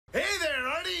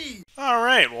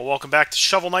Alright, well welcome back to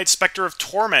Shovel Knight Specter of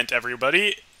Torment,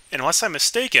 everybody. Unless I'm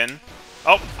mistaken...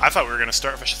 Oh, I thought we were going to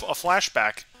start with a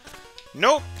flashback.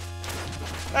 Nope.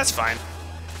 That's fine.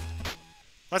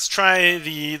 Let's try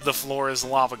the floor is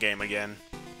lava game again.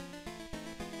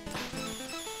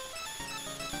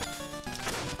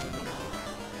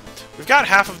 We've got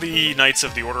half of the Knights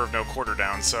of the Order of No Quarter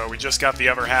down, so we just got the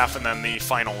other half and then the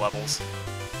final levels.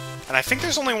 And I think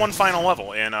there's only one final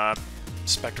level in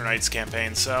Specter Knight's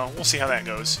campaign, so we'll see how that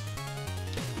goes.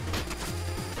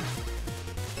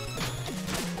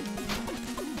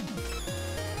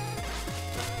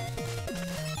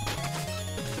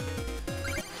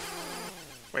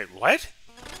 Wait, what?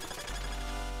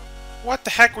 What the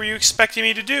heck were you expecting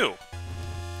me to do?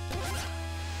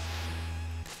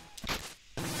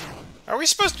 Are we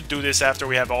supposed to do this after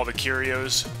we have all the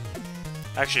curios?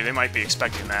 Actually, they might be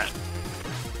expecting that.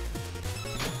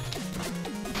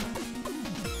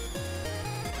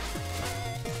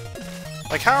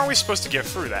 Like, how are we supposed to get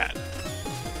through that?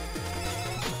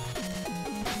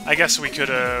 I guess we could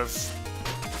have...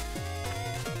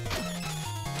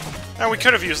 No, we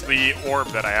could have used the orb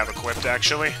that I have equipped,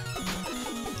 actually.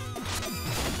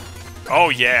 Oh,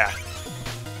 yeah.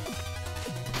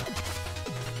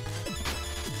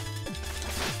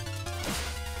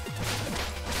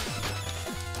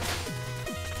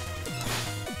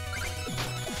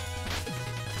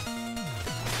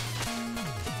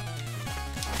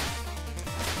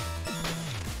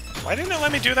 Why didn't it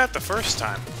let me do that the first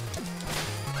time?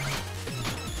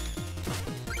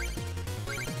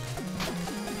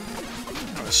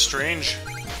 That was strange.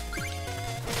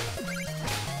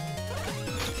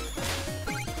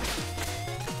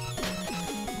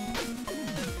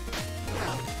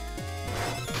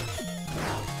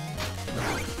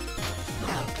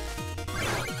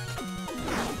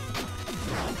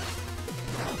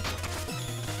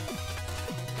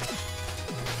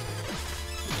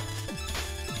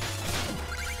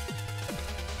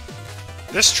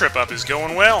 This trip up is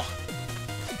going well.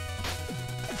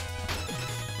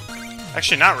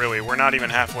 Actually, not really. We're not even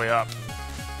halfway up.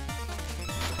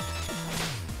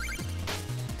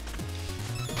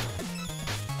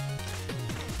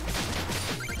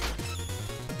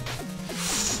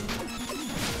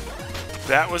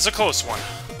 That was a close one.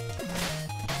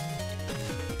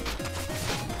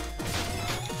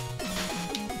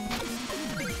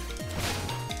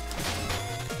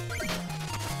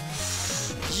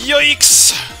 Yikes!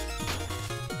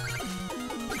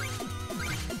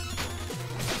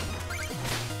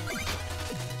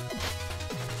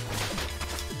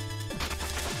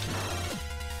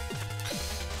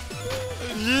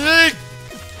 Yeek!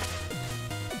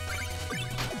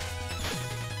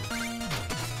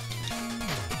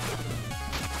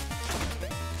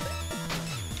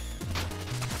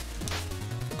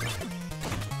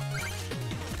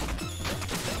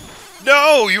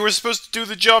 No! You were supposed to do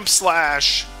the jump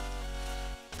slash!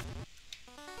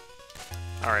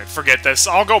 Alright, forget this.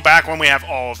 I'll go back when we have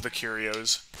all of the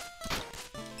curios.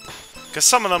 Because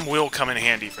some of them will come in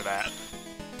handy for that.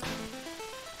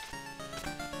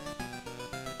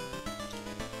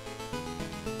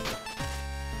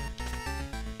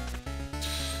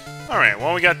 Alright,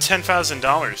 well we got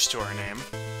 $10,000 to our name.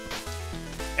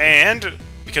 And,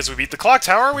 because we beat the clock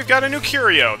tower, we've got a new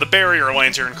curio, the barrier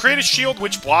lantern. Create a shield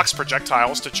which blocks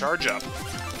projectiles to charge up.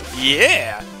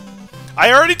 Yeah!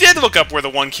 I already did look up where the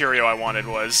one curio I wanted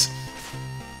was.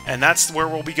 And that's where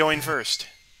we'll be going first.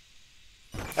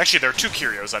 Actually, there are two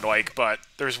curios I'd like, but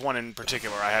there's one in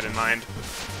particular I had in mind.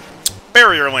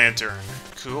 Barrier lantern.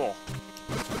 Cool.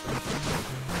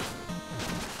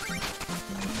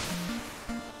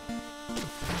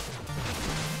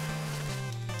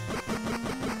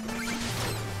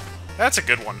 That's a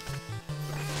good one.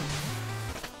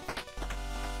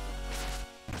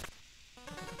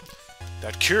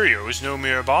 That curio is no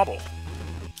mere bauble.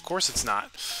 Of course it's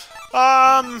not.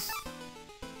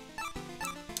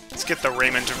 Let's get the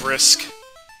Raiment of Risk.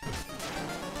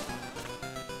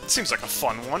 It seems like a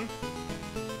fun one.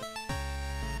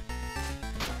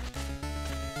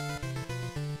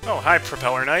 Oh, hi,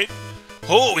 Propeller Knight.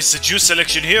 Oh, it's the juice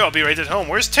selection here. I'll be right at home.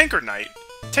 Where's Tanker Knight?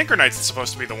 Tanker Knight's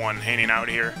supposed to be the one hanging out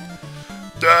here.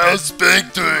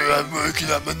 Spectre, I'm working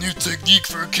on my new technique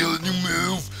for a killer new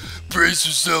move. Brace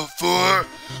yourself for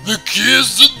the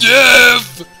kiss of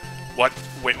death! What?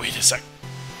 Wait a sec.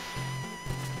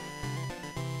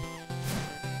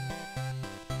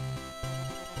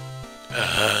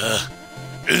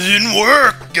 It didn't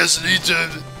work! Guess I need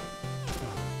to...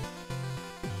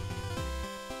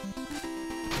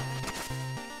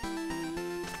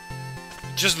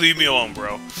 Just leave me alone,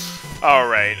 bro.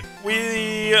 Alright,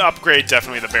 we upgrade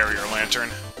definitely the barrier lantern.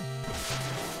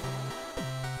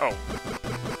 Oh.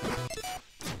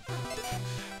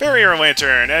 Barrier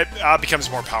Lantern. It becomes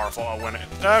more powerful when it...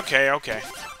 Okay, okay.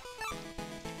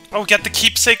 Oh, get the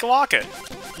keepsake locket.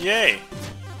 Yay.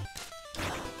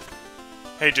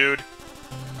 Hey, dude.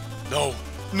 No.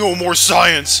 No more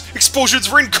science! Explosions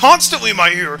ring constantly in my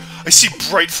ear! I see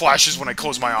bright flashes when I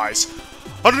close my eyes.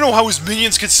 I don't know how his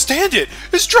minions can stand it!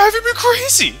 It's driving me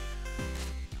crazy!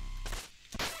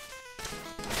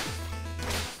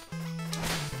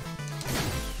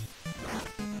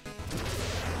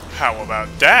 How about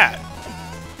that?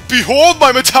 Behold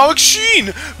my metallic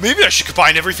sheen! Maybe I should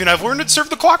combine everything I've learned and serve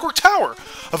the Clockwork Tower.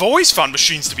 I've always found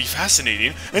machines to be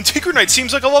fascinating, and Tinker Knight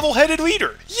seems like a level-headed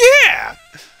leader. Yeah!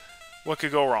 What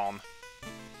could go wrong?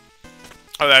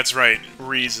 Oh, that's right.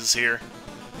 Reese is here.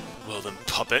 Well then,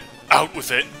 puppet, out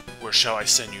with it. Where shall I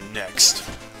send you next?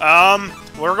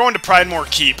 We're going to Pridemore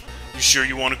Keep. You sure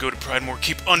you want to go to Pridemore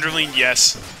Keep, Underling?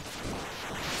 Yes.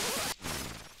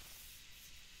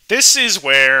 This is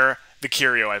where the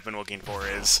curio I've been looking for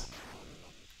is.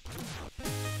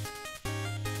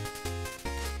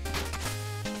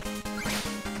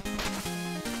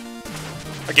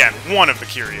 Again, one of the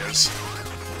curios.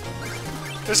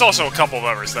 There's also a couple of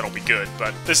others that'll be good,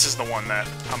 but this is the one that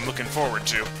I'm looking forward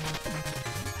to.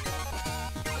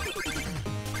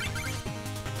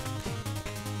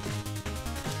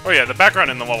 Oh yeah, the background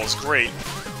in the level is great.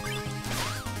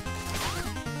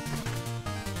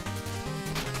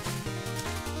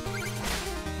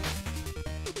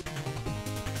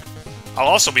 I'll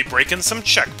also be breaking some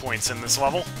checkpoints in this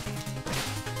level.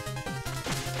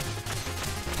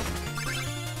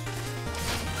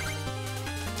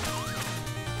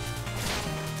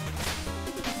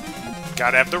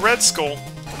 Gotta have the Red Skull.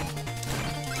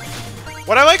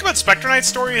 What I like about Specter Knight's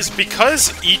story is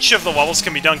because each of the levels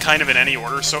can be done kind of in any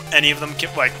order, so any of them can,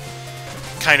 like,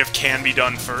 kind of can be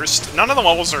done first. None of the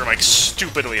levels are, like,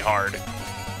 stupidly hard.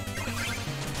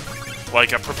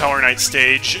 Like a Propeller Knight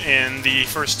stage in the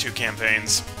first two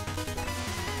campaigns.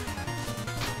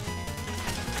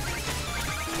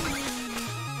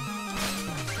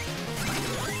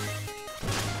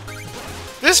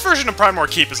 This version of Pridemore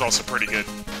Keep is also pretty good.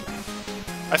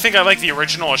 I think I like the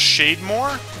original a shade more,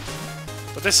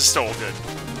 but this is still good.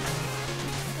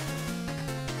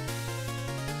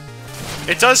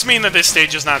 It does mean that this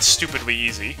stage is not stupidly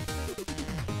easy.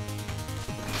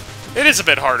 It is a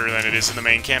bit harder than it is in the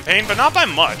main campaign, but not by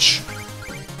much.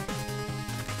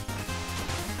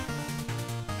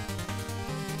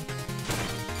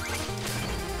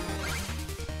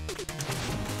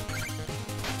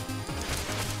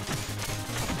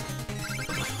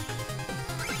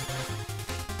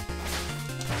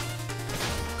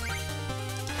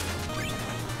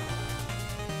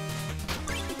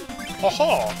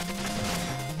 Ho-ho!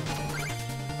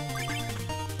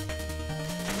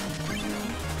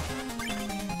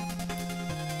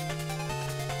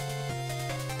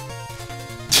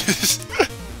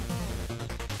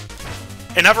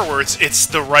 In other words, it's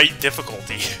the right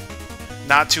difficulty.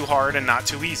 Not too hard and not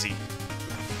too easy.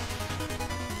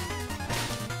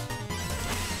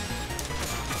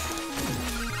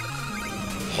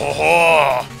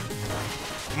 Ho-ho!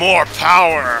 More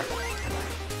power!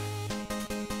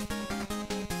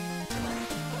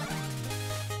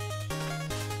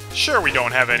 Sure, we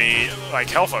don't have any, like,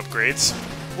 health upgrades.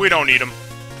 We don't need them.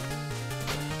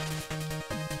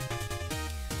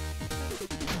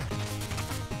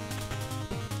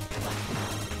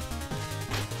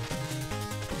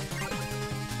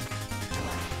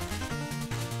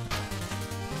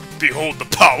 Behold the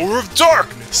power of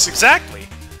darkness! Exactly!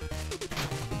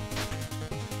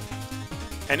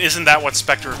 And isn't that what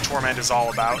Spectre of Torment is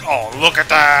all about? Oh, look at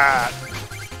that!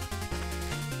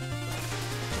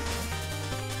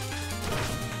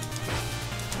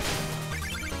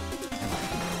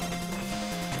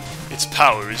 Its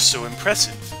power is so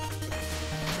impressive.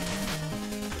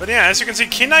 But yeah, as you can see,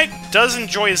 King Knight does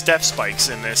enjoy his death spikes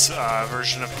in this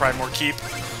version of Pridemore Keep.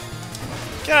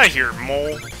 Get out of here,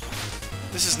 Mole.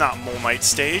 This is not Mole Knight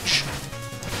stage.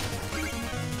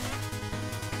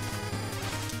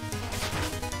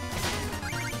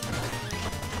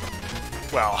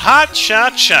 Well,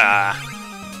 ha-cha-cha!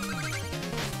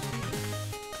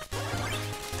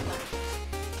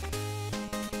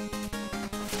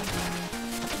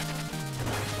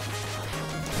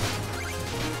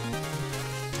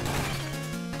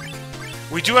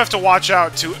 We do have to watch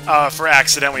out for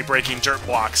accidentally breaking dirt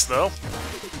blocks, though.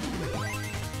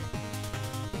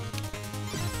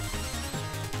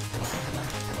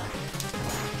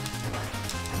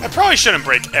 I probably shouldn't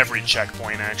break every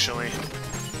checkpoint, actually.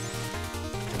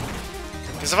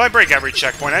 Because if I break every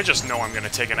checkpoint, I just know I'm going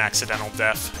to take an accidental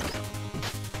death.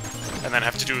 And then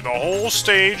have to do the whole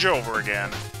stage over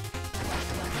again.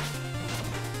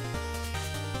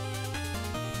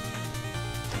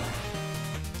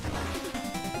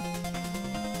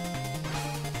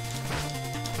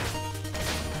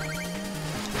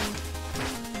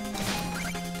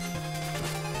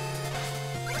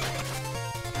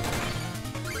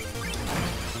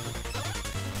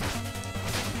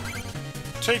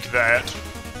 Take that.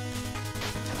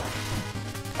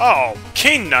 Oh,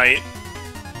 King Knight.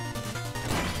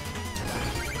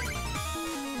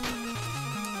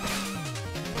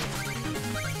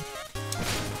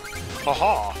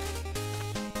 Haha.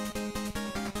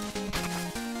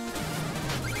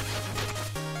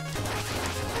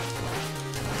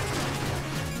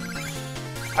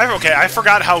 Okay, I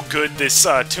forgot how good this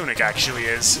tunic actually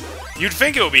is. You'd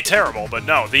think it would be terrible, but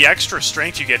no. The extra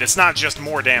strength you get, it's not just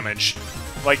more damage.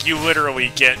 Like, you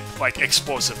literally get, like,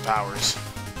 explosive powers.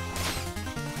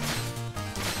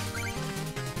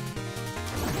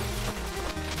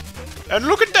 And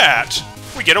look at that!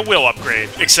 We get a will upgrade,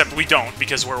 except we don't,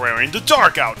 because we're wearing the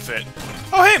dark outfit.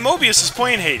 Oh hey, Mobius is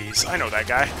playing Hades. I know that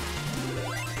guy.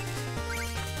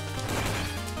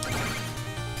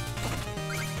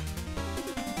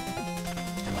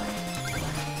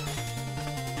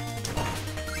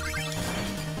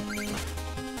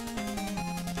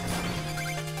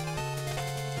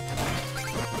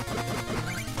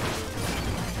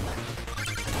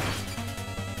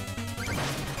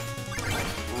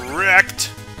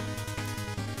 Wrecked!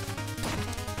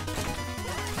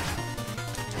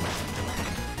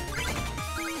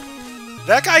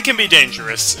 That guy can be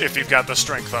dangerous if you've got the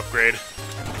strength upgrade.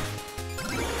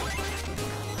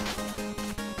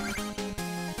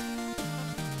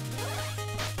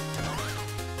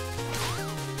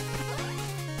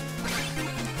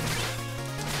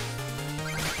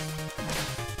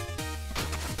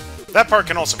 That part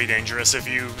can also be dangerous if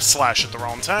you slash at the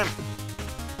wrong time.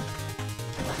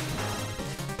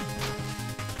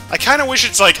 I kind of wish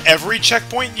it's like every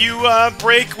checkpoint you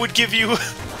break would give you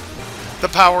the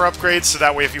power upgrade, so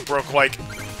that way if you broke like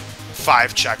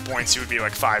 5 checkpoints, you would be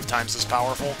like 5 times as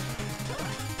powerful.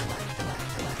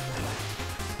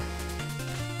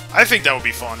 I think that would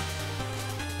be fun.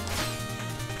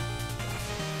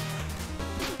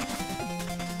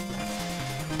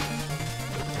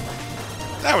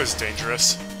 That was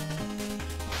dangerous.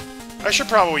 I should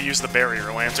probably use the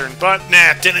barrier lantern, but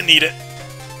nah, didn't need it.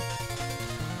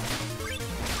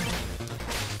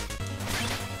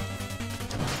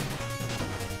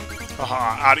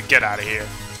 Haha, get out of here.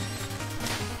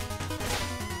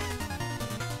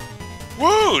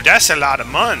 Woo, that's a lot of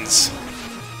muns.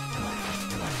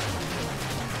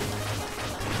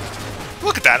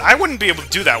 Look at that, I wouldn't be able to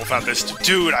do that without this.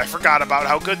 Dude, I forgot about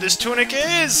how good this tunic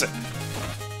is.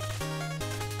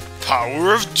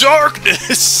 Power of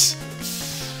Darkness!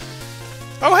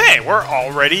 Oh hey, we're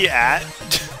already at...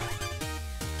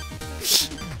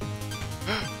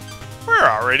 we're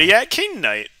already at King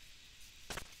Knight.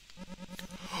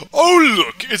 Oh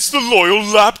look, it's the loyal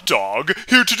lapdog,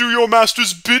 here to do your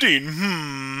master's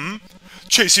bidding,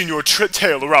 Chasing your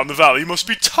tail around the valley must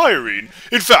be tiring.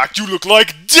 In fact, you look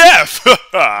like death!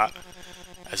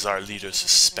 As our leader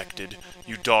suspected,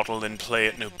 you dawdle and play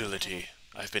at nobility.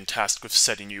 I've been tasked with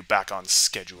setting you back on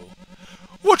schedule.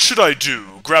 What should I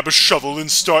do? Grab a shovel and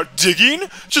start digging?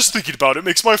 Just thinking about it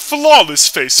makes my flawless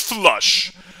face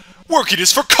flush. Working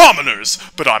is for commoners,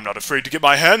 but I'm not afraid to get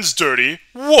my hands dirty.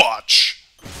 Watch!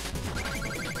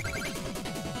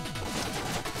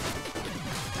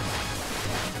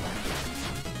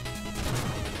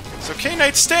 So King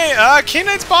Knight's King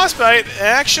Knight's boss fight,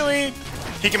 actually,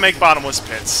 he can make bottomless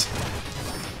pits.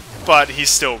 But he's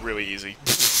still really easy.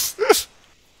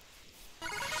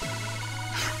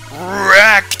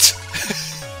 Wrecked!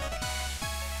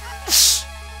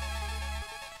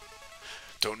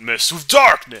 Don't mess with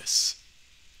darkness!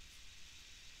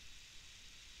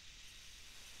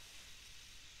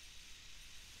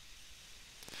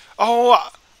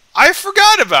 Oh, I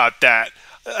forgot about that.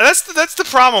 That's the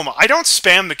problem. I don't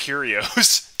spam the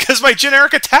curios because my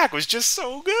generic attack was just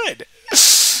so good.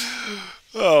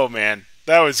 Oh man,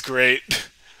 that was great.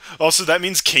 Also, that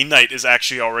means King Knight is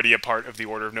actually already a part of the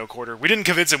Order of No Quarter. We didn't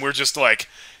convince him. We're just like,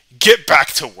 get back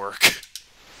to work.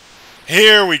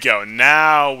 Here we go.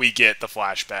 Now we get the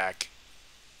flashback.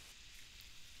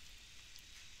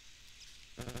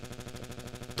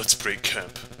 Let's break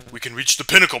camp. We can reach the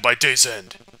pinnacle by day's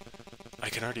end. I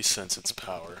can already sense its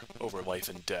power over life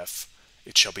and death.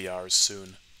 It shall be ours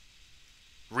soon.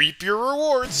 Reap your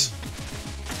rewards!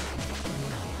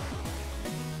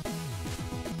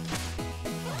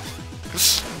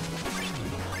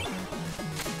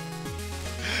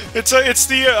 It's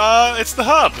the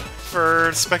hub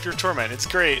for Specter Torment. It's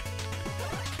great.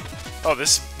 Oh,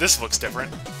 this looks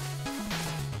different.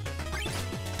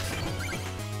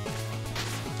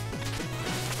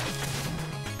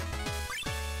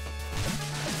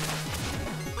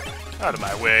 Out of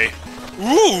my way.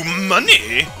 Ooh,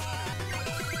 money!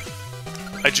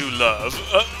 I do love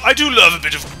a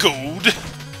bit of gold.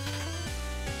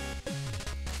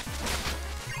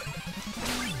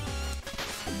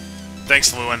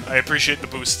 Thanks, Lewin. I appreciate the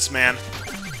boosts, man.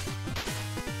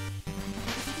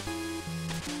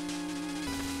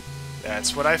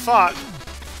 That's what I thought.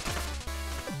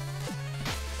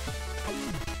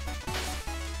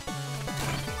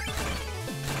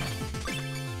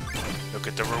 Look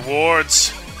at the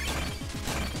rewards.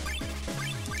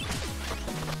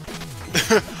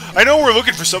 I know we're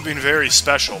looking for something very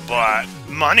special, but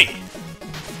money.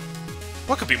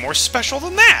 What could be more special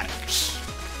than that?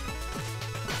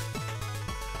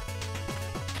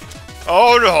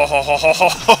 Oh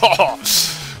no!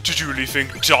 Did you really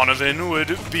think Donovan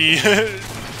would be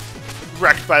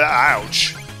wrecked by the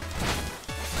ouch?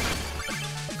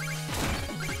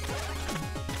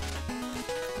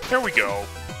 There we go.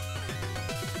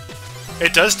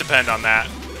 It does depend on that.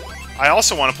 I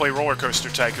also want to play Roller Coaster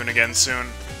Tycoon again soon,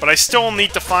 but I still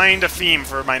need to find a theme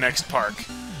for my next park.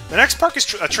 The next park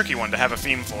is a tricky one to have a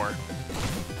theme for,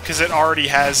 because it already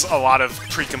has a lot of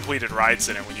pre-completed rides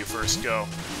in it when you first go.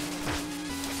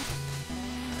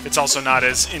 It's also not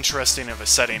as interesting of a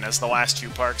setting as the last few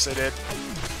parks I did.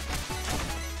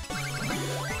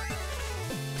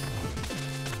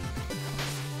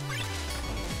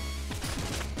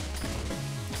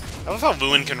 I love how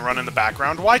Lewin can run in the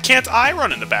background. Why can't I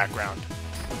run in the background?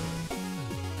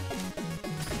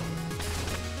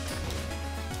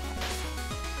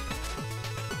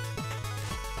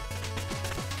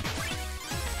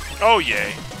 Oh,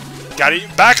 yay. Got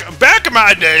it. Back in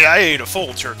my day, I ate a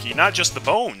full turkey, not just the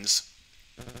bones.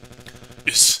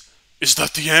 Is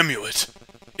that the amulet?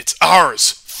 It's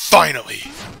ours, finally.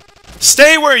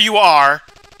 Stay where you are.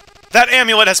 That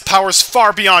amulet has powers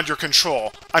far beyond your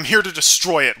control. I'm here to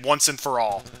destroy it once and for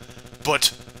all.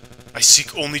 But I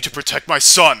seek only to protect my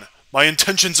son. My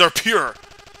intentions are pure.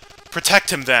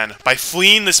 Protect him then, by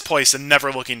fleeing this place and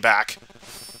never looking back.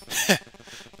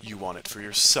 You want it for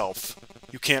yourself.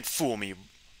 You can't fool me.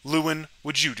 Lewin,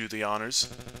 would you do the honors?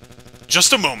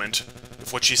 Just a moment.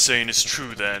 If what she's saying is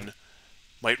true, then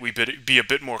might we be a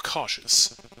bit more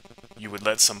cautious? You would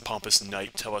let some pompous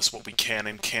knight tell us what we can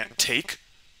and can't take?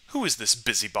 Who is this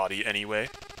busybody, anyway?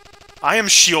 I am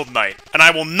Shield Knight, and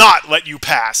I will not let you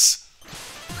pass!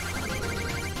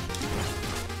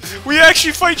 We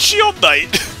actually fight Shield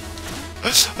Knight!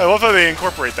 I love how they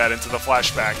incorporate that into the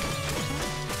flashback.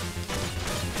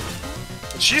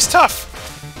 She's tough,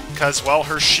 because, well,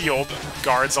 her shield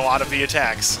guards a lot of the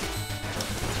attacks.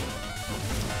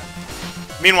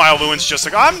 Meanwhile, Lewin's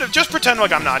just like, just pretend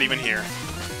like I'm not even here.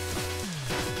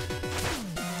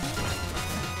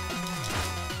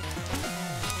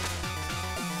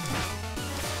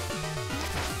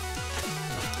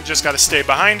 We just gotta stay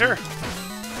behind her.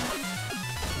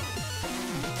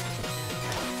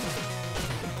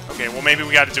 Okay, well maybe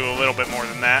we gotta do a little bit more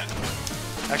than that.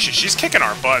 Actually, she's kicking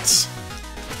our butts.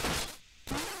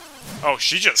 Oh,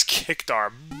 she just kicked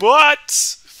our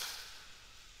butts!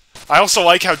 I also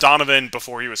like how Donovan,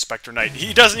 before he was Specter Knight,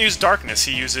 he doesn't use darkness,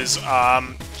 he uses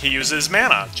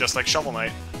mana, just like Shovel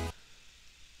Knight.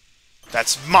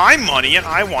 That's my money, and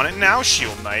I want it now,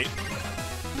 Shield Knight.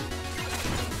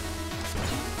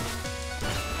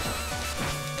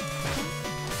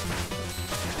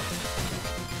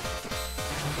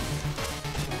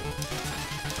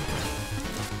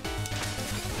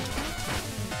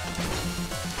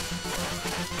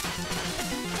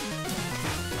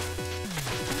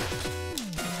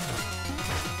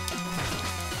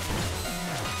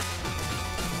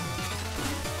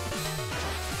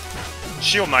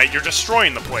 Shield Knight, you're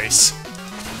destroying the place.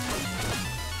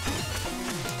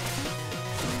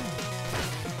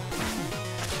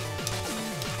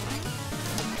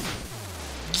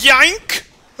 Yank!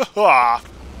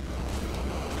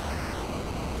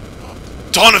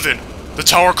 Donovan! The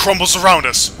tower crumbles around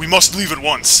us. We must leave at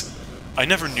once. I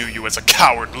never knew you as a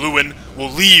coward, Lewin. We'll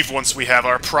leave once we have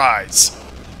our prize.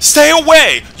 Stay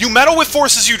away! You meddle with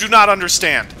forces you do not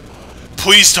understand.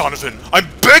 Please, Donovan, I'm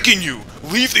begging you!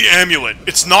 Leave the amulet.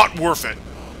 It's not worth it.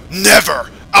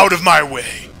 Never out of my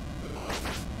way.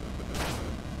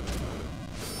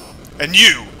 And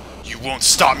you won't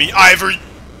stop me either.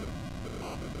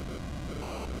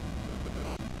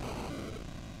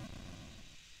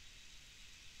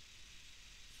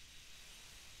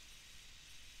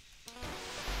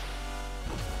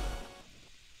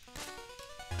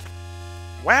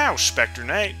 Wow, Specter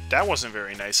Knight, that wasn't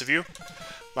very nice of you.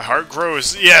 My heart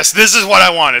grows. Yes, this is what I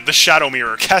wanted. The Shadow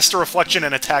Mirror. Cast a reflection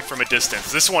and attack from a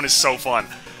distance. This one is so fun.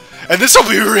 And this will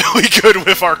be really good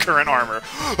with our current armor.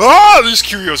 Ah, this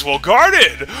Curio's well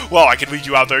guarded! Well, I can lead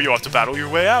you out there. You'll have to battle your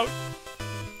way out.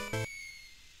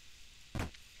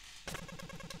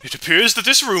 It appears that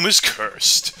this room is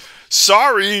cursed.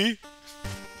 Sorry!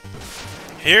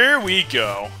 Here we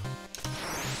go.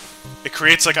 It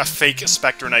creates like a fake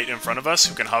Specter Knight in front of us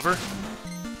who can hover.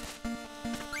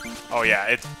 Oh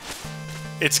yeah,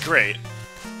 it's great.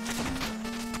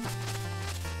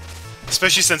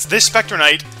 Especially since this Specter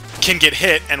Knight can get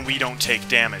hit and we don't take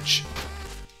damage.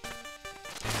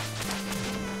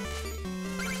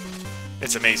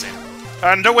 It's amazing.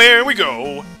 And away we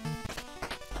go!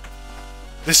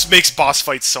 This makes boss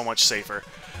fights so much safer.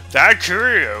 That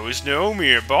curio is no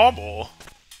mere bauble.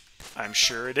 I'm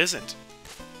sure it isn't.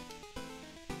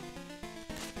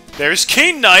 There's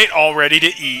King Knight all ready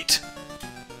to eat.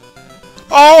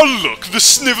 Oh, look, the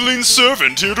sniveling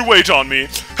servant here to wait on me.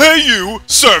 Hey, you,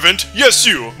 servant, yes,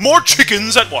 you, more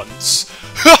chickens at once.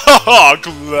 Ha ha ha,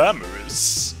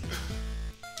 glamorous.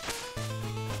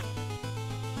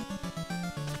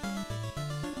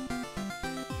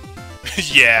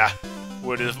 Yeah,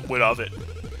 what of it?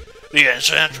 The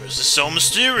Enchantress is so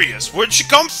mysterious. Where'd she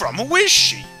come from? Who is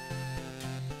she?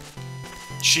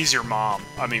 She's your mom.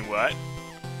 I mean, what?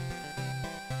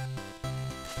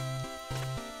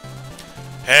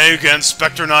 Hey again,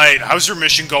 Specter Knight. How's your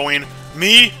mission going?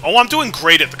 Me? Oh, I'm doing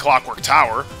great at the Clockwork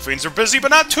Tower. Fiends are busy,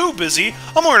 but not too busy.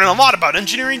 I'm learning a lot about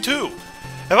engineering, too.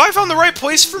 Have I found the right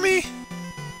place for me?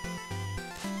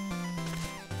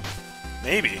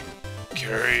 Maybe.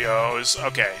 Curios.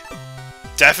 Okay.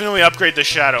 Definitely upgrade the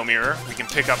Shadow Mirror. We can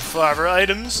pick up flower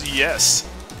items. Yes.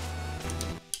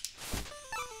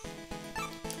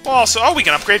 Well, also, oh, we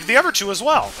can upgrade the other two as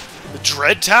well. The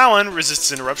Dread Talon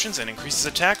resists interruptions and increases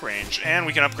attack range. And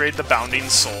we can upgrade the Bounding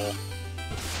Soul.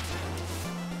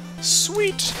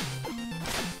 Sweet!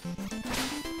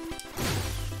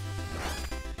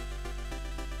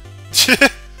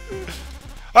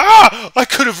 Ah! I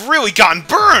could have really gotten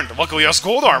burned! Luckily, us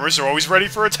gold armors are always ready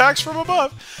for attacks from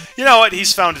above. You know what?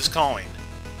 He's found his calling.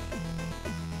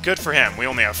 Good for him. We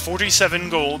only have 47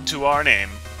 gold to our name.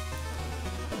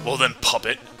 Well then,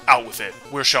 puppet, out with it.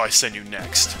 Where shall I send you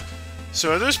next?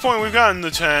 So at this point, we've gotten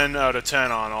the 10 out of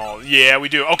 10 on all. Yeah, we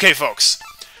do. Okay, folks.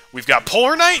 We've got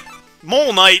Polar Knight,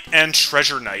 Mole Knight, and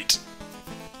Treasure Knight.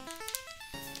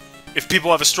 If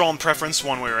people have a strong preference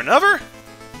one way or another,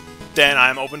 then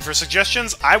I'm open for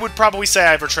suggestions. I would probably say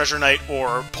either Treasure Knight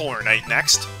or Polar Knight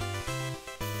next.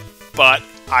 But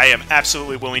I am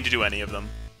absolutely willing to do any of them.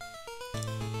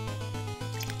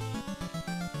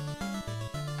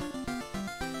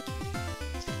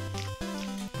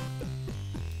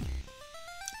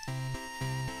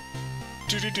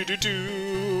 We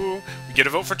get a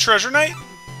vote for Treasure Knight.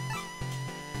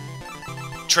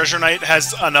 Treasure Knight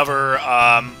has another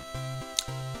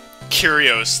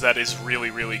Curios that is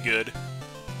really, really good.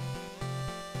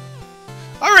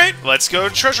 Alright, let's go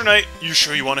to Treasure Knight. You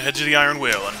sure you want to head to the Iron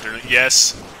Whale?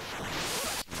 Yes.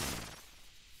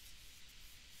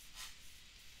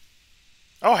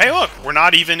 Oh, hey, look! We're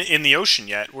not even in the ocean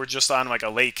yet. We're just on, like, a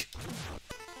lake.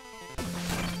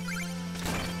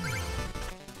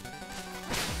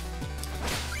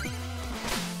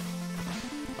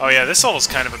 Oh yeah, this level's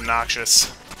kind of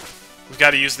obnoxious. We've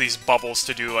got to use these bubbles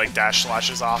to do, like, dash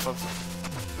slashes off of.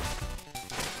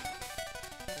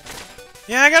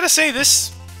 Yeah, I gotta say,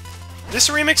 this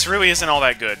remix really isn't all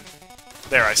that good.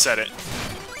 There, I said it.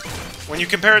 When you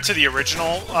compare it to the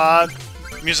original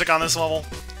music on this level,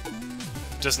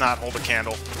 it does not hold a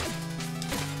candle.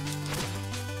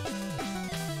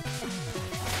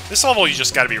 This level you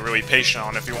just gotta be really patient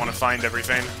on if you want to find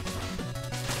everything.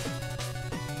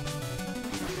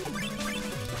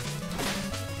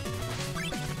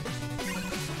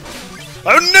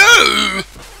 Oh no!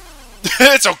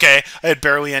 It's okay. I had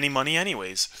barely any money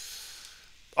anyways.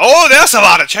 Oh, that's a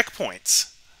lot of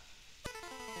checkpoints.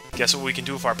 Guess what we can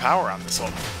do with our power on this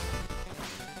level.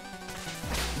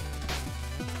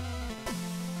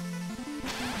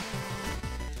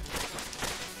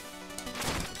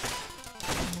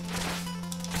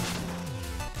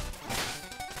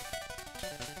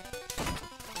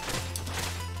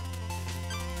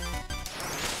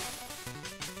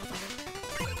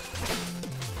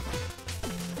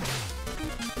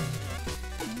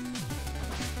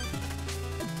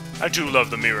 I do love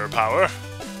the mirror power.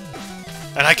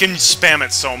 And I can spam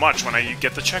it so much when I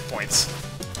get the checkpoints.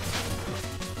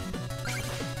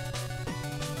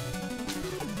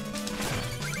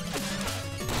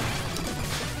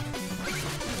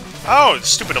 Oh,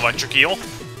 stupid electric eel.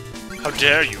 How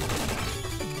dare you?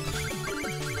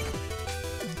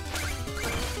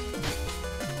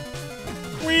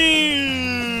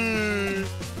 Whee!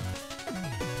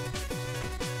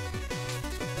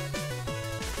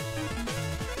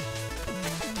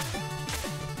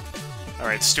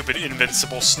 Alright, stupid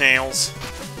invincible snails.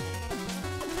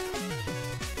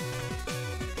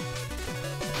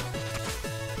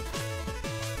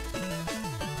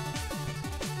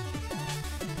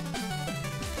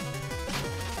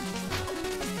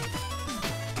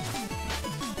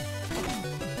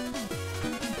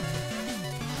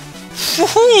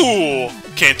 Woohoo!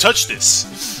 Can't touch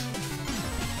this.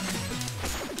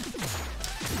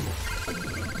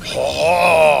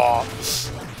 Oh!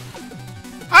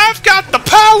 I've got the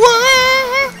power!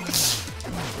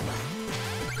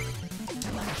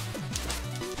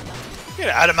 Get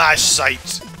out of my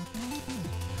sight.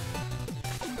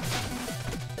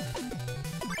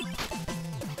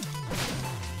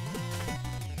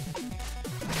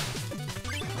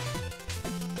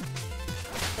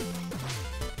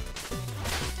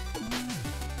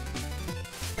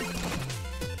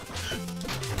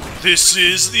 This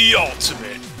is the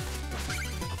ultimate.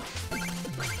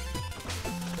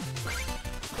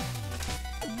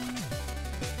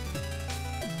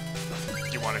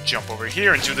 You want to jump over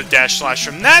here and do the dash slash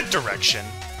from that direction.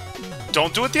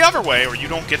 Don't do it the other way or you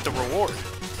don't get the reward.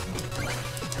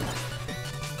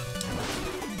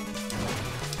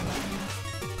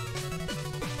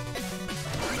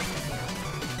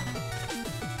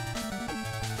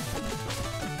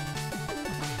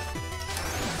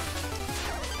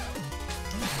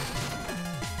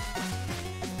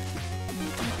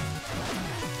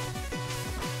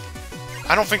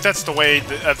 I don't think that's the way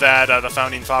that the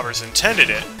Founding Fathers intended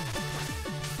it.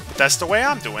 But that's the way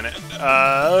I'm doing it.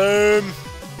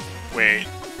 Wait.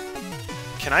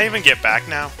 Can I even get back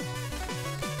now?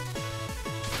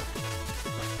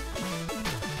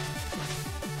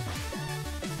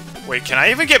 Wait, can I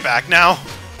even get back now?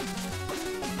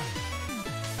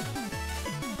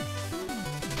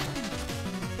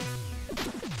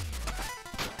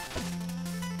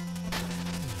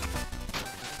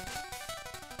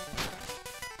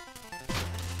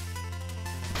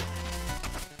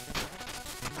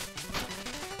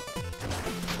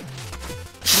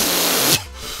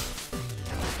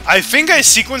 I think I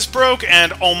sequence broke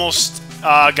and almost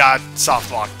got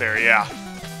soft locked there, yeah.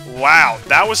 Wow,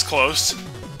 that was close.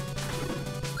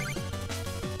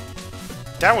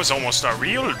 That was almost a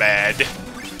real bad.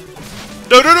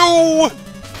 No!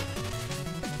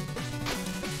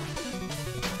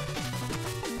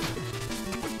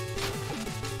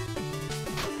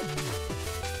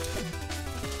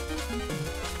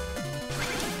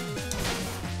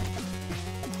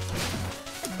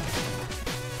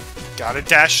 Gotta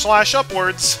dash slash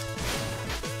upwards.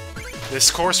 This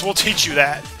course will teach you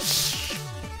that.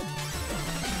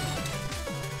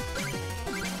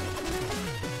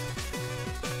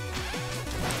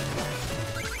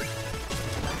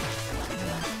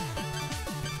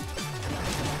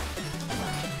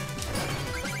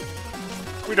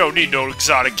 We don't need no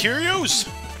exotic curios.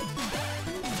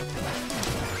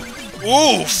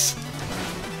 Oof!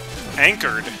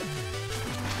 Anchored.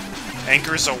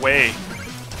 Anchors away.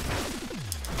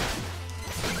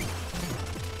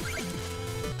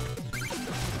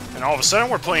 And all of a sudden,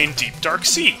 we're playing Deep Dark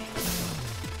Sea.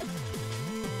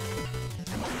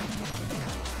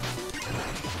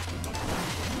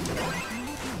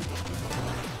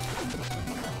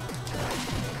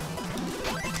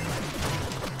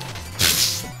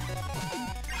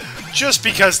 Just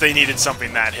because they needed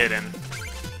something that hidden.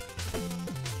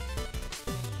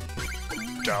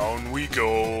 Down we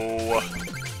go.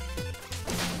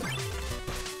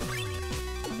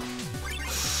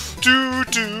 Do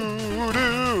do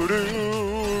do do.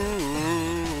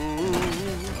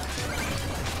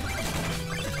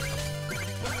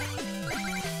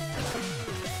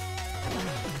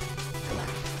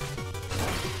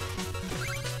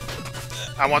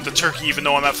 I want the turkey even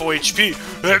though I'm at full HP.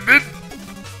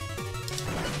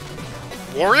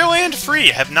 Wario Land Free.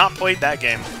 Have not played that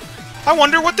game. I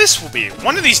wonder what this will be.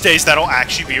 One of these days that'll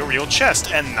actually be a real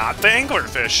chest and not the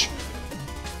anglerfish.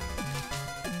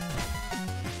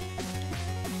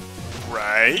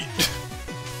 Right?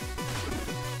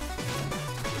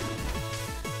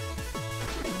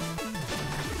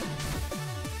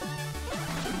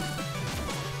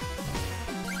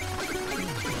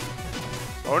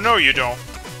 Oh no, you don't.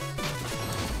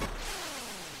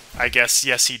 I guess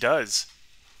yes he does.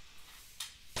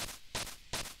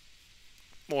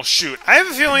 Well, shoot. I have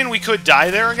a feeling we could die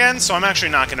there again, so I'm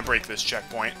actually not going to break this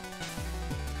checkpoint.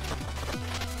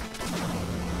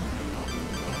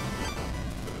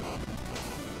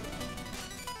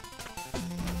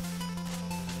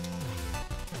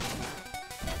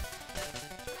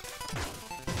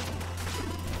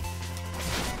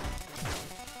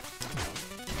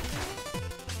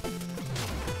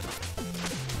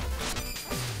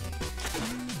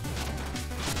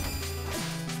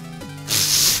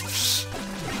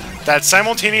 that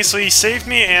simultaneously saved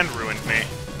me and ruined me.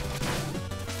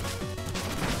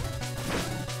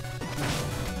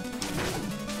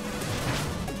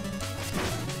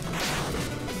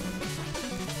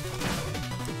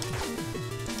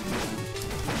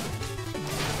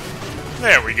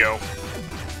 There we go.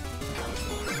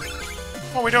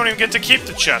 Well, we don't even get to keep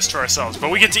the chest for ourselves,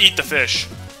 but we get to eat the fish.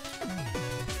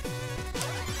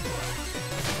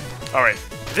 Alright,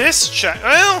 this check...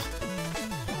 Well...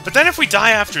 But then if we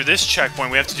die after this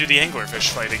checkpoint, we have to do the anglerfish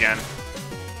fight again.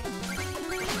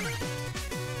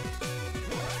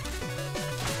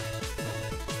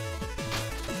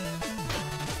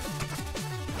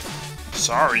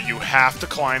 Sorry, you have to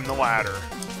climb the ladder.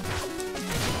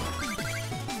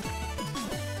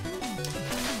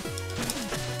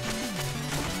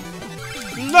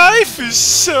 Life is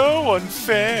so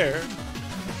unfair.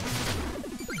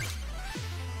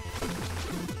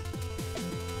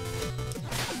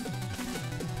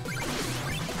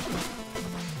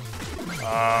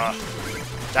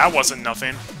 That wasn't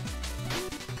nothing.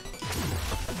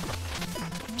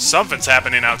 Something's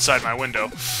happening outside my window.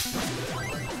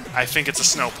 I think it's a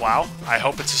snowplow. I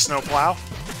hope it's a snowplow.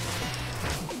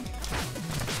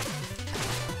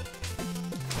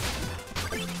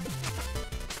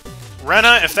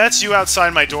 Rena, if that's you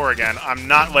outside my door again, I'm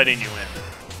not letting you in.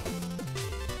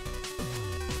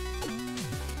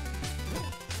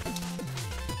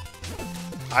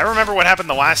 I remember what happened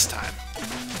the last time.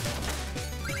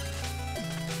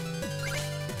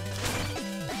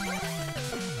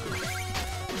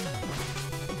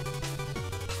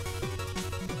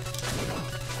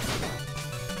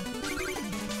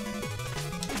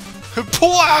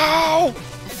 Plow!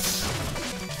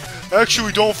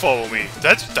 Actually, don't follow me.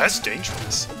 That's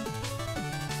dangerous.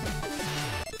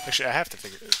 Actually, I have to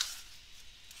figure it out.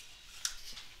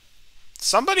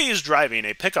 Somebody is driving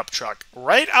a pickup truck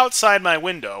right outside my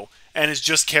window and is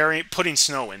just putting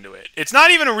snow into it. It's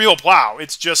not even a real plow.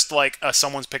 It's just like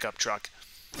someone's pickup truck.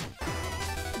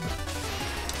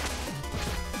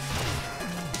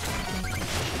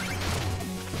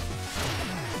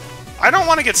 I don't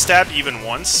want to get stabbed even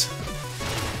once.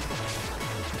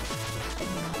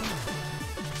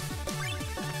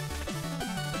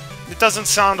 It doesn't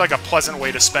sound like a pleasant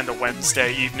way to spend a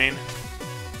Wednesday evening.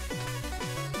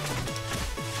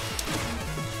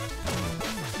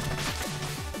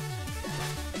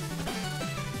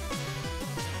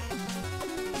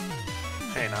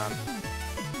 Hang on.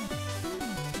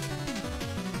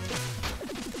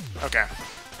 Okay.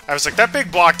 I was like, that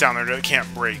big block down there that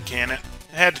can't break, can it?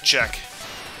 I had to check.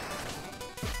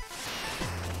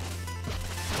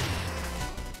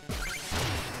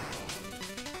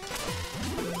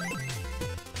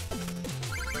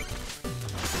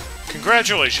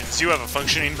 Congratulations, you have a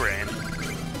functioning brain.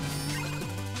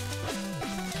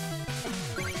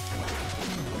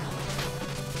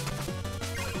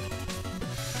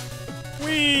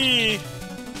 Whee!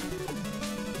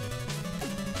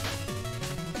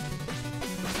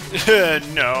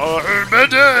 No.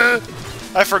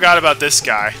 I forgot about this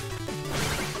guy.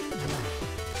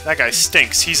 That guy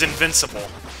stinks. He's invincible.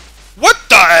 What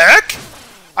the heck?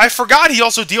 I forgot he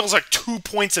also deals like 2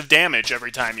 points of damage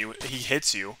every time he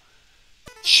hits you.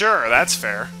 Sure, that's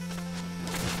fair.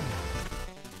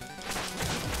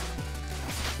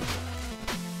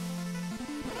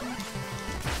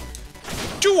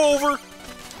 Do-over!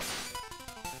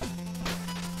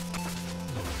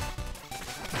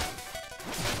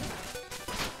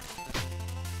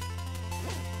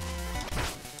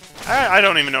 I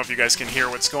don't even know if you guys can hear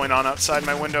what's going on outside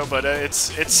my window, but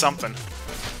it's something.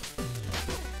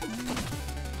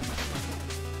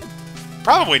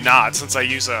 Probably not, since I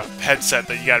use a headset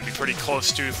that you gotta be pretty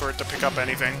close to for it to pick up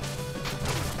anything.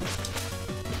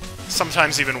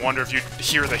 Sometimes even wonder if you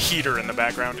hear the heater in the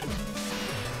background.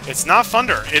 It's not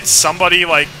thunder, it's somebody,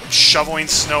 like, shoveling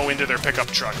snow into their pickup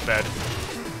truck bed.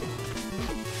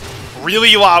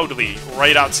 Really loudly,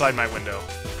 right outside my window.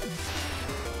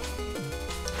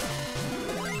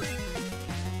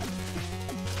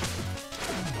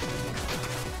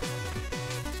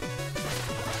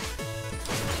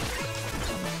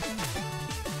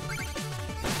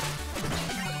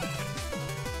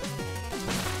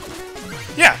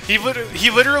 Yeah, he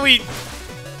literally...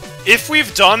 If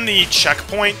we've done the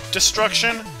checkpoint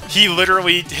destruction, he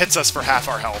literally hits us for half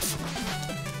our health.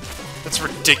 That's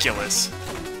ridiculous.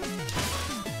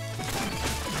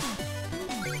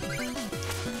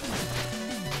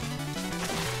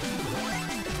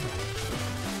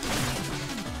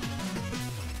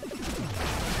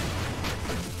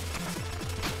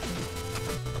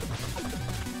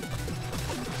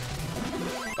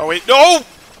 Oh wait, no!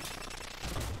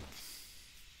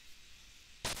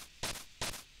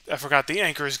 forgot the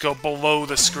anchors go below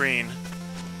the screen.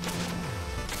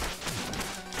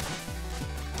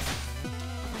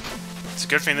 It's a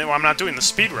good thing that I'm not doing the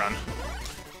speed run.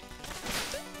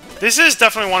 This is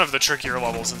definitely one of the trickier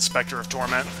levels in Specter of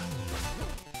Torment.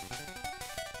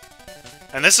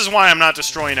 And this is why I'm not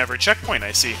destroying every checkpoint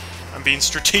I see. I'm being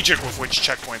strategic with which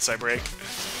checkpoints I break.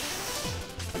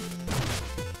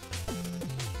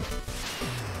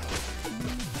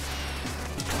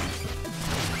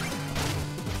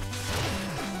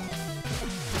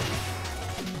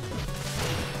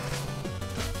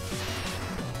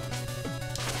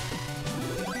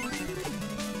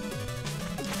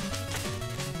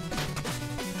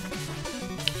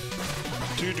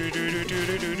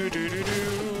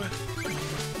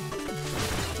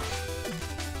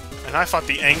 And I thought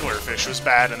the anglerfish was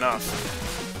bad enough.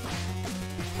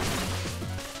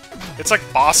 It's like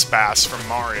Boss Bass from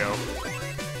Mario.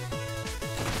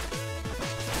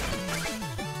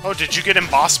 Oh, did you get in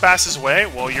Boss Bass's way?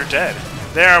 Well, you're dead.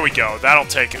 There we go. That'll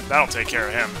take care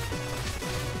of him.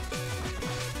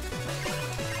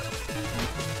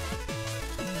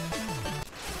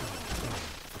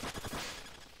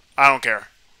 I don't care.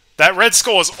 That red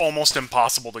skull is almost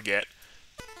impossible to get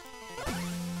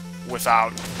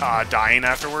without dying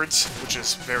afterwards, which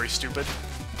is very stupid.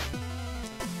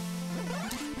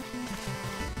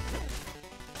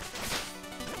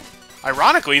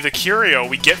 Ironically, the curio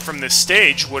we get from this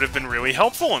stage would have been really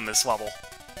helpful in this level.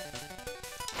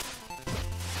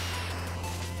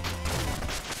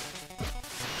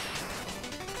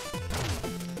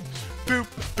 Boop,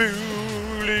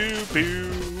 boo, loo,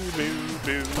 boo, boo,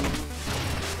 boo.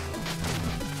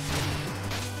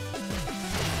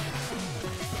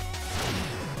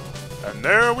 And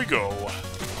there we go.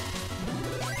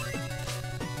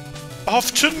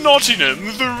 Off to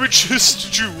Nottingham, the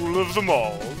richest jewel of them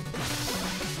all.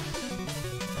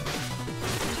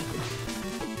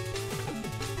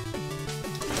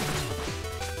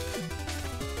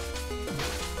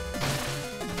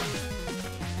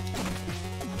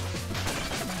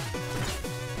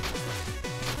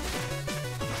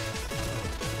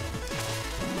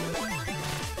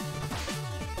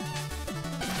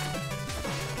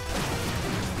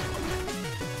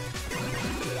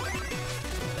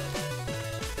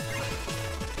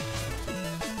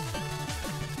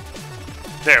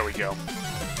 There we go.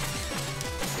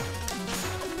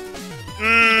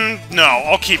 No,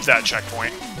 I'll keep that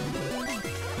checkpoint.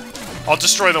 I'll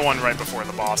destroy the one right before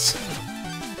the boss.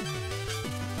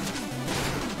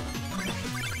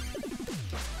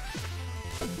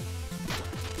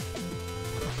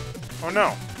 Oh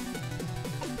no.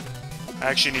 I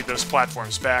actually need those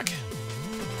platforms back.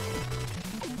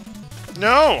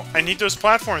 No! I need those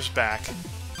platforms back.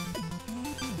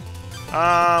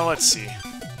 Let's see.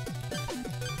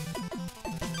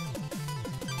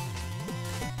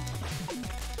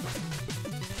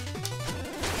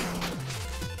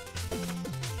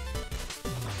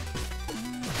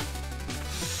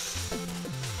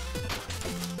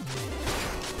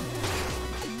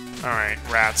 Alright,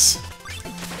 rats.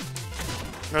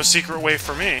 No secret way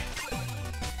for me.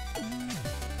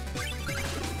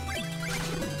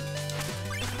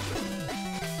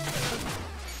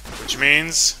 Which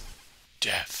means...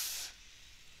 death.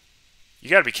 You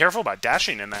gotta be careful about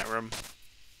dashing in that room.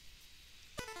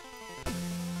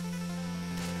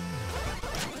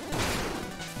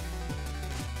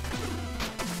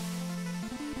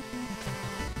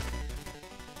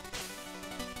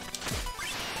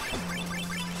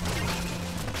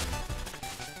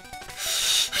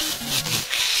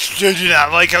 Did you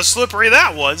not like how slippery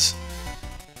that was?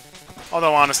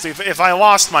 Although, honestly, if I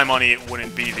lost my money, it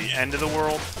wouldn't be the end of the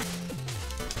world.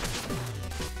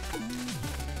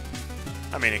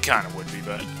 I mean, it kind of would be,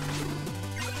 but...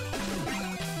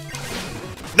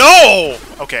 No!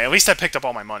 Okay, at least I picked up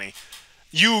all my money.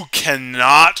 You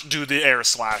cannot do the air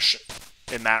slash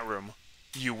in that room.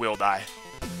 You will die.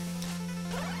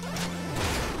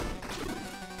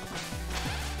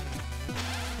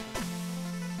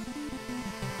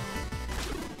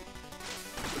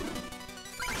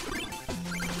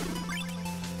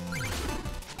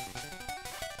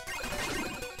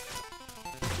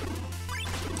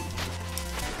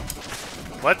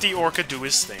 Let the orca do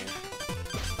his thing.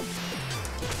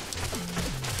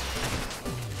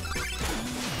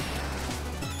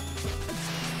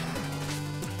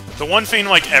 The one thing,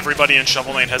 like, everybody in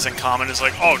Shovel Knight has in common is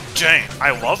like, oh, dang,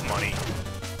 I love money.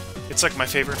 It's like my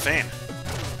favorite thing.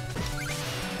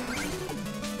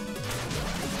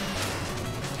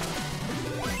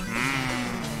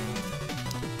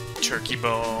 Turkey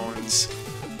bones.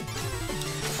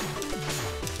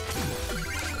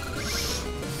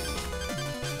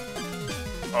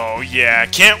 Oh yeah,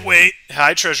 can't wait.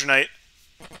 Hi, Treasure Knight.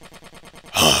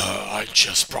 I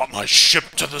just brought my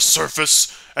ship to the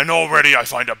surface, and already I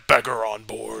find a beggar on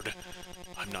board.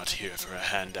 I'm not here for a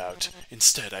handout.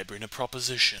 Instead, I bring a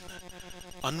proposition.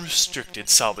 Unrestricted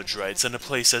salvage rights and a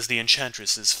place as the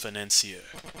Enchantress's financier.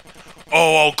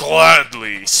 Oh, I'll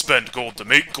gladly spend gold to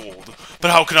make gold,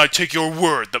 but how can I take your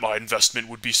word that my investment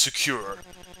would be secure?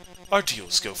 Our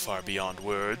deals go far beyond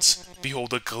words.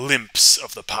 Behold a glimpse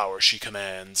of the power she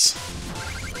commands.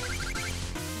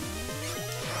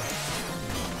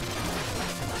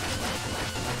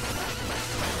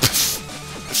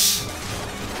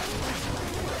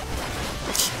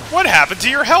 What happened to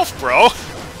your health, bro?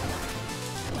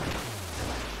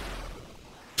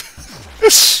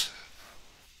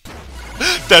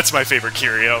 That's my favorite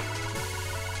curio.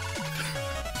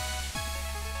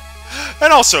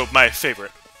 And also my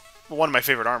favorite. One of my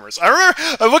favorite armors. I remember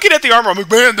I'm looking at the armor, I'm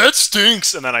like, man, that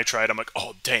stinks! And then I tried, I'm like,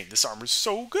 oh dang, this armor's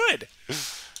so good!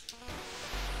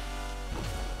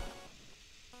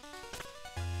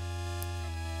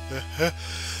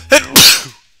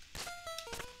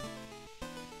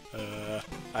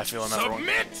 I feel another one.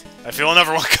 I feel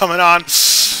another one coming on.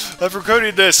 I've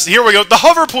recorded this. Here we go. The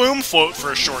hover plume float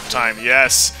for a short time.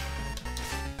 Yes.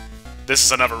 This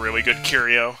is another really good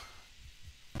curio.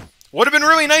 Would have been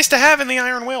really nice to have in the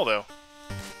Iron Whale, though.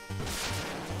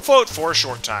 Float for a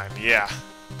short time. Yeah.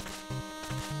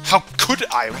 How could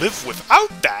I live without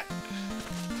that?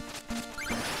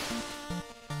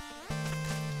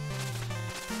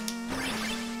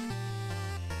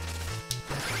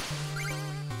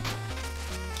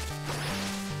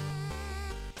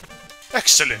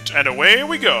 Excellent, and away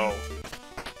we go!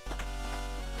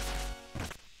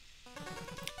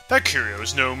 That curio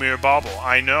is no mere bauble,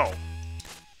 I know.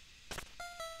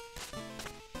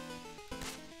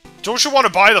 Don't you want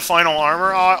to buy the final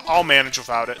armor? I'll manage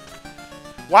without it.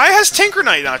 Why has Tinker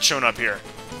Knight not shown up here?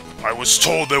 I was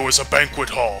told there was a banquet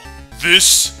hall.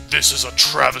 This is a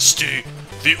travesty.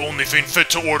 The only thing fit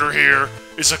to order here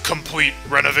is a complete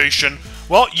renovation.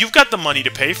 Well, you've got the money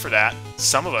to pay for that.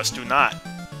 Some of us do not.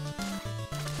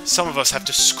 Some of us have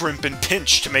to scrimp and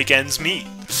pinch to make ends meet.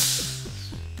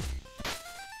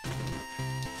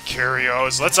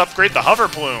 Curios, let's upgrade the hover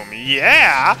plume.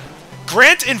 Yeah!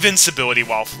 Grant invincibility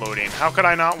while floating. How could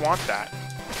I not want that?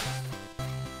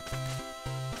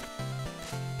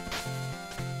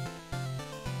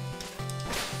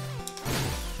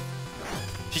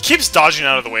 He keeps dodging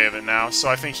out of the way of it now, so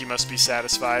I think he must be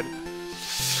satisfied.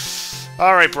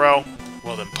 Alright, bro.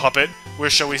 Well then, puppet. Where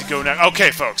shall we go next?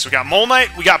 Okay, folks, we got Mole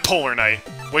Knight, we got Polar Knight.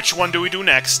 Which one do we do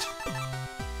next?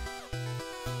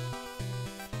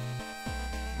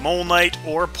 Mole Knight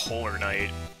or Polar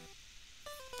Knight?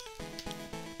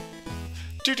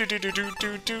 Do.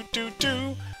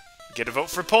 Get a vote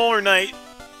for Polar Knight.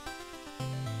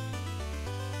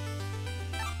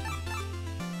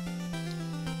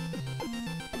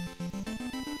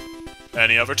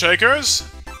 Any other takers?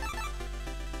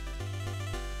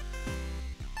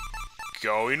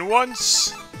 Going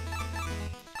once.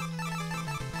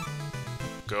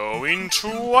 Going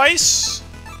twice.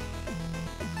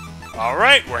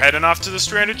 Alright, we're heading off to the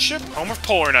stranded ship, home of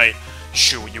Polar Knight.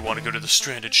 Sure you want to go to the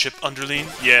stranded ship, Underling?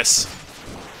 Yes.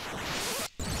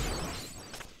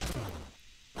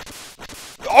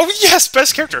 Oh yes,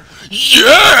 best character!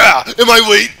 Yeah! Am I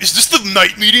late? Is this the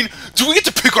night meeting? Do we get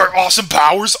to pick our awesome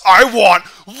powers? I want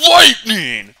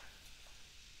lightning!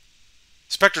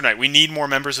 Specter Knight, we need more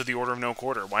members of the Order of No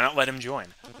Quarter. Why not let him join?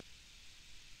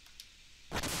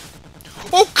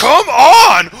 Oh, come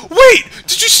on! Wait!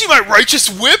 Did you see my righteous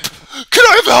whip? Can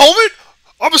I have a helmet?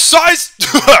 I'm a size...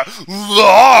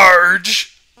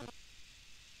 large!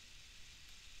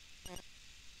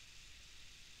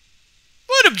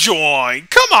 Let him join!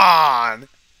 Come on!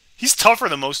 He's tougher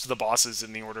than most of the bosses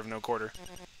in the Order of No Quarter.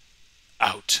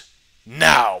 Out.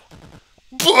 Now!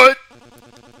 But...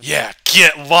 Yeah,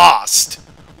 get lost!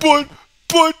 But...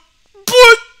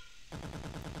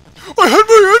 I had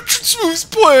my entrance moves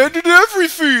planned and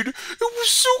everything! It was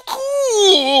so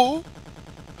cool!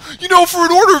 You know, for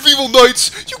an Order of Evil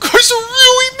Knights, you guys are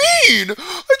really mean!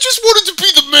 I just wanted to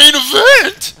be the main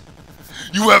event!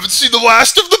 You haven't seen the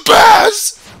last of the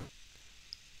Baz!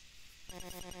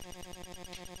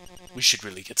 We should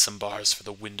really get some bars for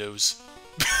the windows.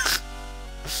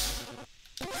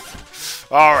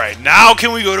 Alright, now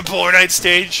can we go to Polar Knight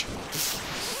stage?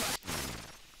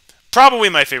 Probably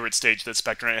my favorite stage that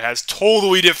Specter Knight has.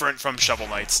 Totally different from Shovel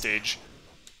Knight's stage.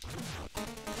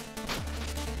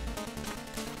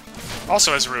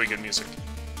 Also has really good music.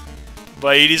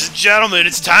 Ladies and gentlemen,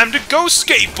 it's time to go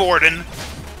skateboarding!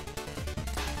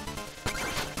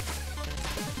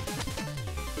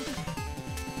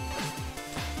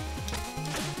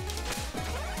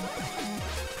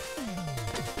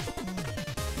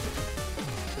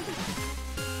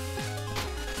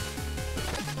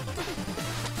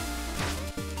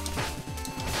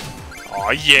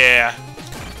 Aw, yeah.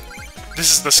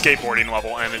 This is the skateboarding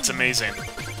level, and it's amazing.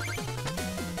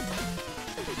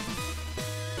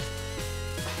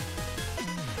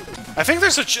 I think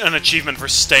there's an achievement for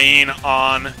staying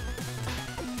on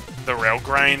the rail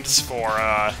grinds for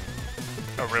a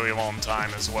really long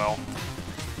time as well.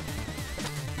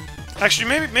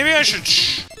 Actually, maybe I should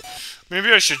check.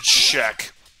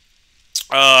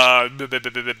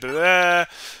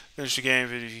 Finish the game,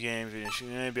 finish the game,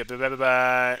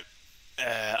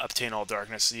 obtain all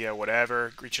darkness, yeah,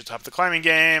 whatever. Reach the top of the climbing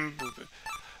game.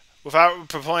 Without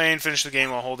playing, finish the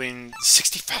game while holding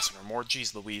 60,000 or more.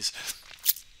 Jeez Louise.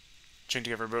 Chain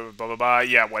together, blah, blah, blah, blah.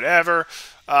 Yeah, whatever.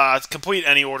 Complete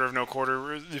any order of no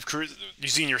quarter.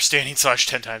 Using your standing slash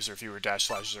 10 times or fewer dash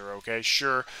slash 0, okay?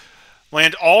 Sure.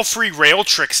 Land all 3 rail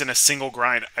tricks in a single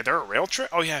grind. Are there a rail trick?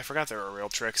 Oh, yeah, I forgot there are rail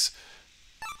tricks.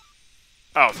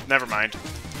 Oh, never mind.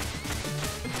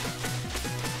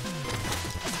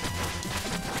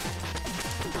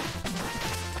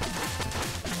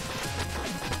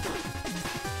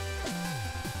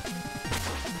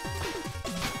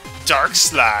 Dark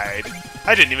slide.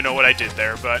 I didn't even know what I did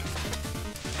there, but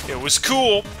it was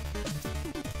cool.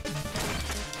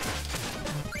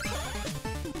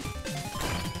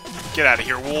 Get out of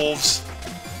here, wolves.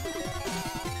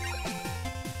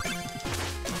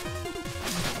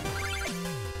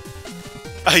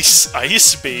 Ice,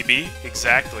 ice, baby.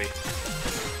 Exactly.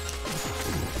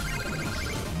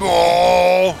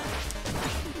 Oh!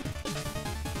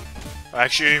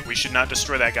 Actually, we should not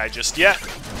destroy that guy just yet.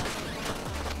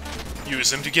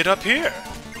 Use him to get up here.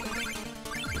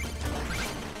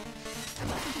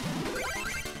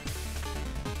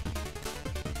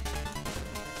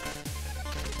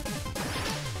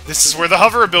 This is where the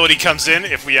hover ability comes in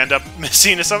if we end up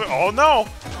missing a something. Oh no!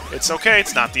 It's okay,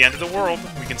 it's not the end of the world.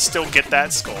 We can still get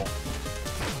that skull.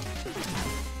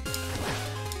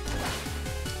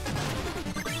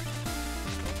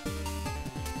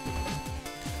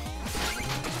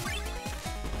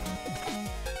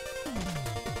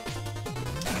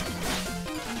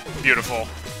 Beautiful.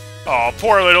 Oh,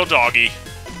 poor little doggy.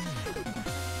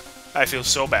 I feel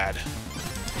so bad.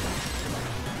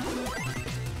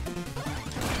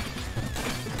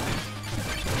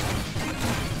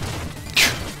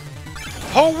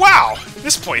 Oh, wow!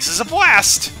 This place is a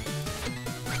blast!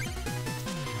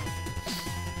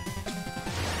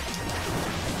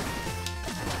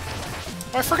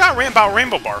 Oh, I forgot about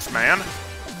Rainbow Barf, man.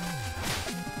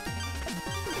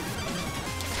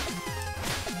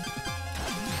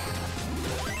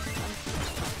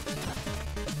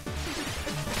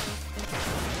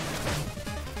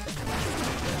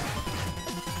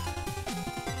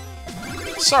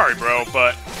 Sorry, bro,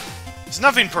 but it's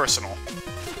nothing personal.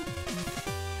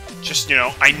 Just, you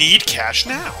know, I need cash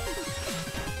now.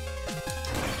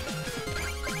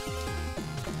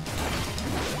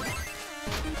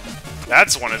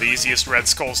 That's one of the easiest red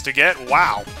skulls to get.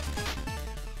 Wow.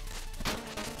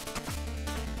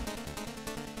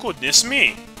 Goodness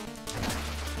me.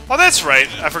 Oh, that's right.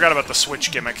 I forgot about the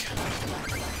switch gimmick.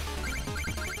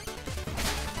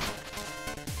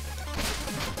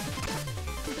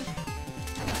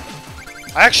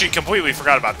 I actually completely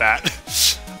forgot about that.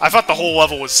 I thought the whole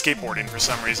level was skateboarding for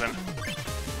some reason.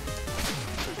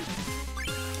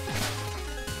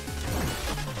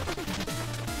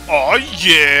 Oh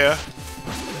yeah!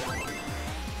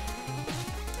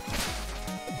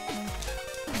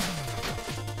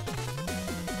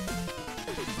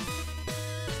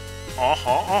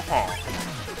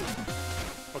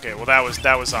 Okay, well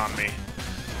that was on me.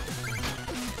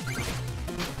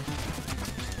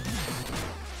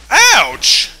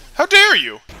 Ouch! How dare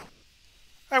you!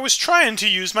 I was trying to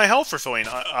use my health refilling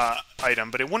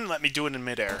item, but it wouldn't let me do it in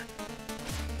midair.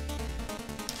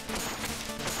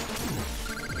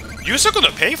 You're still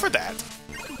gonna pay for that?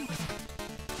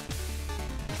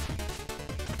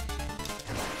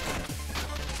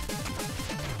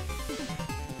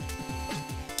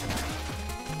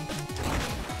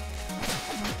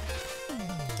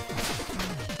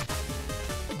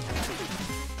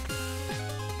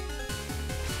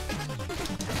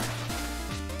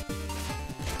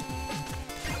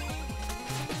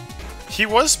 He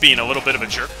was being a little bit of a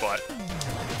jerk butt.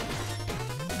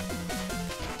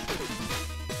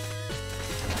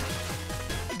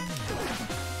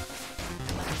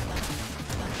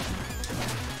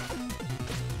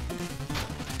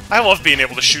 I love being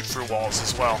able to shoot through walls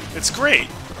as well. It's great.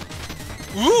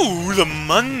 Ooh, the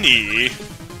money!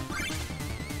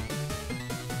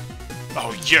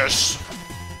 Oh, yes!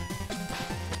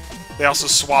 They also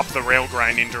swap the rail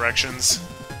grinding directions.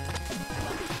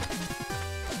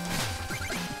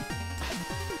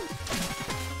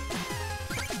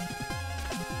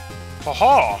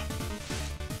 Haha!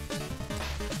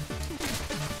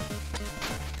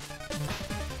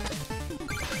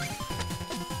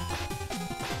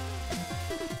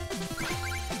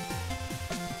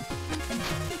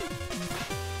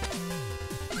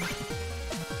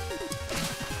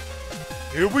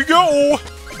 Here we go!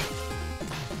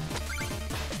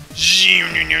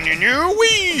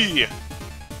 Wee!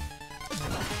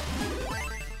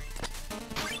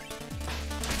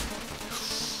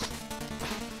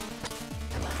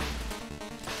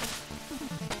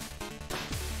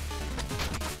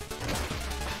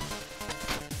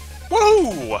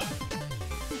 Woo!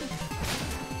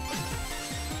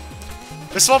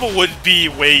 This level would be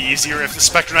way easier if the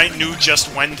Specter Knight knew just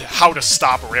how to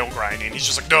stop rail grinding. He's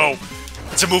just like, no,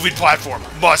 it's a moving platform.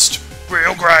 Must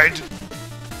rail grind.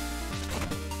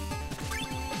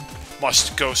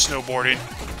 Must go snowboarding.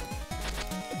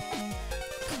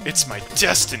 It's my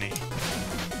destiny.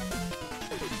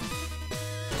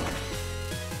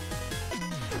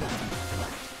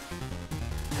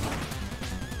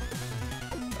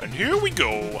 And here we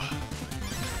go.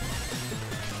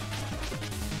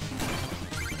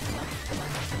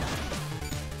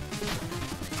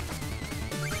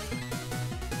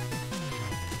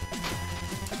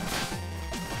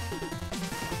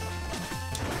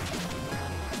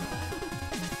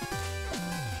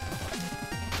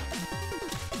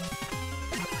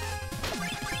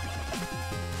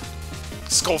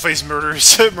 Skullface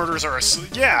murders. Murders are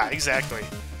yeah, exactly.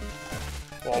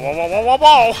 Whoa, whoa, whoa, whoa, whoa,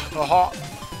 whoa! Uh-huh.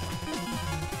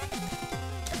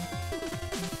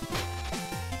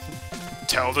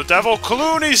 Tell the devil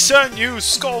Clooney sent you,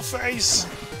 Skullface!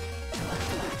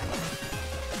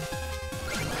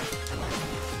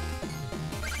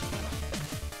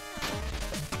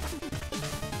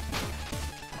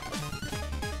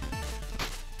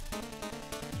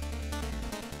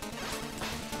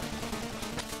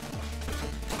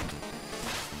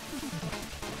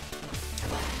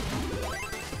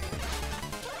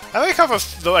 I like how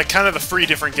kind of the three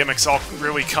different gimmicks all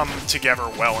really come together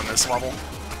well in this level.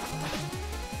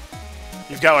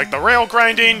 You've got, like, the rail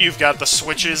grinding, you've got the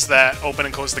switches that open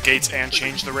and close the gates and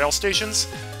change the rail stations,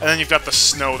 and then you've got the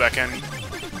snow that can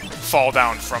fall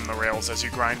down from the rails as you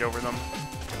grind over them.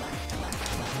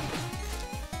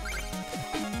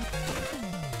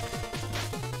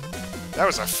 That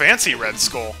was a fancy red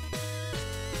skull.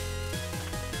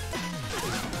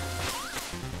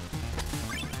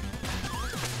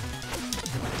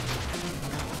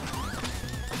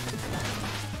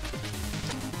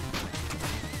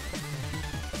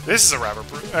 This is a rather...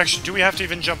 Actually, do we have to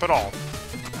even jump at all?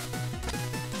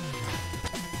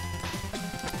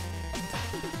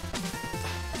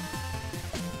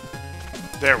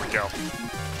 There we go.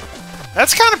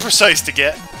 That's kind of precise to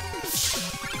get.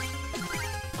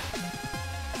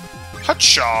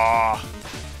 Hacha!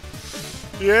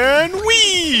 And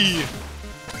wee!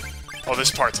 Oh,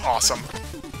 this part's awesome.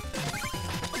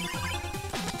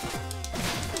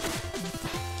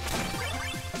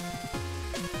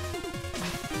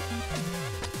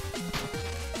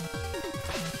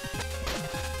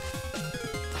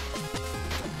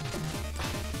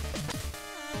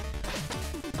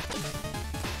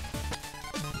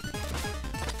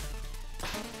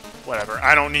 Whatever,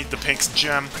 I don't need the pink's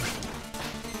gem.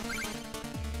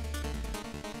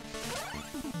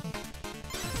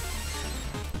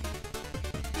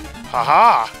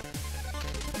 Haha!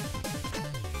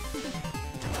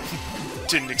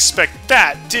 Didn't expect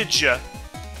that, did ya?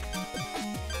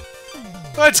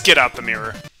 Let's get out the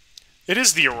mirror. It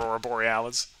is the Aurora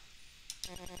Borealis.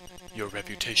 Your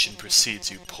reputation precedes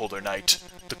you, Polar Knight.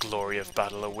 The glory of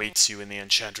battle awaits you in the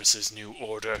Enchantress's new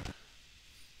order.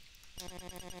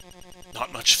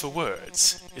 Not much for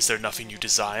words. Is there nothing you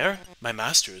desire? My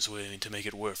master is willing to make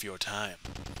it worth your time.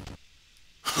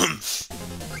 Humph!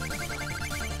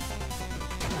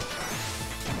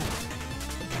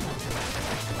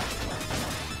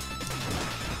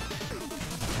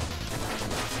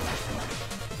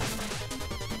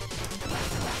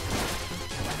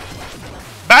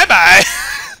 Bye-bye!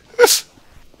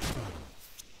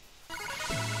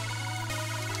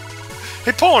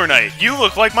 Hey, Polar Knight, you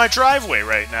look like my driveway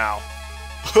right now.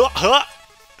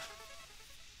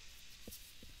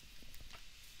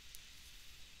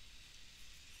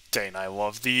 Dang, I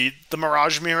love the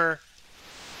Mirage Mirror.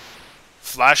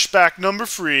 Flashback number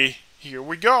 3. Here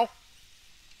we go.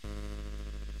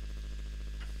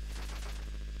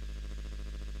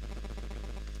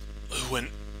 When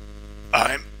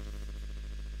I'm...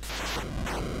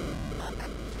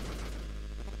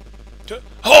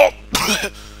 Oh!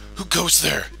 Who goes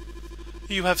there?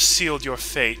 You have sealed your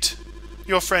fate.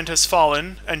 Your friend has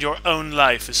fallen, and your own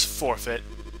life is forfeit.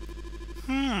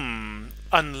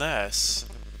 Unless...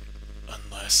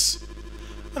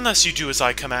 Unless you do as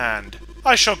I command,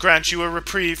 I shall grant you a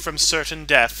reprieve from certain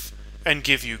death, and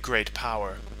give you great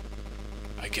power.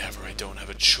 I gather I don't have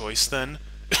a choice, then?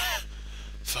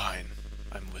 Fine,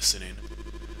 I'm listening.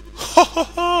 Ho ho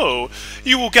ho!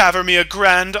 You will gather me a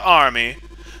grand army.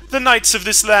 The knights of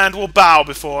this land will bow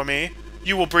before me.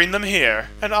 You will bring them here,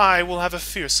 and I will have a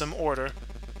fearsome order.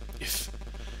 If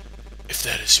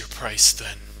that is your price,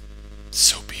 then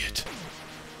so be it.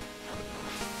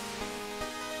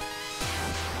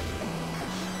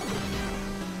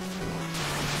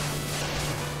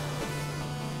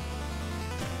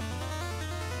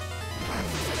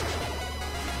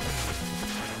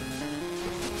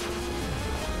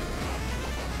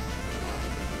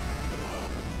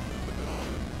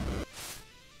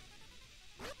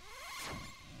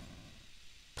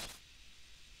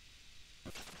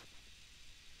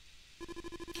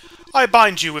 I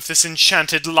bind you with this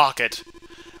enchanted locket.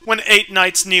 When 8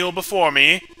 knights kneel before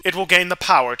me, it will gain the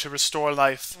power to restore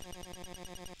life.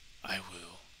 I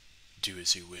will do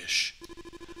as you wish.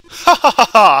 Ha ha ha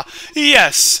ha!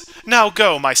 Yes! Now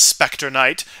go, my Specter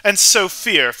Knight, and sow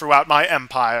fear throughout my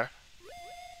empire.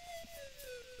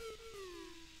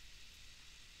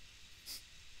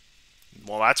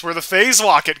 Well, that's where the phase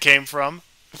locket came from.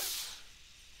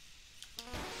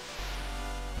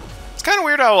 It's kind of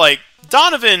weird how, like,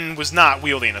 Donovan was not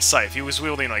wielding a scythe. He was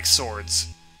wielding, like, swords.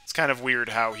 It's kind of weird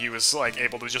how he was, like,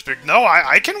 able to just be like, no,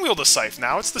 I can wield a scythe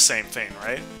now. It's the same thing,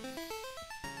 right?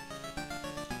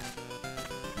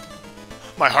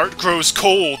 My heart grows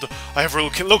cold. I have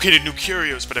located new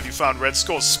curios, but have you found red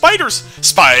skulls? Spiders!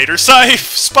 Spider scythe!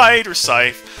 Spider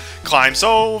scythe! Climbs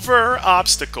over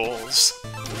obstacles.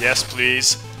 Yes,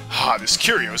 please. Ah, this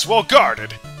curio is well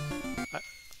guarded.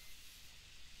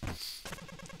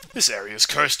 This area is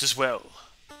cursed as well.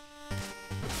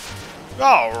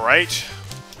 Alright.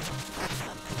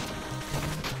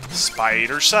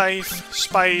 Spider scythe.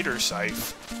 Spider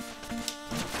scythe.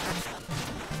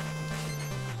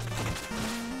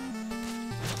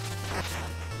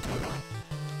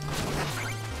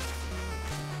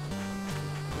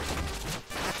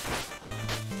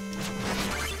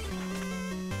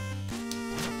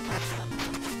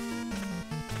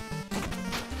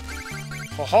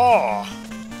 Ha-ha!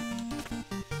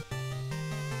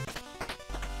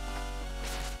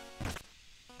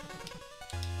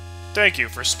 Thank you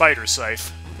for Spider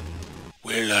Scythe.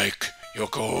 We like your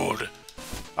gold.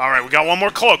 Alright, we got one more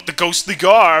cloak, the Ghostly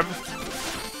Garb.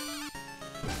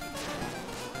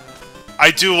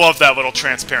 I do love that little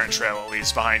transparent trail it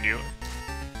leaves behind you.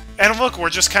 And look, we're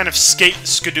just kind of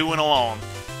skidooing along.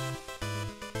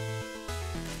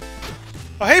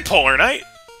 Oh, hey, Polar Knight!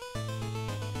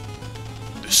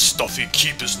 This stuffy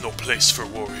keep is no place for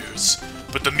warriors,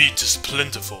 but the meat is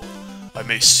plentiful. I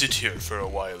may sit here for a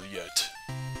while yet.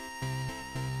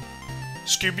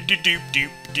 Scooby-doo-doo-doo,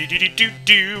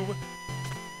 doo-doo-doo-doo-doo.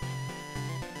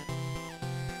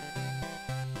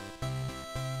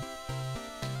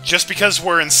 Just because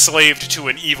we're enslaved to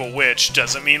an evil witch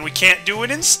doesn't mean we can't do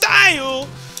it in style!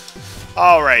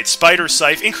 Alright, Spider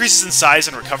Scythe increases in size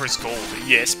and recovers gold.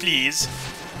 Yes, please.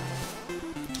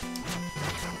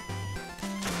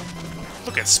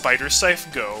 Look at Spider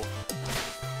Scythe go.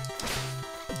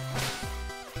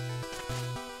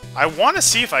 I want to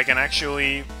see if I can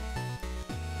actually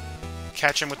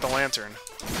catch him with the lantern.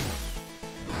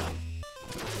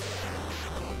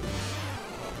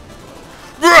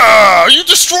 Ah, you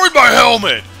destroyed my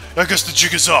helmet! I guess the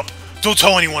jig is up. Don't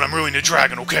tell anyone I'm ruining the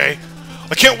dragon, okay?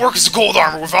 I can't work as a gold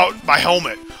armor without my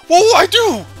helmet. What will I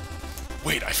do?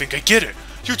 Wait, I think I get it.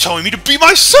 You're telling me to be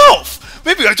myself!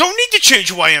 Maybe I don't need to change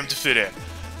who I am to fit in.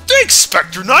 Thanks,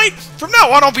 Specter Knight! From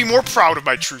now on, I'll be more proud of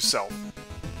my true self.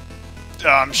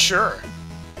 Sure.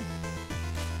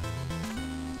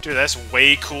 Dude, that's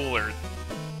way cooler.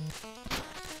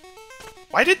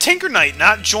 Why did Tinker Knight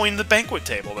not join the banquet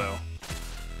table, though?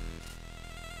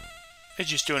 I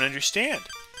just don't understand.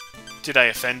 Did I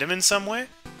offend him in some way?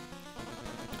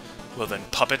 Well then,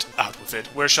 puppet, out with it.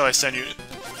 Where shall I send you?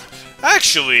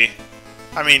 Actually,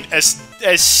 I mean, as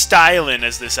styling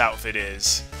as this outfit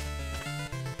is...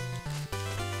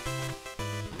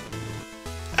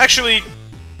 Actually,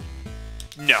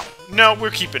 no. No, we're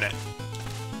keeping it.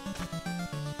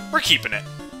 We're keeping it.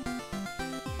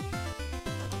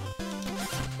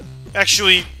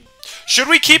 Actually, should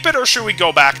we keep it or should we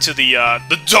go back to the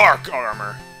dark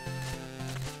armor?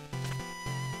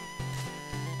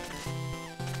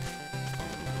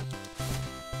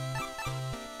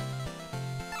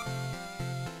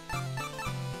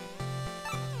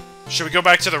 Should we go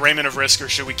back to the Raiment of Risk or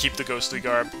should we keep the Ghostly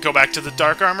Garb? Go back to the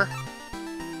dark armor?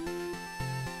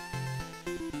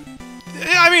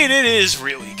 mean, it is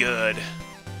really good.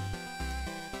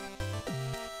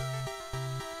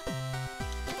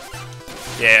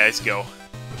 Yeah, let's go.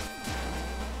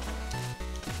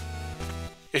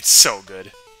 It's so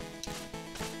good.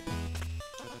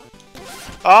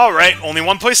 Alright, only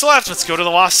one place left. Let's go to the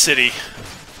Lost City.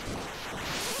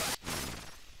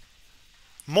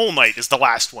 Mole Knight is the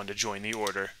last one to join the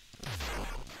Order.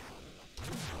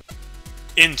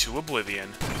 Into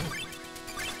oblivion.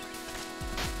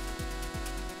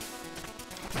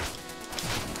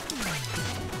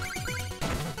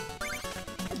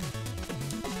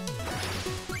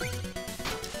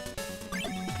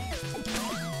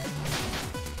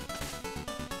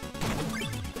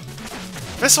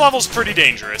 This level's pretty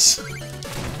dangerous.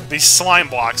 These slime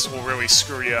blocks will really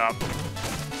screw you up.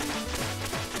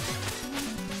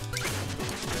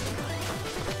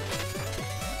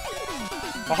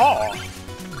 Aha!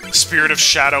 Spirit of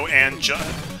Shadow and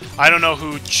I don't know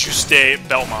who Juste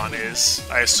Belmont is.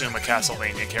 I assume a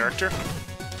Castlevania character.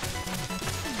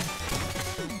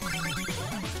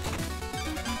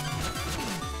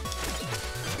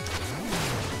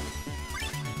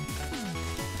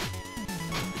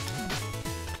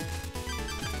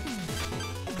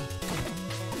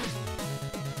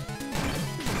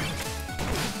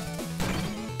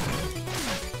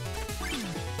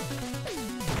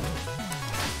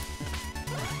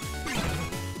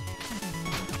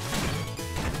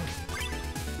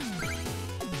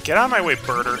 Get out of my way,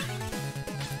 birder.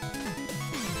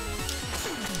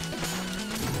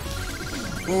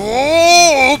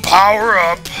 Oh, power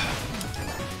up!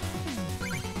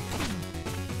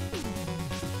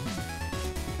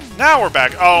 Now we're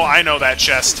back. Oh, I know that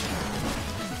chest.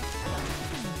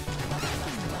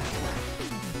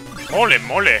 Mole,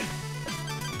 mole.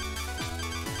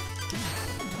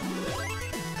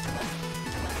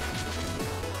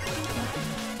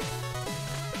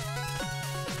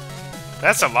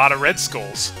 That's a lot of red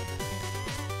skulls.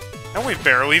 And we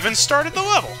barely even started the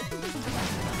level.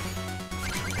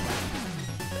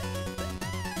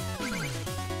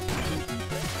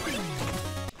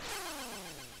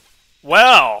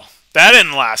 Well, that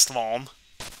didn't last long.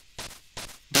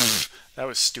 Pfft, that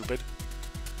was stupid.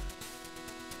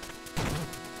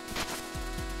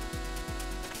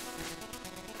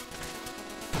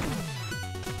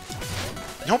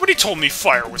 Nobody told me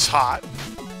fire was hot.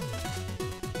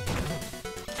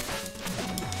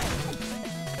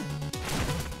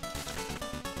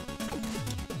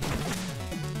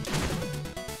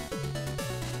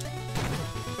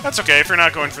 That's okay, if you're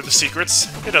not going for the secrets,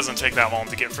 it doesn't take that long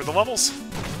to get for the levels.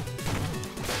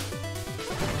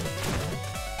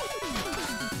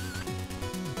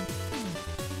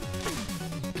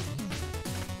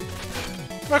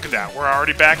 Look at that, we're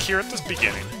already back here at the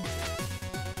beginning.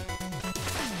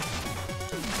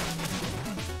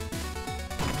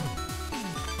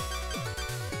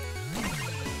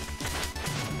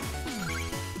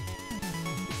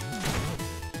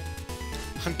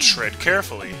 Tread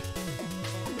carefully.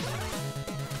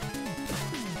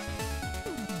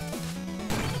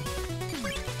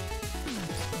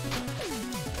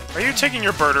 Are you taking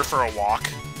your birder for a walk?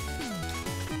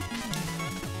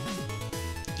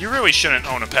 You really shouldn't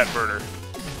own a pet birder.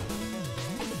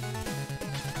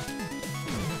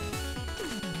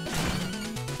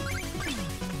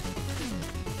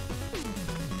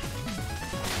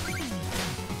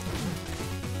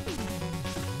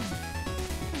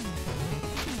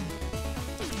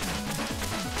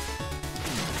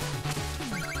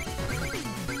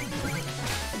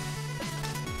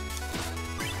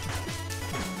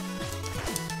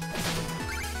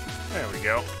 There we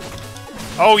go.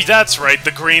 Oh, that's right,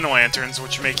 the green lanterns,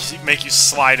 which make you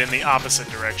slide in the opposite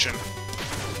direction.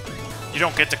 You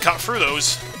don't get to cut through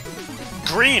those.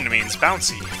 Green means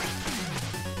bouncy.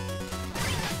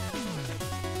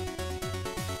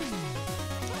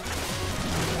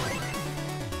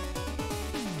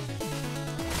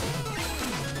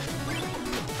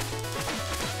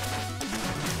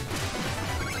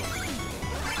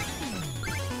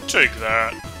 Take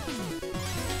that.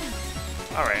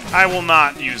 Alright, I will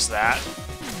not use that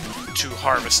to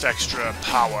harvest extra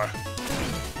power.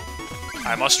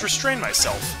 I must restrain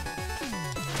myself.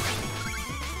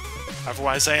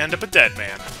 Otherwise I end up a dead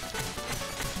man.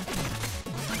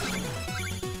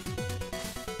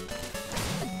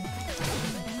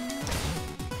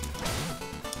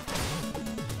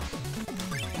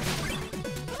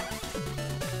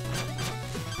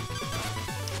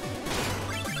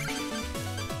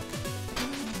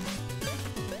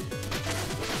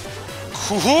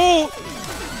 Cool.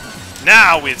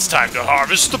 Now it's time to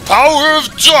harvest the power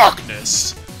of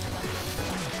darkness!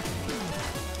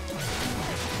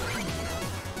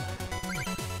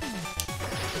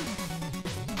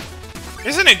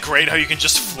 Isn't it great how you can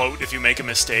just float if you make a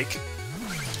mistake?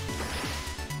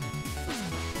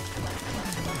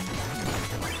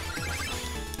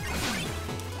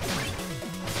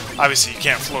 Obviously, you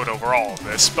can't float over all of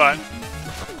this, but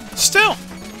still,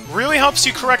 really helps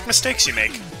you correct mistakes you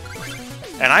make.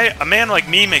 And a man like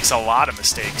me makes a lot of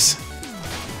mistakes.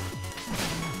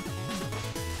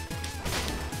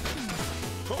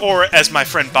 Or, as my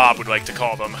friend Bob would like to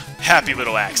call them, happy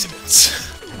little accidents.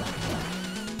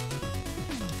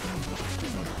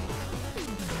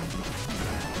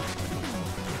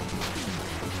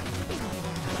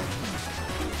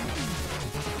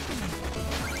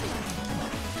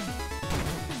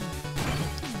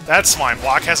 That slime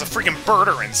block has a freaking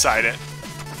birder inside it.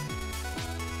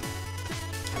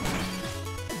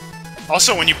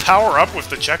 Also, when you power up with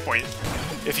the checkpoint,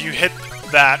 if you hit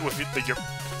that with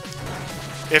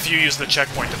if you use the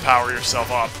checkpoint to power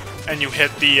yourself up, and you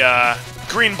hit the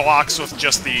green blocks with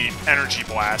just the energy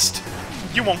blast,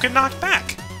 you won't get knocked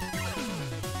back.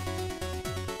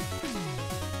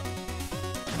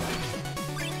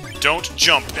 Don't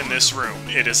jump in this room.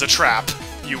 It is a trap.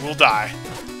 You will die.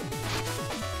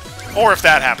 Or if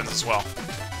that happens as well.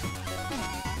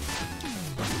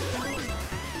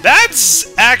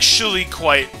 That's actually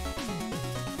quite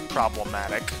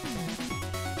problematic.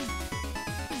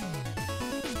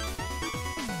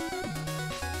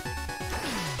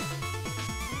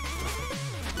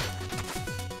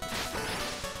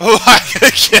 Oh,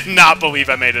 I cannot believe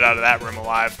I made it out of that room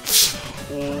alive.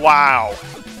 Wow.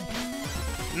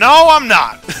 No, I'm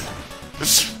not.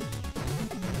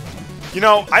 You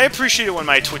know, I appreciate it when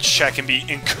my Twitch chat can be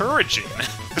encouraging.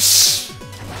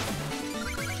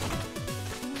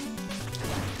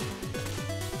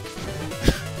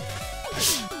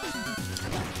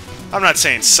 I'm not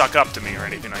saying suck up to me or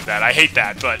anything like that. I hate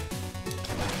that, but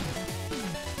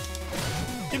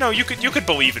you know, you could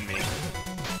believe in me.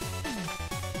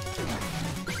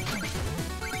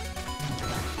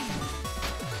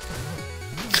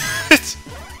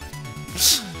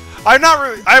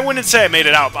 I wouldn't say I made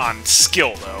it out on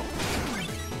skill, though.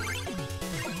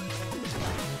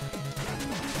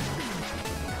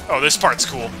 Oh, this part's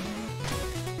cool.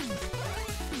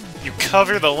 You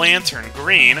cover the lantern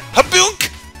green. Haboonk!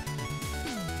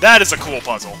 That is a cool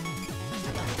puzzle.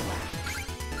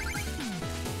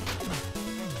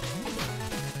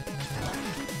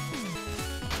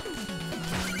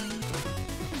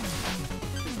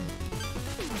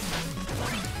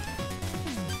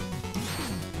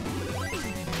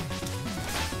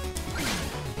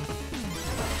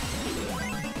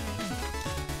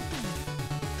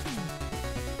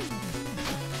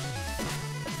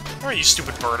 Alright, you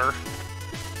stupid birder.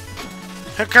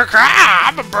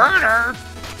 I'm a birder!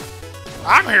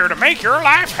 I'm here to make your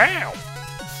life hell!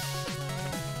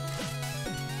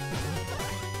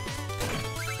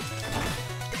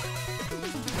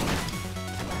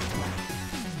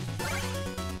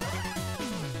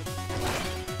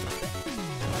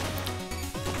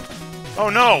 Oh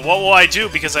no, what will I do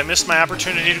because I missed my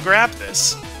opportunity to grab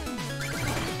this?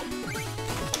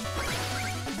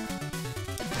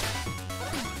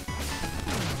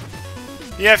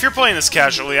 Yeah, if you're playing this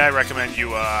casually, I recommend you,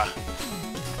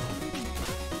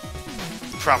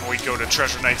 probably go to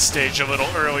Treasure Knight stage a little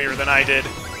earlier than I did.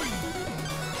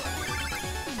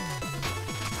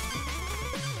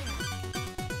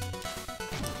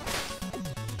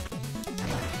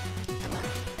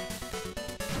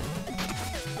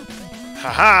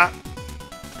 Haha!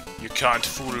 You can't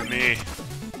fool me.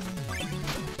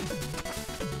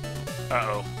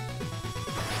 Uh-oh.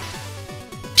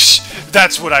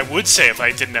 That's what I would say if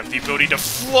I didn't have the ability to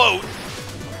float!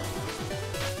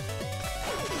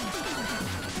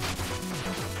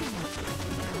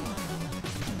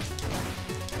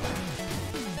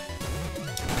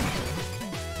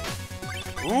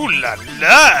 Ooh la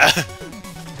la!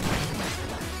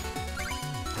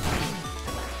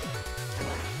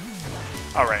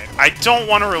 Alright, I don't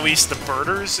want to release the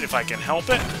birders if I can help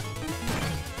it.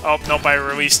 Oh, nope, I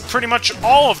released pretty much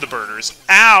all of the birders.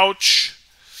 Ouch!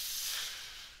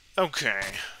 Okay.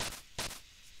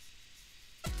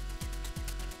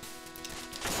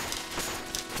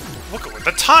 Look at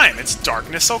the time! It's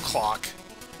darkness o'clock.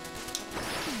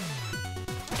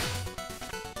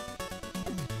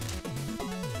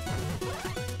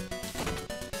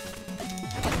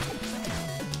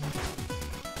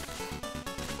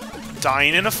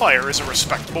 Dying in a fire is a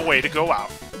respectable way to go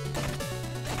out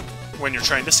when you're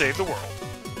trying to save the world.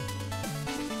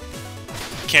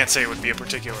 Can't say it would be a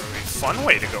particularly fun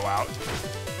way to go out.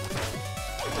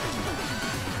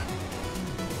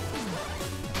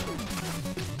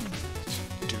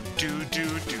 Do do do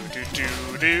do do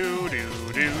do do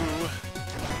do do.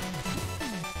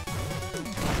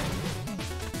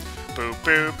 Boo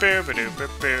boo boo boo boo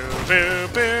boo boo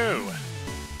boo.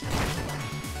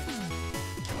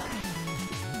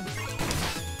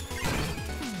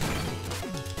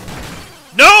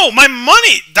 No, my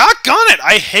money! Doggone it!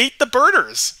 I hate the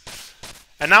birders.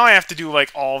 And now I have to do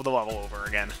like all of the level over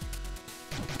again.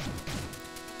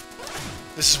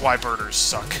 This is why birders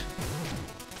suck.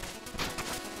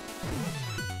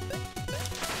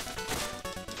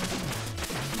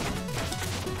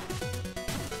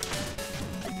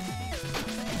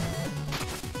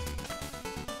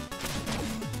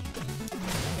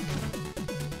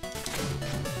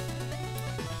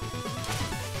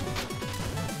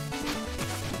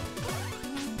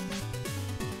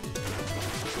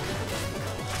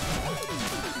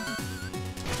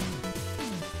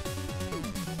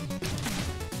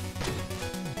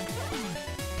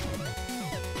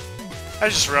 I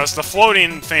just realized the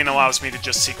floating thing allows me to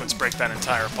just sequence break that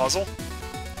entire puzzle.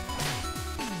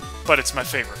 But it's my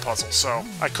favorite puzzle, so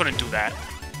I couldn't do that.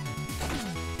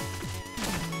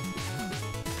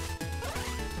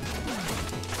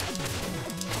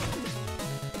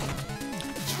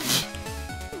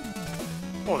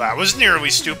 Oh, that was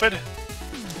nearly stupid.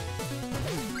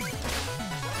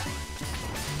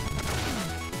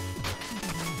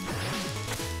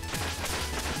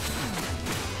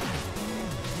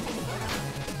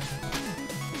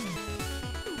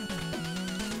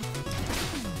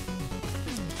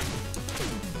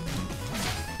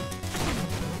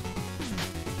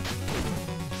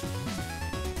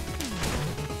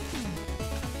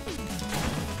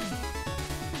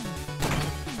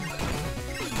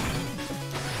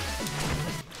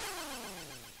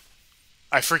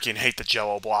 I freaking hate the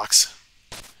Jello blocks.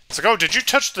 It's like, oh, did you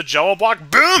touch the Jello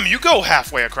block? Boom! You go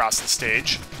halfway across the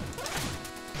stage.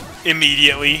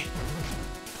 Immediately.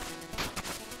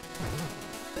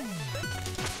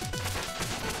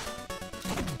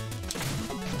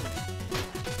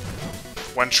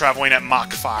 When traveling at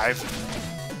Mach 5.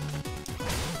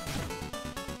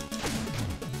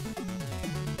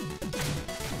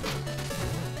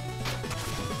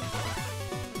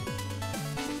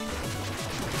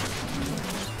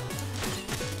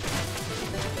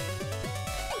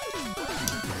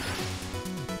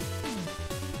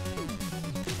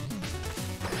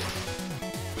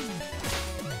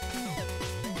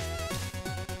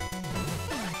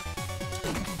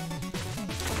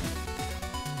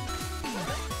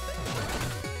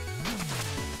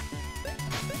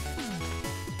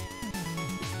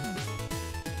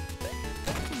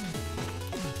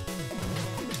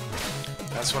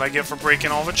 That's what I get for breaking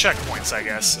all the checkpoints, I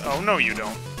guess. Oh, no, you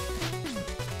don't.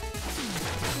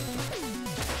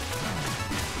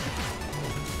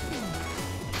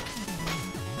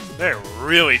 They're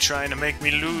really trying to make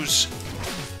me lose.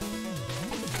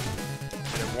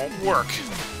 But it won't work.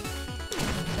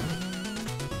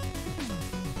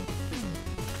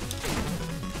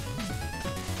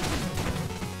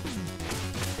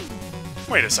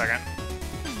 Wait a second.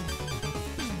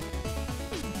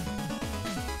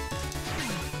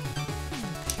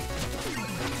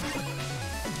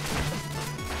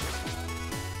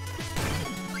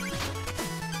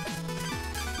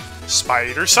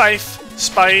 Spider Scythe,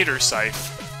 Spider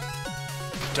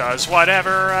Scythe. Does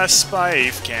whatever a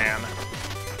scythe can.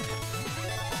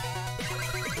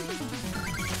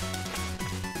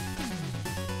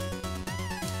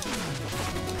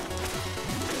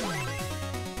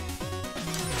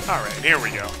 Alright, here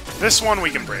we go. This one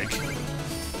we can break.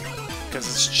 Because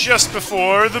it's just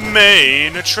before the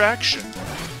main attraction.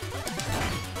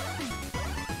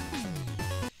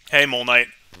 Hey, Mole Knight.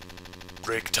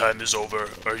 Break time is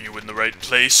over. Are you in the right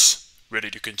place?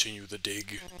 Ready to continue the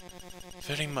dig?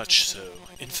 Very much so.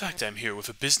 In fact, I'm here with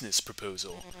a business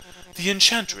proposal. The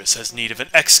Enchantress has need of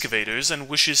excavators and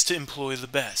wishes to employ the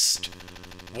best.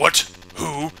 What?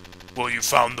 Who? Well, you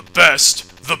found the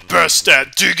best. The best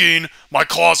at digging. My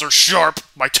claws are sharp.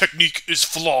 My technique is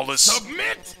flawless.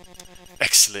 Submit!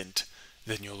 Excellent.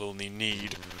 Then you'll only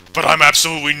need... But I'm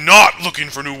absolutely not looking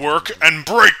for new work, and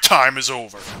break time is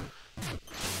over.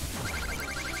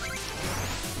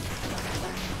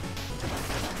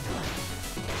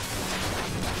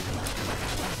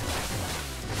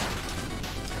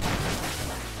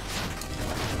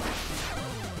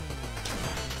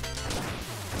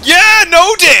 Yeah,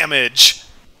 no damage!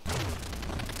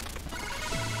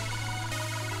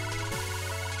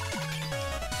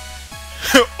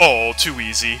 Oh, too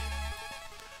easy.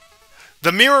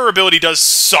 The mirror ability does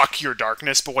suck your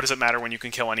darkness, but what does it matter when you can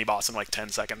kill any boss in like 10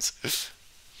 seconds?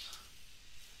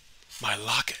 My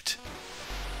locket.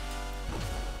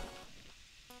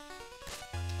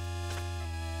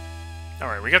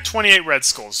 Alright, we got 28 red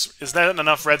skulls. Is that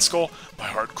enough red skull? My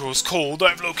heart grows cold.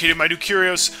 I've located my new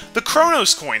curios. The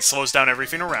Chronos coin slows down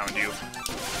everything around you.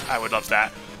 I would love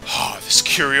that. Ah, this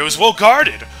curio is well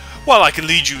guarded. While I can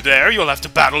lead you there, you'll have to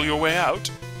battle your way out.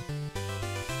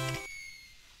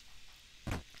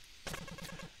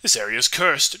 This area is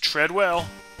cursed. Tread well.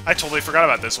 I totally forgot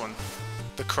about this one.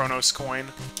 The Chronos coin.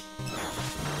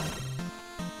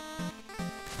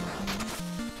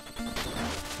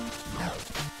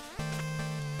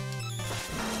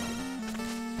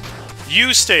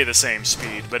 You stay the same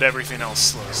speed, but everything else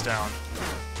slows down.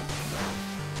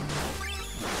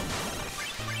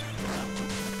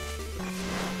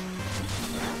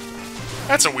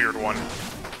 That's a weird one.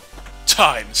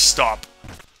 Time, stop.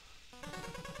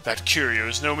 That curio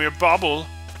is no mere bauble.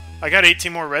 I got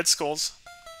 18 more red skulls.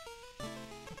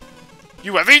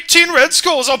 You have 18 red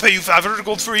skulls! I'll pay you 500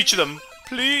 gold for each of them.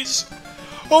 Please.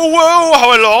 Oh, whoa,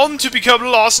 how I long to become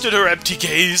lost in her empty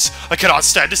gaze. I cannot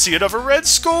stand to see another red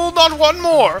skull, not one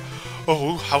more.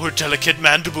 Oh, how her delicate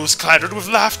mandibles clattered with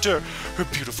laughter. Her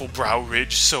beautiful brow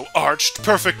ridge so arched.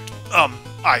 Perfect,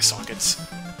 eye sockets.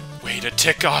 Wait a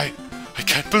tick, I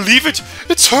can't believe it.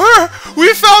 It's her!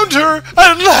 We found her,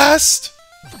 at last!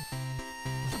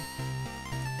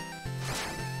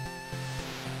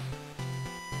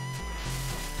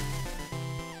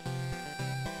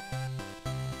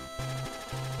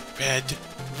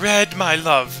 Red, my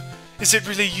love. Is it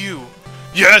really you?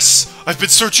 Yes! I've been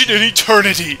searching in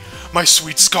eternity! My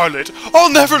sweet Scarlet,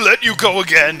 I'll never let you go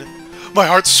again! My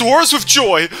heart soars with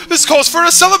joy! This calls for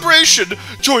a celebration!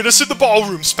 Join us in the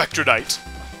ballroom, Specter Knight!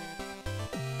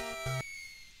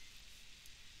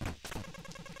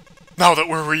 Now that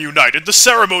we're reunited, the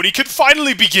ceremony can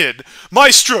finally begin!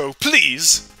 Maestro,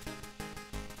 please!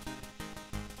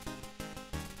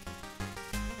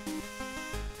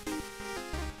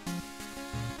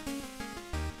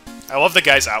 I love the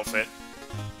guy's outfit.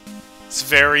 It's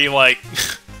very, like,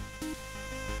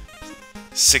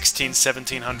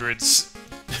 1700s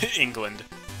England.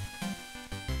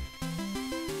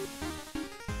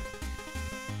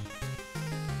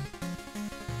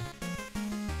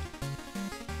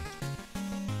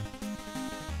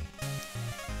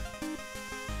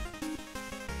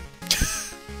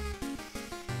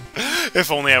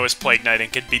 If only I was Plague Knight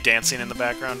and could be dancing in the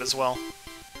background as well.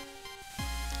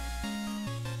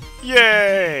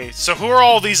 Yay! So who are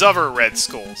all these other red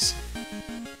skulls?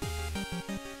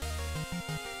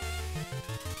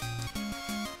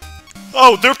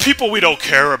 Oh, they're people we don't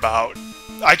care about.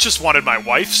 I just wanted my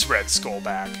wife's red skull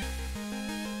back.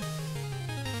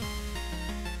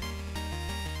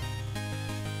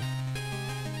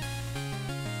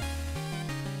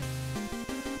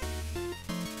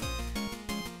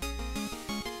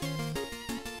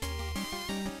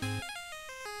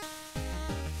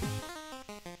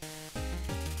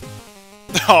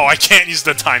 Oh, I can't use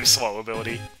the time slow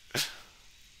ability.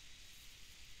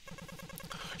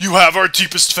 You have our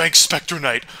deepest thanks, Specter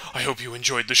Knight. I hope you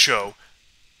enjoyed the show.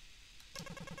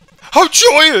 How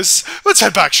joyous! Let's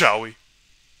head back, shall we?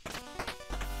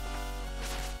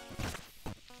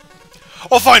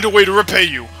 I'll find a way to repay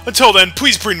you. Until then,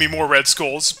 please bring me more red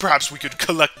skulls. Perhaps we could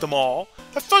collect them all.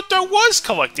 I thought that was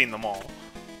collecting them all.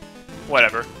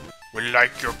 Whatever. We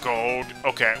like your gold.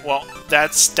 Okay, well,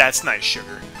 that's nice,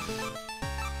 sugar.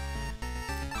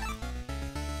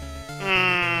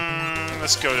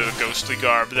 Let's go to the ghostly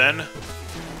garb, then.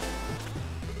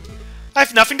 I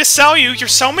have nothing to sell you. You're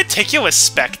so meticulous,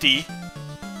 Specty.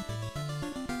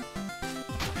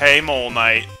 Hey, Mole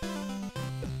Knight.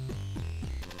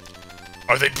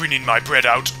 Are they bringing my bread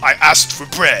out? I asked for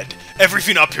bread.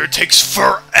 Everything up here takes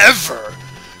forever.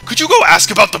 Could you go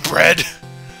ask about the bread?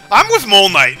 I'm with Mole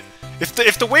Knight.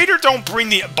 If the waiter don't bring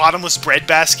the bottomless bread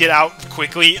basket out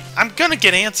quickly, I'm gonna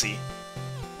get antsy.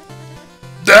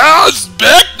 Now,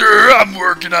 Spectre, I'm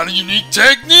working on a unique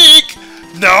technique.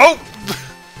 No!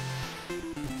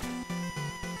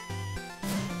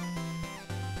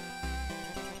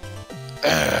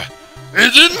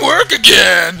 It didn't work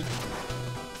again.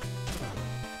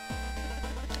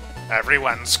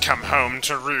 Everyone's come home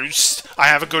to roost. I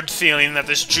have a good feeling that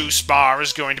this juice bar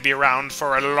is going to be around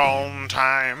for a long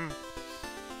time.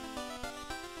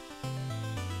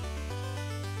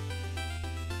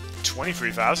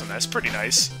 $23,000, that's pretty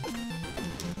nice.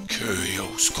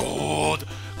 Curios gold.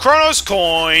 Chronos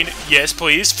coin. Yes,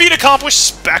 please. Feat accomplished.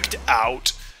 Spect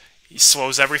out. He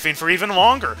slows everything for even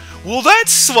longer. Will that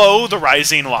slow the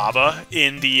rising lava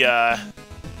in the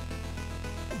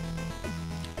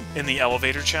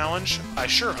elevator challenge? I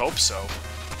sure hope so.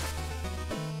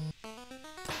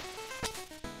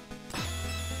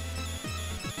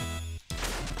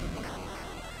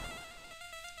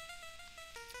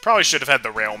 Probably should have had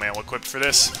the rail mail equipped for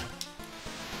this.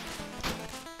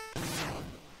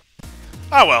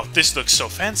 Oh well, this looks so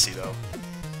fancy, though.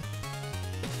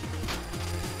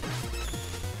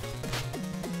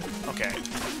 Okay.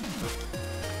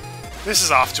 This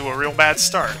is off to a real bad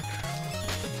start.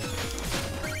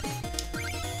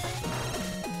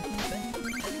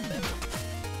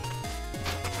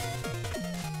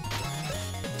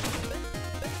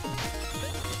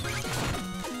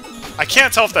 I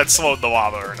can't tell if that slowed the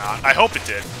lava or not. I hope it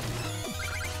did.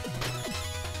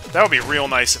 That would be real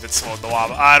nice if it slowed the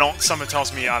lava. I don't... Someone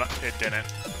tells me it didn't.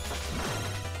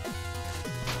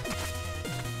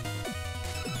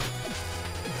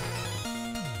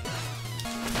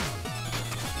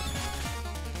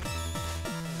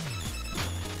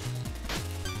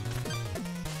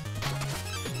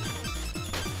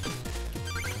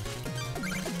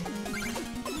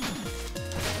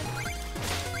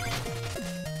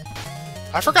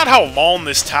 I forgot how long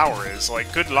this tower is.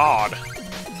 Like, good lord.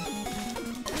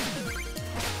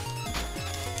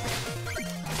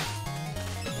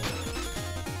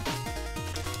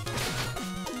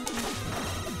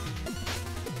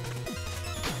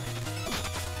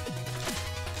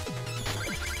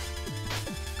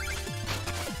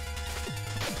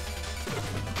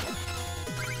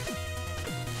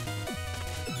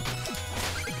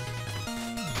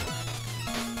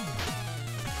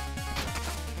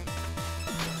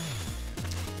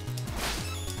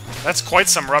 That's quite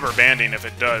some rubber banding if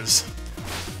it does.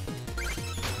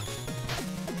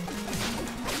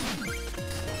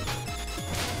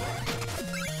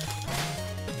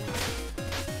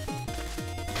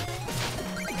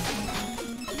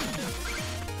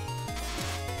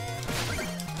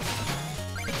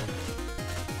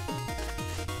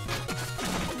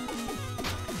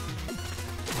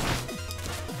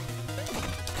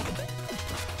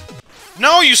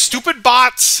 No, you stupid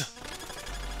bots!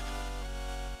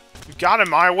 You got in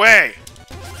my way!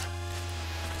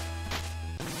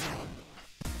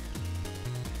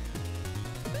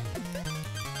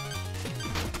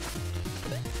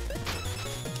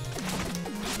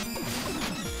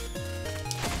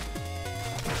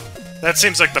 That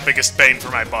seems like the biggest bane for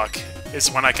my buck,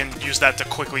 is when I can use that to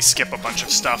quickly skip a bunch of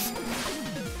stuff.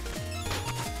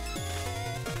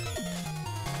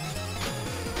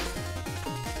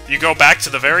 You go back to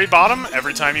the very bottom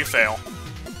every time you fail.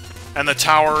 And the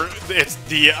tower, it's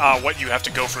the, what you have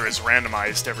to go for is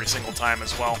randomized every single time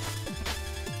as well.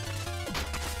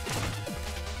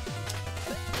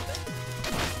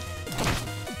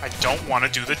 I don't want to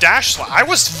do the dash slide. I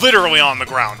was literally on the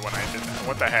ground when I did that.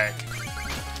 What the heck?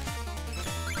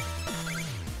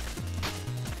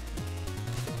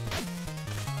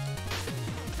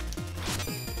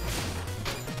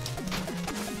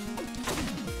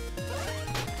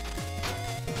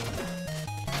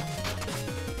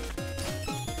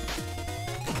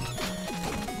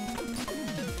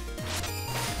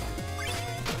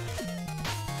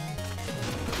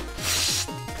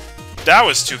 That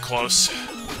was too close.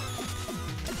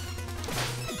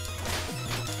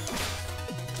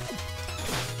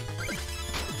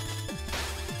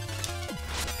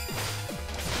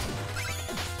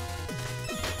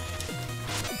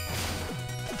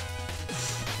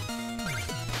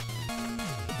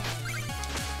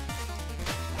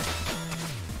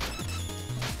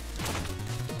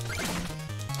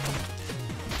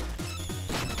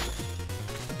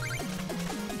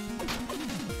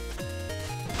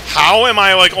 How am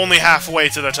I, like, only halfway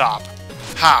to the top?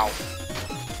 How?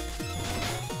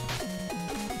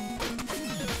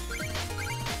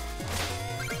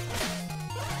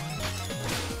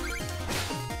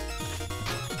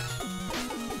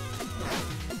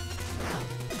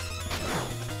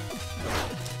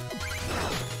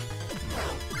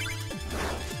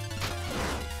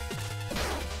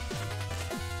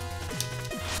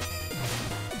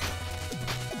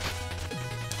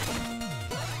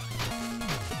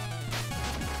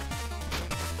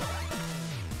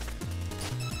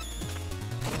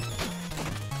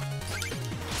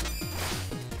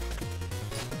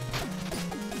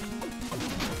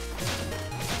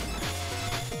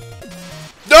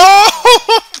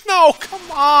 No,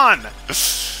 come on!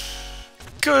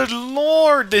 Good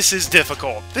lord, this is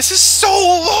difficult. This is so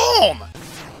long!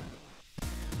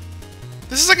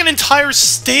 This is like an entire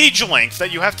stage length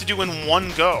that you have to do in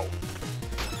one go.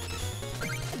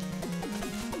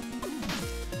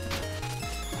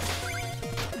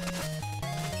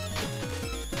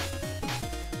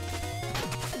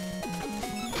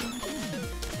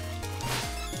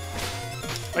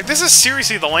 Like, this is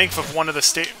seriously the length of one of the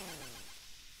stage...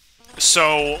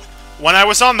 So, when I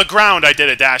was on the ground, I did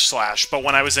a dash slash, but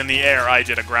when I was in the air, I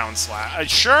did a ground slash.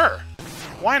 Sure!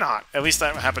 Why not? At least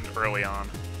that happened early on.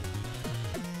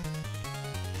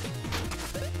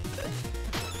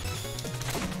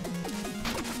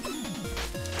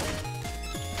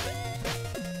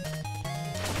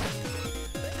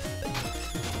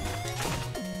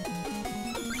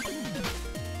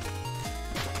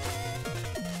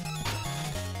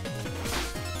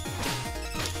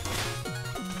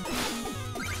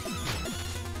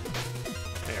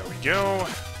 There we go.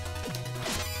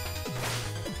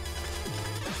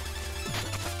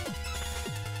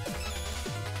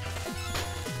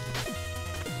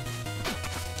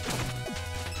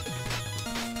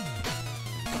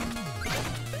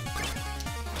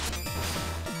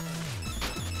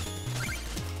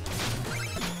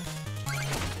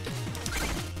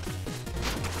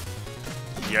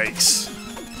 Yikes.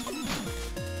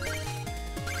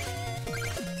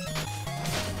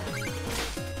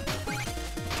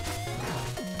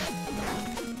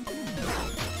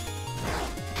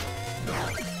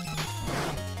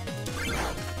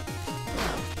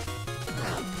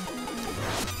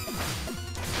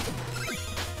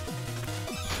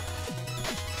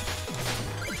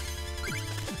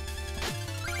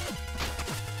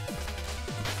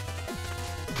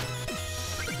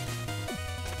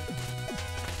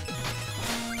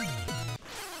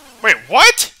 Wait,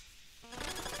 what?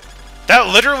 That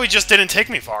literally just didn't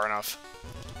take me far enough.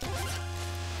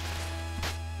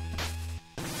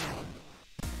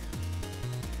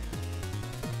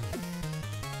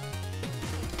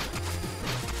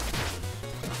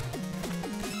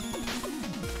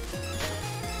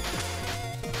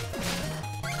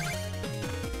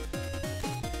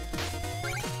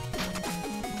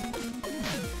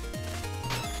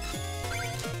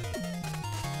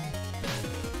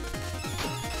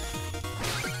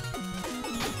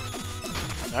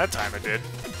 That time it did.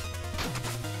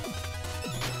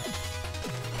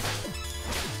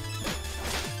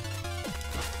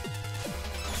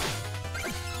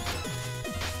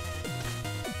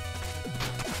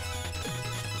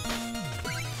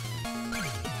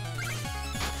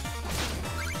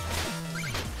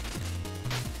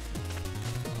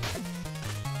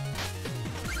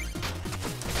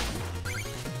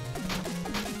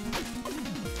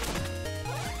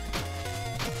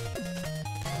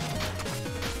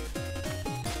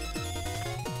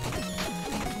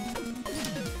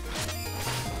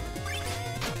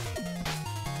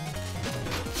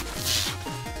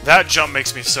 That jump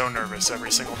makes me so nervous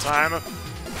every single time.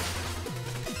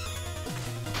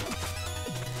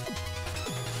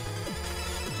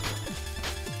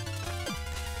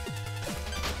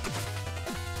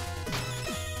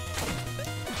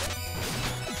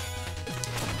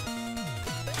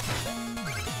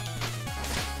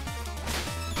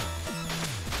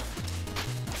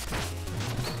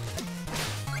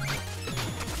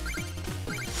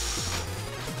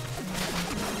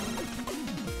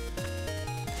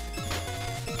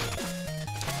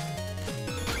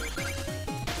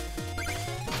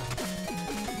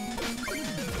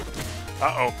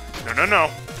 Uh-oh. No, no,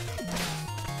 no.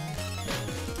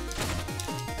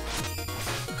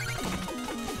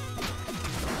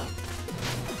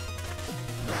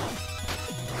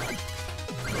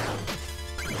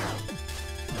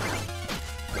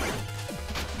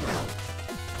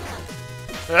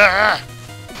 Ah!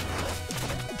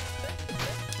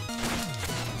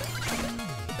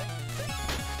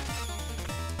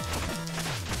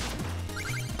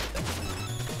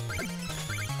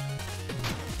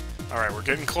 Alright, we're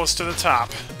getting close to the top.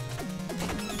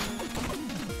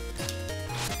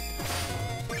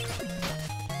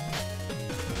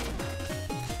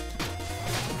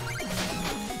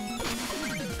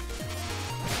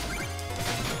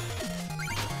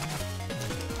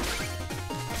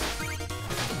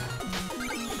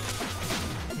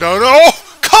 No, no!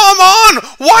 Come on!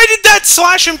 Why did that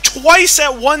slash him twice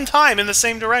at one time in the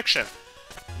same direction?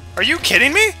 Are you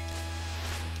kidding me?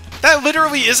 That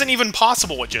literally isn't even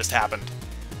possible what just happened.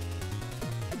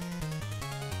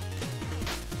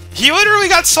 He literally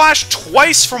got slashed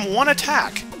twice from one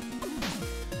attack.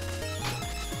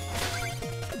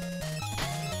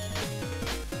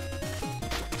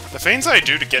 The things I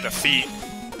do to get a feat,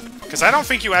 because I don't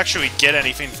think you actually get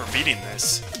anything for beating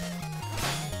this.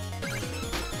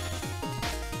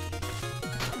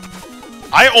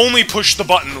 I only pushed the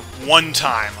button one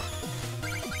time.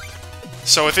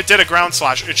 So if it did a ground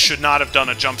slash, it should not have done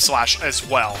a jump slash as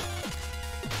well.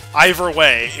 Either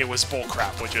way, it was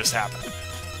bullcrap what just happened.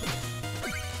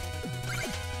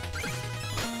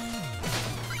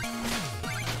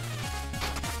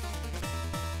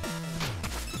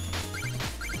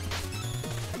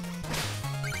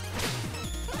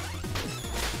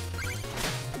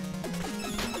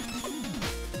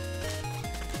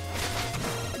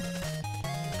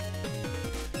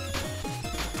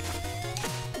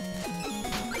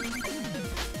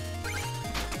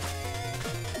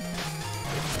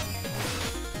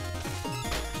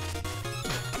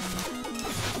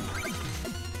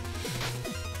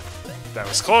 That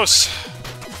was close.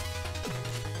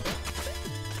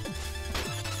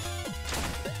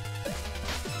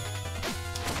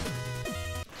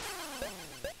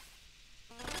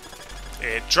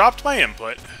 It dropped my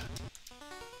input.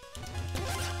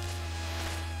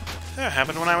 That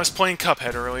happened when I was playing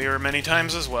Cuphead earlier many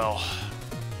times as well.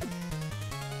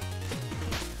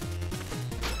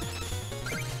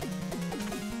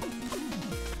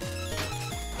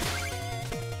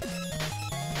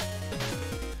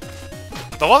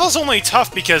 The level's only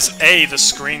tough because A, the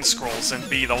screen scrolls, and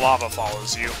B, the lava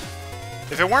follows you.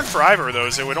 If it weren't for either of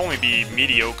those, it would only be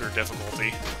mediocre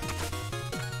difficulty.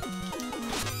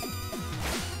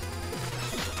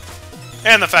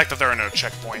 And the fact that there are no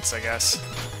checkpoints, I guess.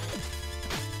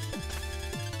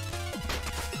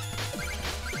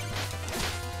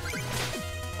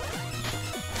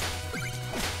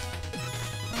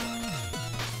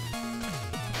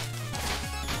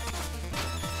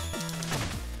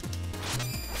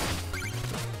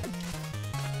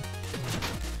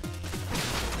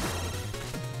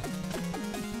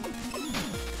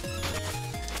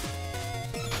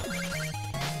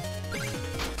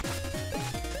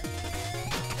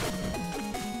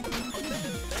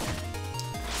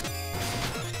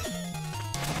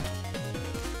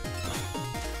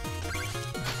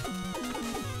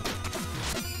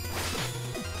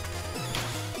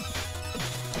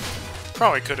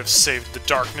 Probably could have saved the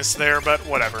darkness there, but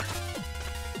whatever.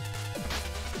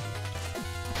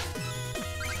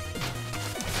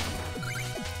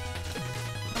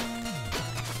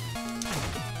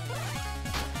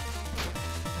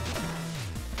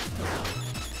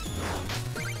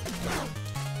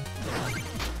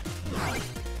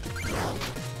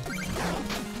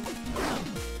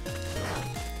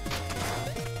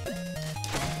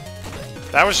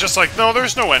 That was just like, no,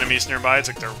 there's no enemies nearby. It's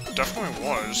like, there definitely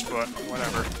was, but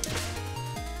whatever.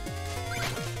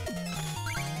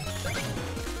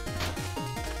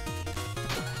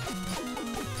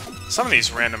 Some of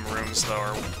these random rooms, though,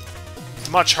 are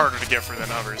much harder to get through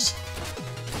than others.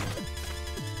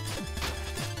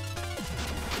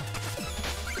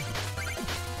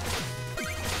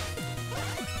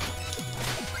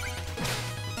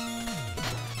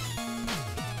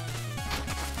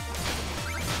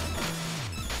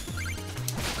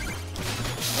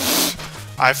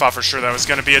 I thought for sure that was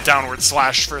going to be a downward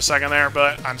slash for a second there,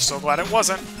 but I'm so glad it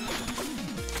wasn't.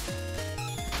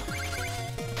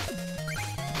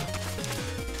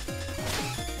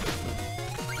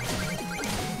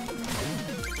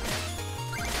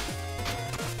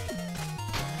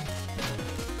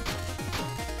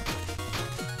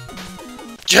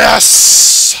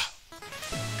 Yes!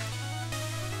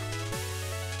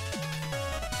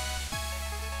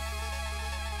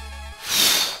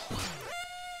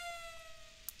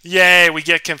 Yay, we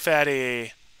get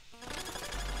confetti!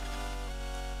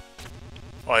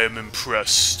 I am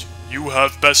impressed. You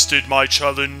have bested my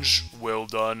challenge. Well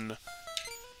done.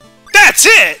 That's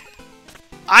it!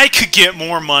 I could get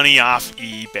more money off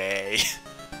eBay.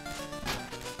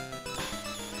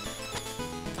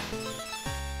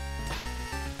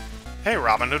 Hey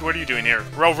Robin Hood, what are you doing here?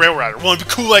 Rail Rider. Want to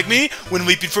be cool like me? When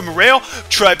leaping from a rail,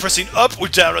 try pressing up or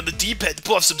down on the D-pad to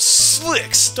pull off some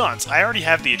slick stunts. I already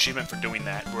have the achievement for doing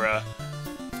that, bruh.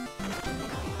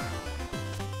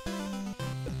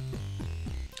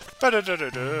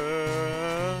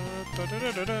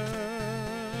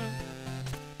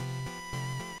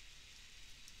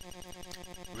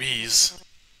 Reese,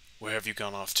 where have you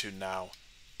gone off to now?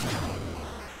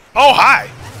 Oh, hi!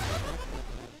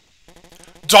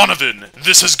 Donovan,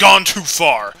 this has gone too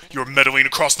far. Your meddling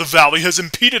across the valley has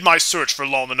impeded my search for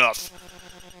long enough.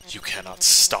 You cannot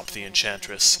stop the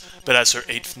Enchantress, but as her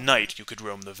 8th knight you could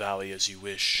roam the valley as you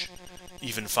wish.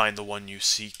 Even find the one you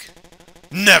seek.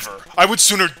 Never! I would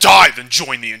sooner die than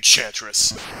join the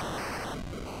Enchantress!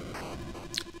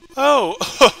 Oh,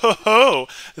 ho ho ho!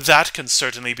 That can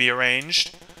certainly be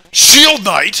arranged. Shield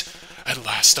Knight! At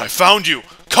last I found you!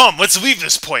 Come, let's leave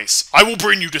this place! I will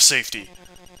bring you to safety.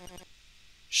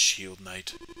 Shield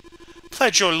Knight.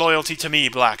 Pledge your loyalty to me,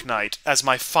 Black Knight, as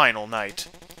my final knight.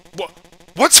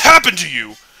 What's happened to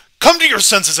you? Come to your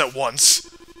senses at once!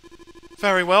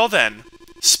 Very well, then.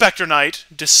 Specter Knight,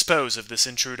 dispose of this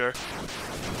intruder.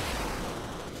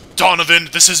 Donovan,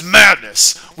 this is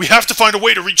madness! We have to find a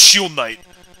way to reach Shield Knight.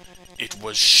 It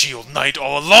was Shield Knight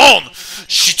all along!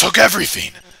 She took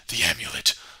everything! The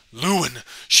amulet. Lewin,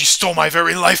 she stole my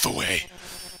very life away.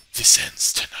 This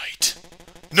ends tonight.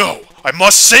 No! I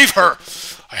must save her!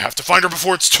 I have to find her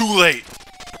before it's too late!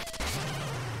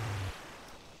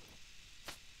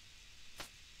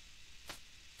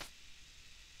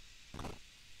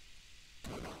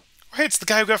 Hey, it's the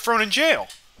guy who got thrown in jail!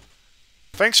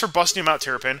 Thanks for busting him out,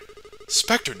 Terrapin.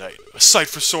 Specter Knight, a sight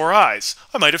for sore eyes.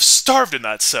 I might have starved in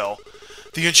that cell.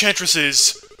 The Enchantress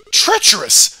is...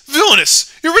 treacherous!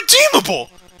 Villainous!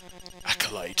 Irredeemable!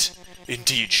 Acolyte.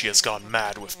 Indeed, she has gone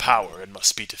mad with power and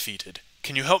must be defeated.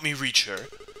 Can you help me reach her?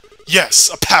 Yes,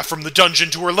 a path from the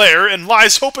dungeon to her lair, and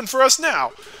lies hoping for us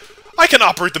now. I can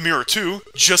operate the mirror too,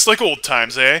 just like old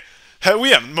times, eh?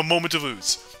 We haven't a moment to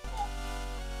lose.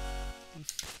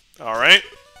 Alright.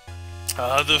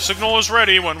 The signal is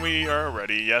ready when we are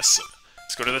ready, yes.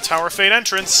 Let's go to the Tower of Fate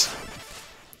entrance.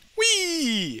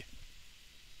 Whee!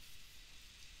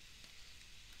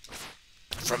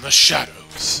 From the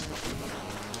shadows.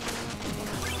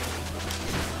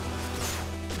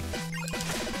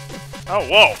 Oh,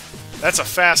 whoa! That's a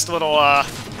fast little,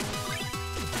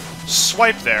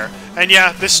 swipe there. And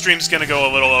yeah, this stream's gonna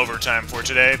go a little overtime for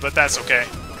today, but that's okay.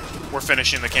 We're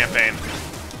finishing the campaign.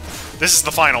 This is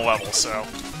the final level, so...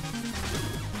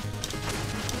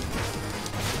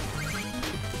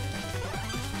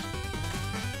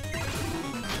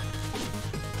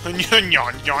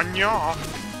 Nya.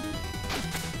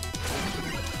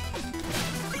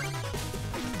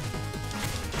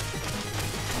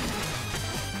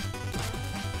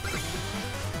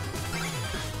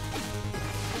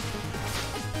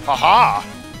 Haha!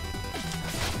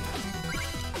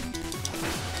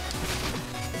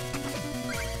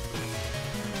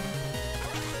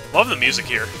 Love the music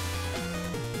here.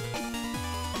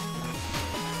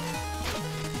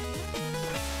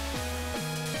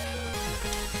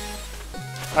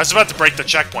 I was about to break the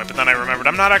checkpoint, but then I remembered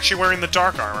I'm not actually wearing the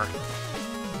dark armor.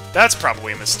 That's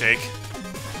probably a mistake.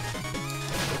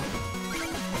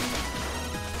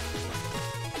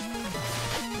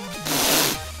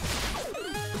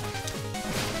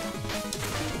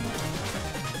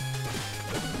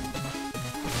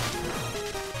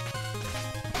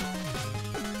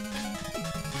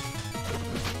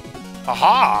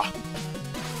 Aha!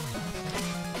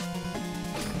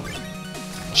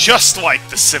 Just like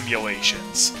the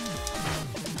simulations.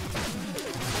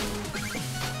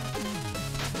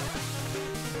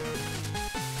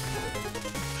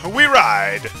 We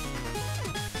ride!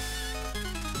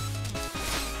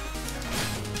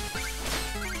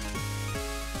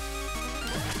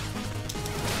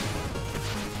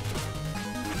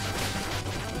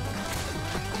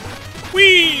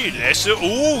 Whee! Let's...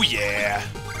 oh, yeah!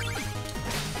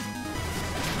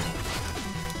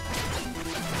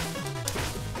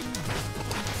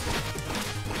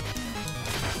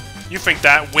 You think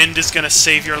that wind is gonna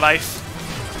save your life?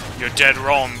 You're dead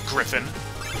wrong, Griffin.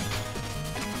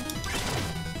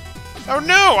 Oh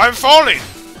no, I'm falling!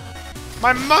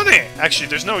 My money! Actually,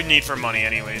 there's no need for money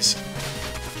anyways.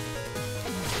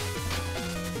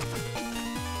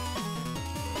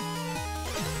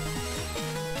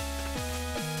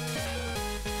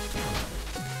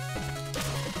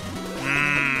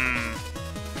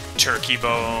 Turkey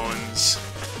bones.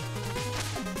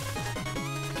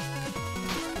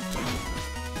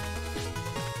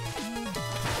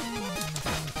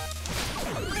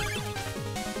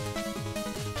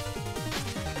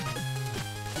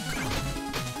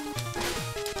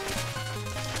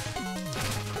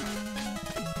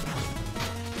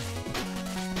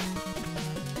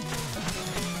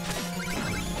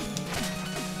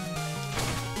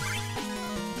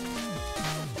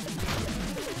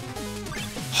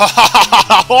 Ha ha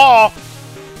ha ha!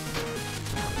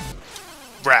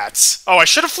 Rats. Oh, I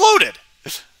should have floated!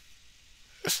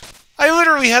 I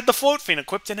literally had the float fin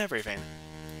equipped and everything.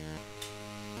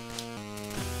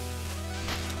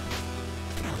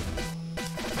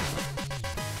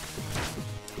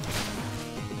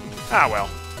 Ah,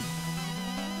 well.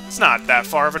 It's not that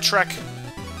far of a trek.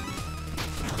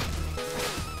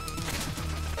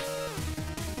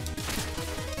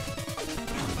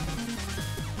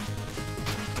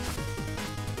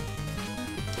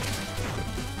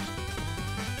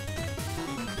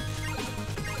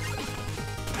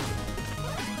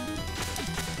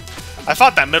 I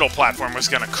thought that middle platform was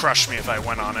gonna crush me if I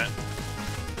went on it.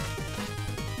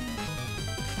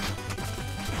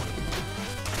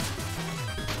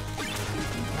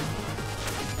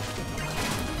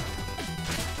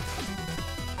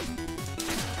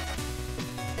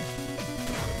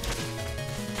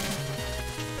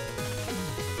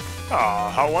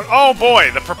 Oh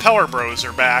boy, the Propeller Bros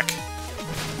are back.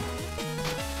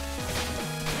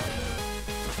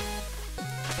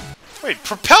 Wait,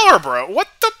 Propeller Bro? What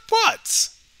the what?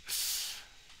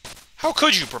 How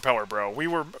could you, Propeller Bro? We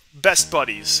were best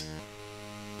buddies.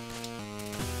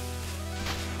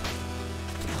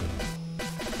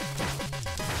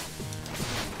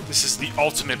 This is the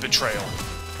ultimate betrayal.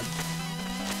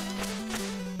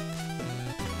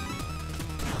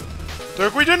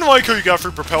 Look, we didn't like how you got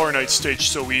through Propeller Knight stage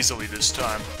so easily this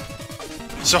time.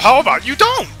 So how about you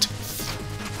don't?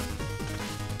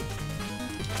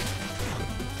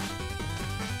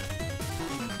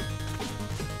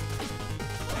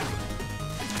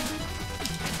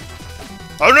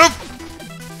 Oh no!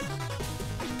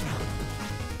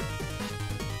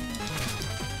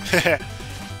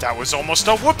 That was almost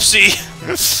a whoopsie!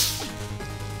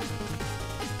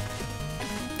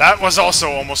 That was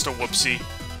also almost a whoopsie.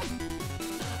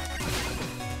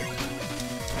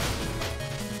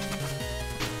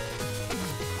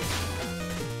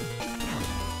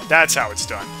 That's how it's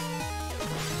done.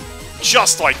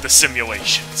 Just like the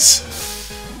simulations.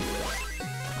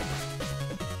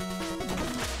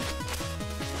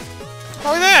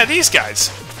 Oh yeah, these guys.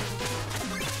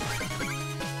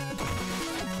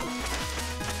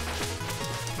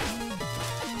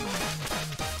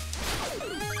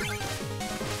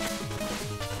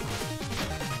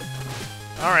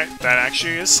 Alright, that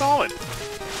actually is solid.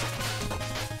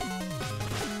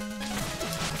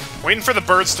 Waiting for the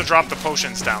birds to drop the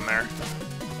potions down there.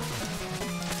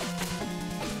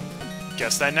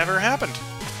 Guess that never happened.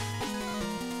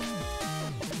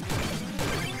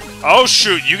 Oh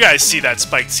shoot, you guys see that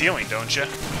spiked ceiling, don't you?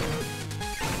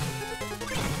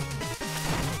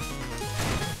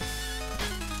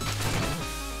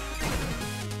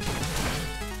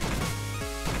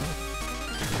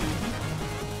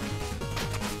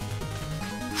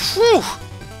 Whew!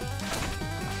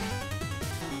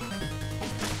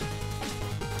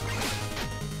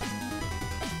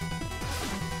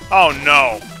 Oh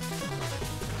no!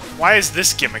 Why is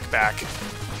this gimmick back?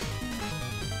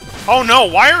 Oh no,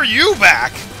 why are you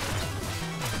back?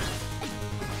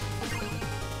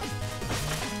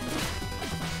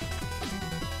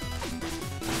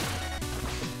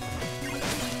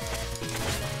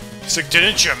 He's like,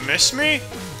 didn't you miss me?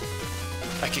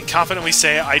 I can confidently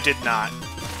say I did not.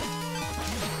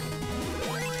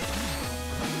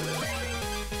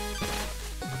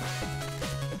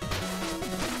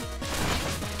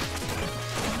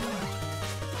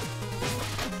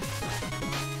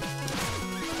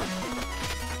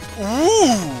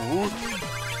 Ooh!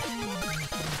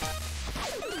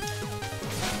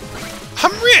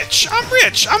 I'm rich! I'm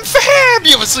rich! I'm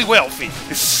fabulously wealthy!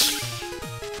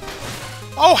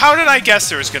 Oh, how did I guess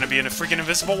there was gonna be a freaking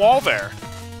invisible wall there?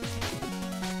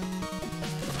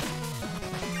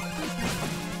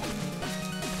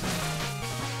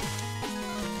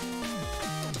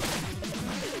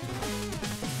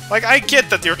 Like, I get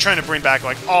that they're trying to bring back,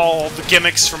 like, all the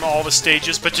gimmicks from all the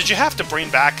stages, but did you have to bring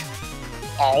back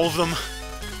all of them?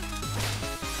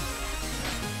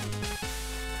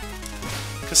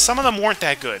 Because some of them weren't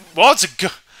that good. Well, it's a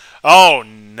good... Oh,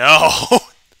 no.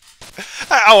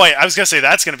 Oh, wait, I was going to say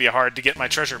that's going to be hard to get my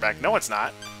treasure back. No, it's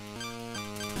not.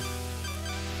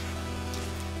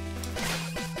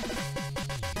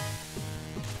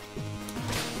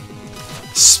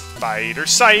 Spider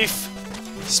Scythe.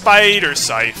 Spider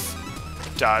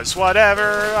Scythe. Does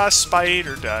whatever a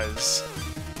spider does.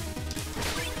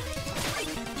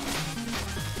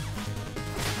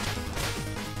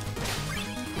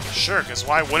 Sure, because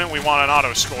why wouldn't we want an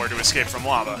auto-scroller to escape from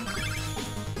lava?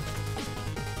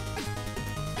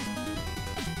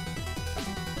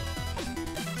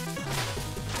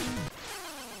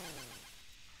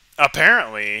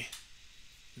 Apparently,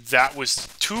 that was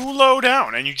too low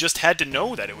down, and you just had to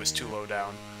know that it was too low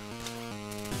down.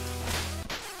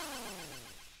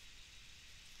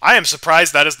 I am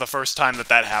surprised that is the first time that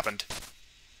that happened.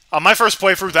 On my first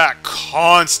playthrough, that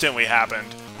constantly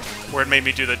happened, where it made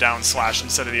me do the down slash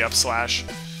instead of the up slash.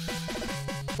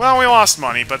 Well, we lost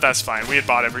money, but that's fine. We had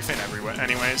bought everything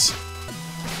anyways.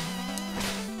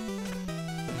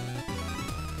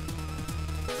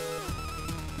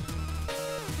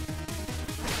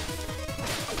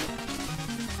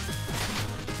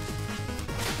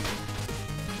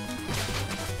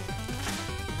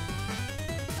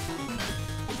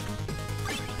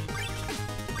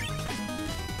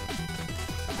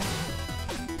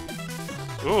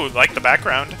 Ooh, like the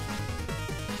background.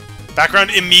 Background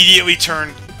immediately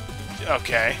turned...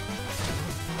 Okay.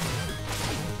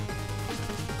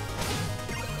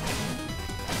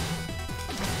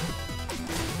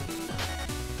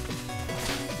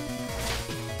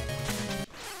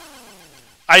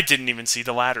 I didn't even see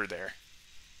the ladder there.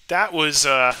 That was,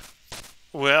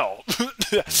 well.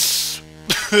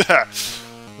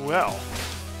 Well.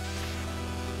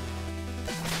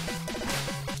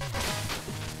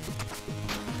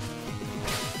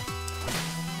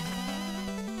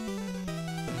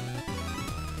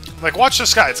 Like, watch the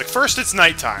sky. It's like, first it's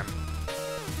nighttime.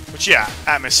 Which, yeah,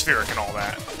 atmospheric and all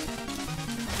that.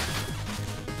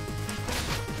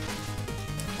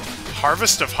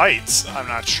 Harvest of Heights. I'm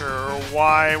not sure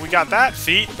why we got that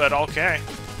feat, but okay.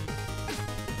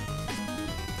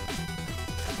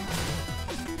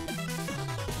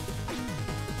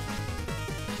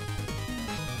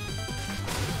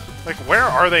 Like, where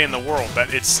are they in the world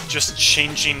that it's just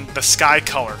changing the sky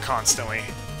color constantly?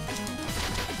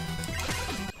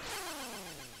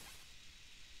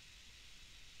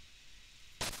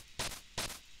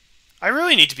 I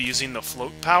really need to be using the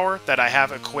float power that I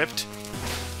have equipped.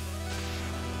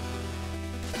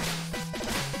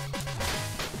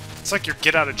 It's like your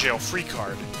get-out-of-jail-free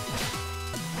card.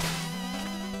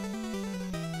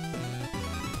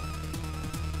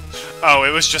 Oh,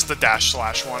 it was just the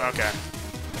dash/slash one, okay.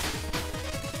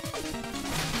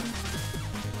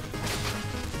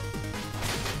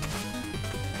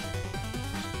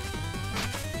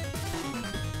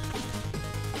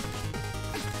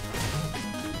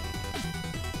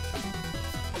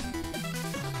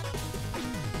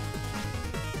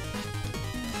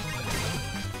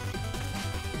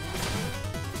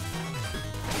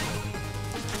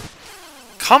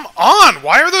 Come on!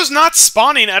 Why are those not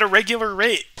spawning at a regular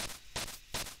rate?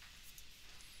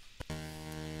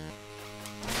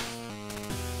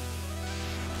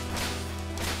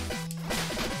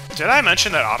 Did I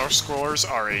mention that auto-scrollers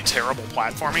are a terrible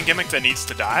platforming gimmick that needs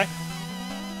to die?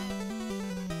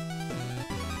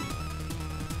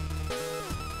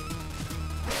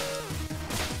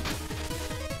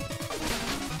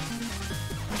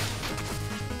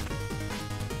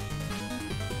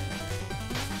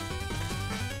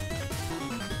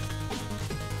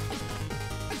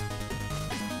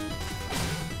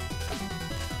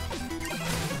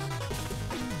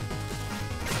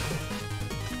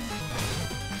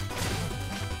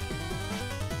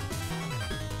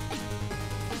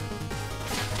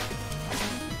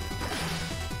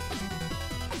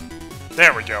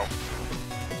 There we go.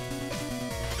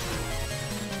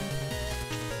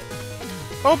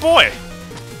 Oh boy!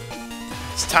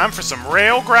 It's time for some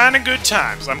rail grind and good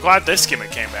times. I'm glad this gimmick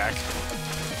came back.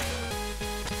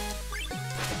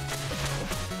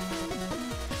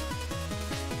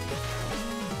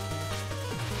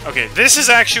 Okay, this is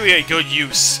actually a good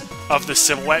use of the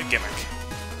silhouette gimmick.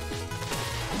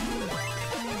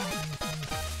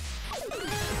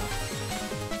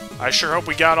 I sure hope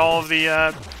we got all of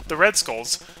the Red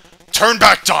Skulls. Turn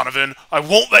back, Donovan! I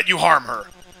won't let you harm her!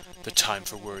 The time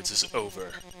for words is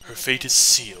over. Her fate is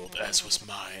sealed, as was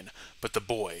mine. But the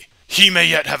boy, he may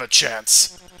yet have a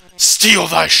chance. Steal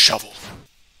thy shovel!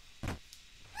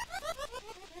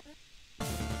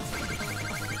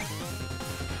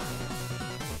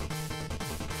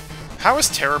 How is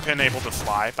Terrapin able to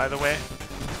fly, by the way?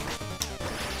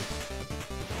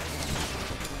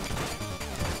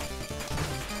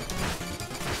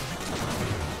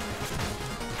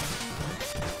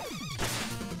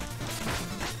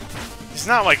 He's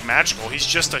not, like, magical. He's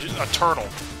just a turtle.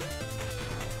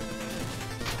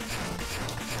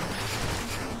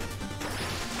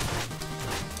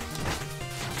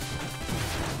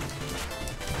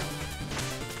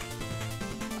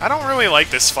 I don't really like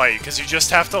this fight, because you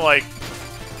just have to, like,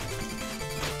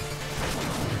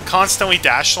 constantly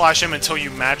dash/slash him until you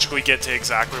magically get to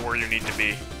exactly where you need to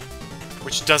be.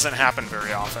 Which doesn't happen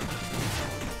very often.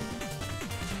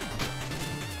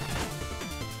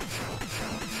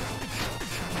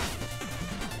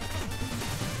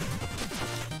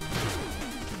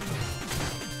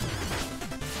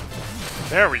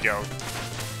 There we go.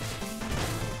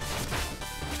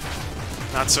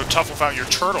 Not so tough without your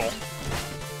turtle.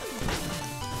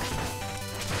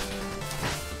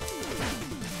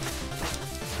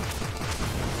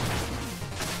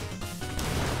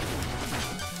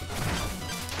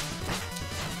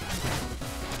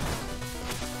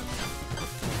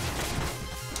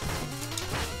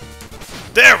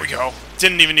 There we go!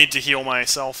 Didn't even need to heal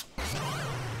myself.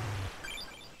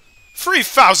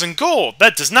 3,000 gold!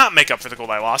 That does not make up for the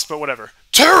gold I lost, but whatever.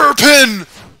 Terrapin!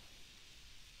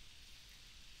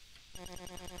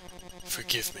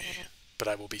 Forgive me, but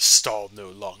I will be stalled no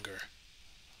longer.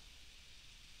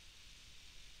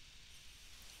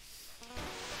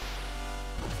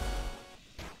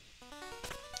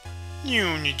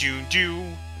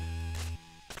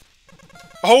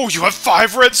 Oh, you have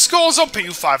 5 red skulls! I'll pay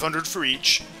you 500 for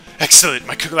each. Excellent,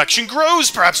 my collection grows!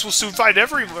 Perhaps we'll soon find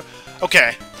everyone.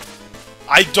 Okay.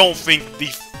 I don't think the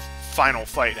final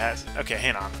fight has... Okay,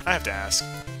 hang on. I have to ask.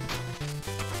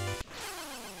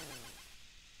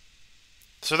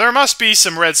 So there must be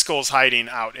some red skulls hiding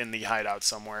out in the hideout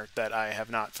somewhere that I have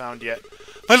not found yet.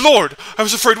 My lord, I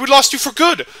was afraid we lost you for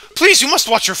good. Please, you must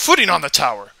watch your footing on the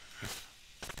tower.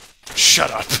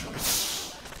 Shut up.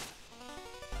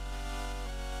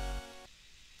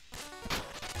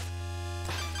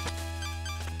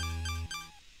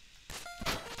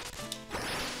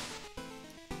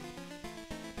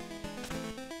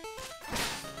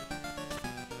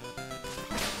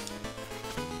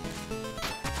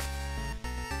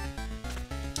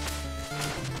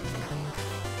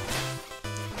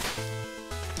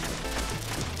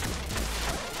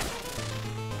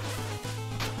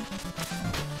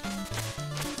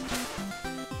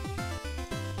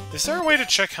 Is there a way to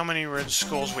check how many red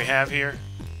skulls we have here?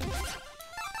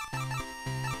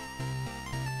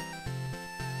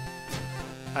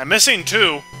 I'm missing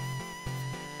 2.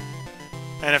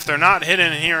 And if they're not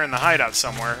hidden here in the hideout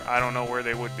somewhere, I don't know where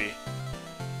they would be.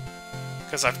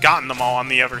 Because I've gotten them all on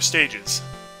the other stages.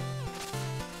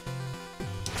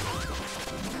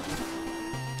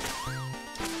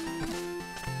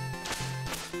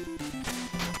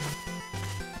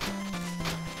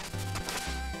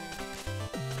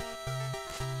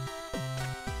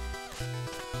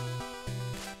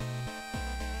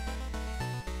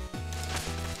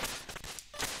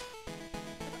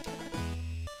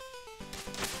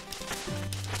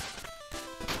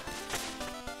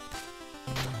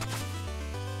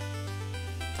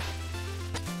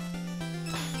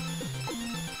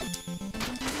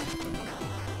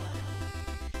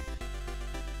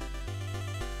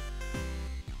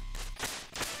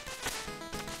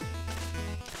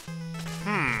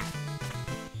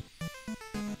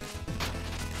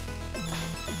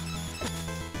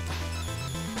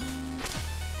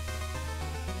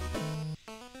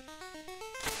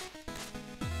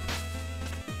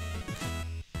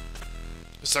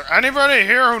 Is there anybody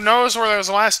here who knows where those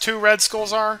last 2 red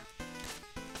skulls are?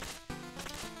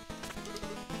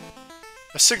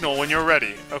 A signal when you're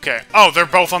ready. Okay. Oh, they're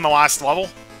both on the last level?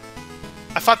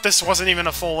 I thought this wasn't even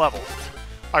a full level.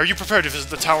 Are you prepared to visit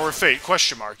the Tower of Fate?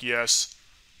 Question mark. Yes.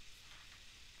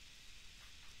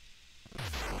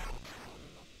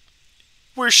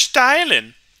 We're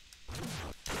styling.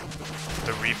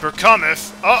 The Reaper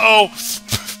cometh. Uh-oh.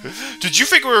 Did you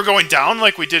think we were going down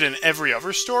like we did in every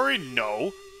other story?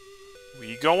 No.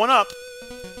 We going up.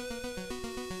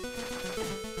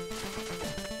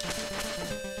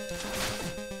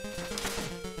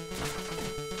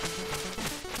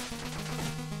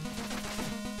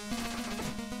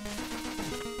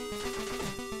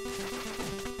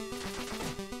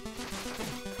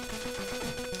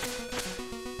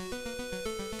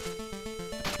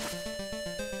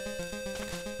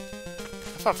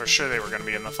 I thought for sure they were going to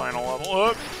be in the final level.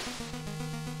 Oh.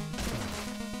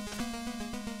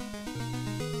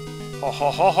 Ho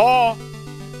ho ho ho!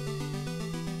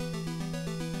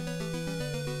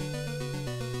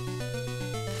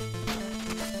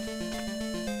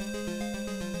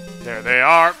 There they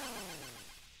are.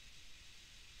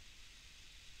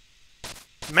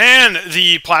 Man,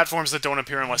 the platforms that don't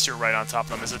appear unless you're right on top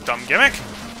of them is a dumb gimmick.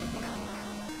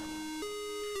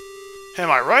 Am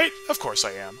I right? Of course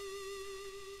I am.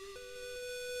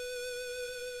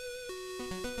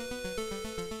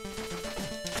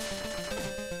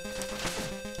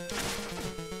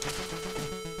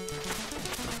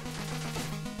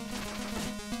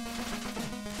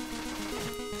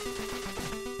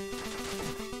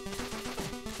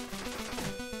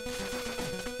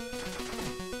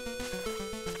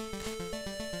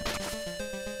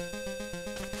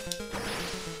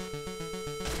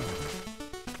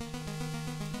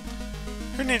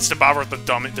 Who needs to bother with the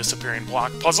dumb disappearing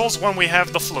block puzzles when we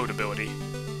have the float ability?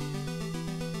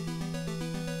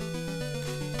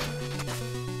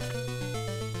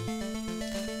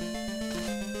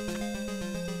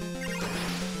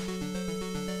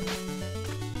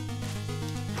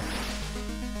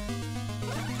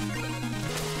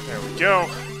 There we go.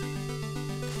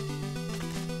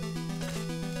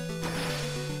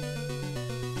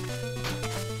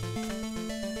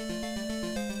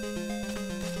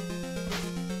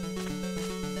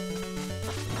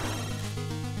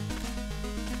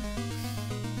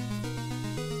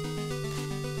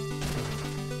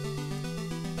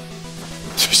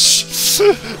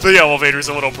 The elevator's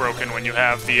a little broken when you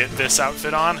have this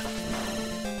outfit on.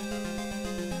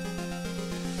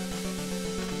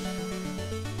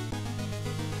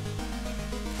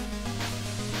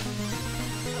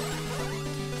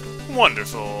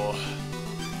 Wonderful.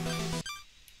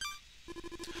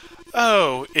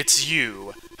 Oh, it's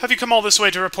you. Have you come all this way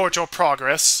to report your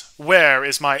progress? Where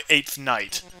is my 8th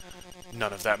knight?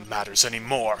 None of that matters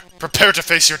anymore. Prepare to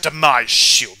face your demise,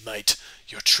 Shield Knight.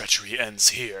 Your treachery ends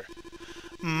here.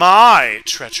 My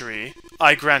treachery?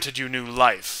 I granted you new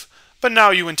life, but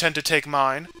now you intend to take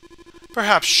mine?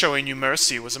 Perhaps showing you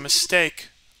mercy was a mistake.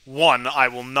 One I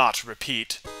will not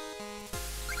repeat.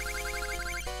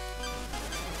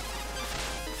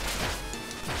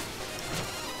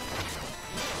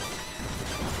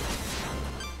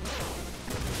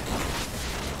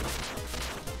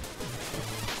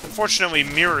 Unfortunately,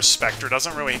 Mirror Spectre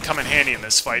doesn't really come in handy in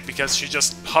this fight because she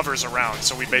just hovers around,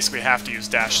 so we basically have to use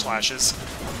dash slashes.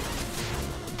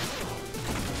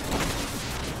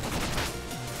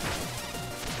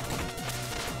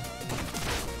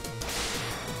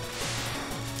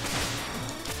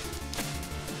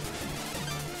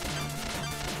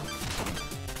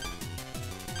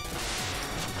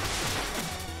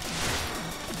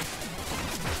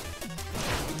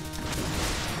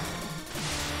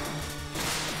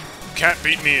 can't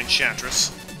beat me, Enchantress.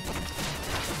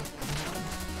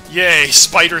 Yay,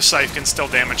 Spider Scythe can still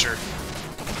damage her.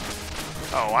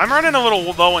 Oh, I'm running a little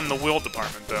low in the will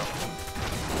department, though.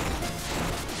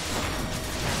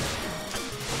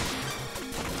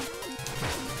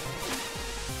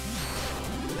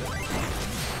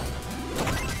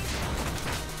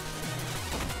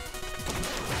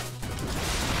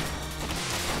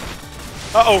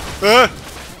 Uh-oh.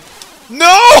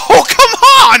 No!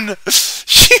 Come on!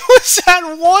 She was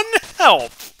at 1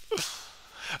 health!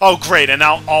 Oh, great, and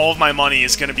now all of my money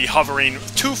is going to be hovering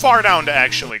too far down to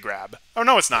actually grab. Oh,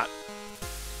 no, it's not.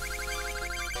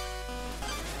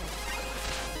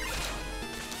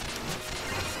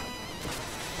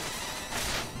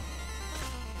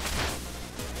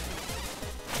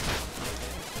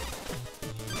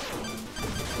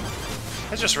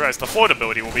 I just realized the float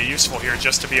ability will be useful here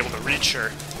just to be able to reach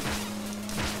her.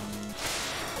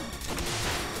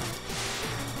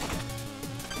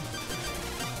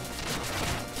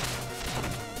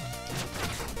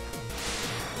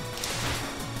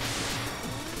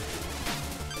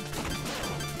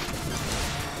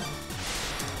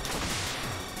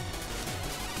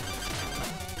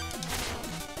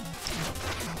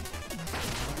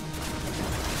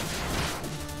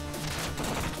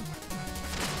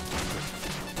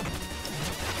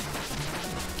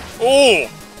 Oh!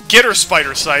 Get her,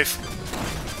 Spider Scythe!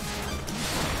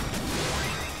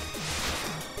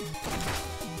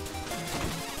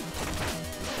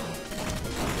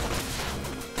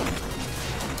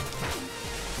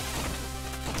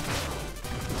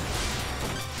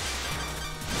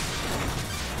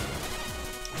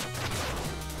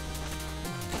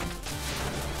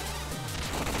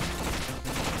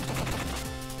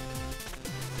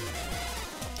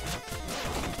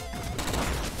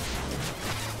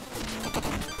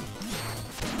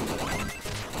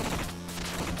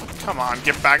 Come on,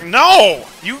 get back. No!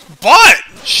 You butt!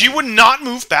 She would not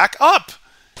move back up!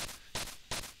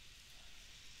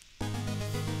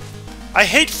 I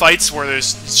hate fights where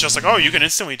it's just like, oh, you can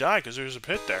instantly die because there's a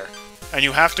pit there. And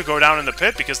you have to go down in the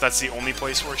pit because that's the only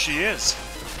place where she is.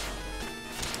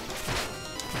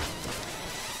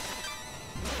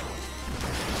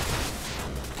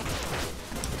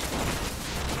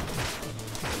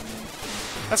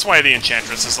 That's why the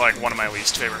Enchantress is like one of my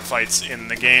least favorite fights in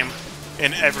the game.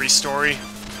 In every story.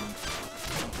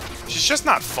 She's just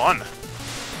not fun.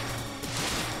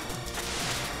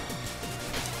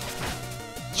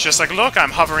 It's just like, look,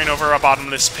 I'm hovering over a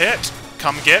bottomless pit.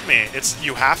 Come get me.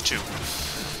 You have to.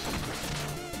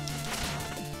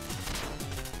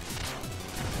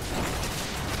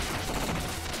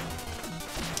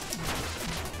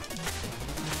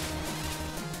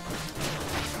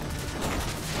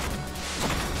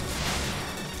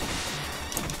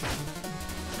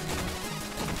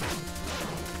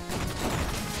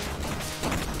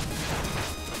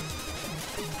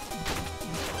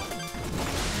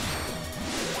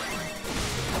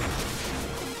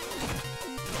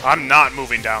 I'm not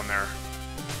moving down there.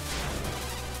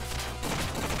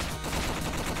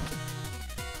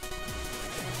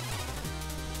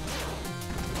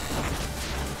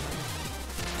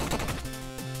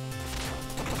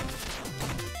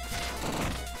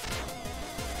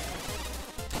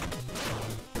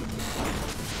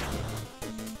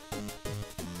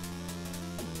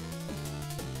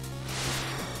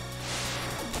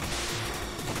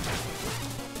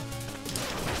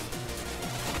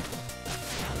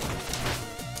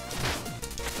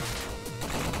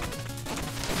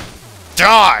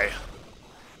 Die!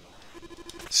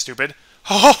 Stupid.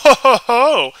 Ho ho ho ho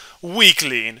ho!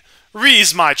 Weakling!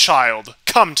 Reese, my child,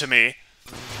 come to me!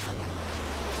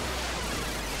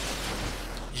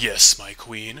 Yes, my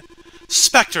queen.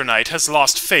 Specter Knight has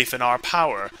lost faith in our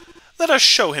power. Let us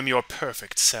show him your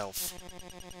perfect self.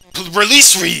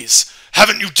 Release Reese!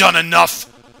 Haven't you done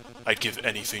enough? I'd give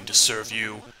anything to serve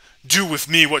you. Do with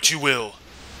me what you will.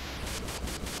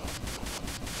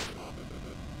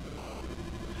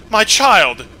 My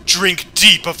child, drink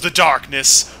deep of the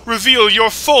darkness. Reveal your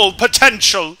full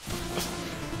potential.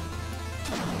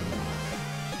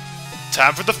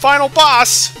 Time for the final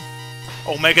boss!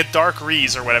 Omega Dark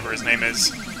Reese, or whatever his name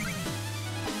is.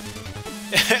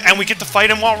 And we get to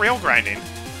fight him while rail grinding.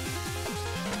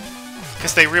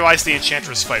 Because they realized the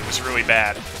Enchantress fight was really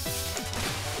bad.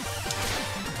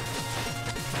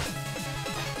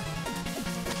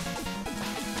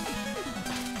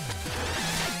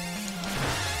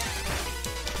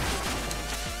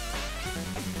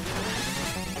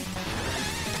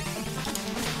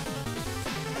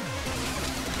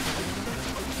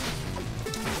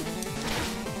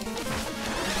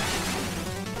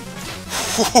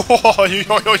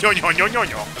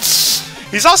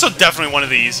 He's also definitely one of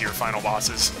the easier final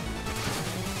bosses.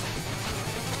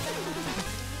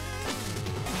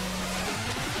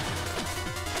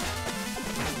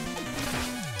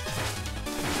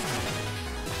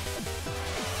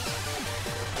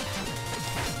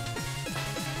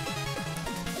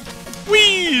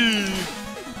 Whee!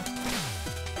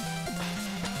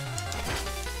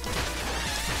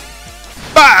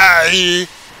 Bye!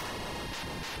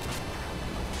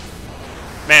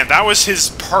 Man, that was his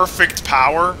perfect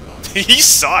power. He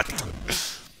sucked.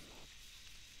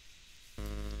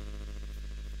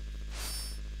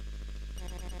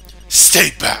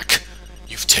 Stay back!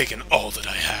 You've taken all that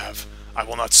I have. I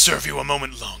will not serve you a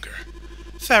moment longer.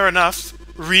 Fair enough.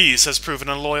 Reese has proven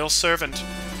a loyal servant.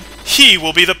 He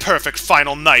will be the perfect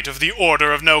final knight of the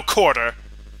Order of No Quarter.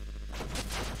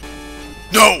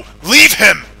 No! Leave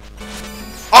him!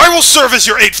 I will serve as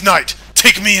your 8th knight!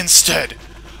 Take me instead!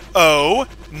 Oh,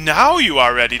 now you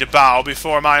are ready to bow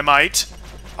before my might?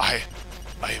 I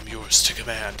am yours to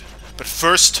command. But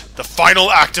first, the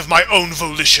final act of my own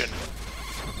volition.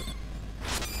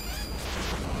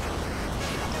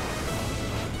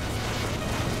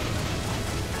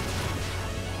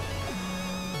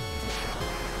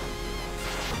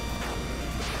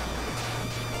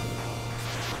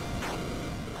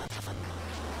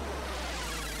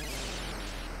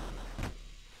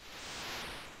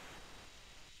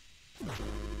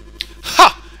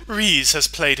 Ha! Reese has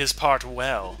played his part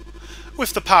well.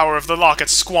 With the power of the locket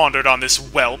squandered on this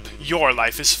whelp, your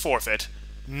life is forfeit.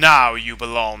 Now you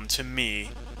belong to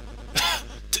me.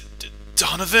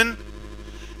 Donovan?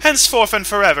 Henceforth and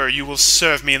forever you will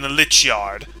serve me in the Lich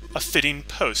Yard. A fitting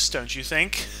post, don't you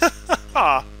think?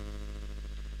 Ha!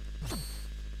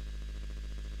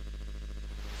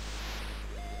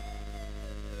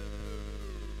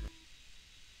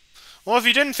 Well, if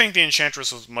you didn't think the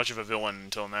Enchantress was much of a villain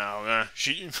until now,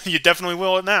 you definitely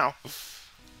will it now.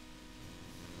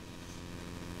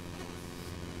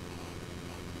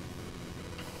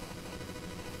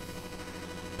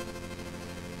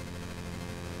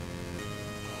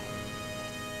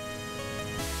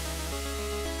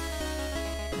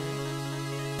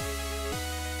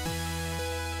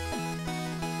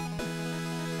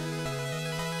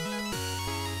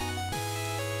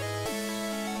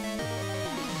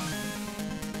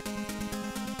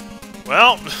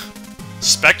 Well,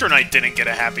 Specter Knight didn't get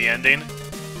a happy ending.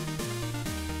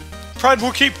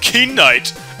 Pridemore Cape King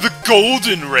Knight, the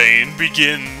golden reign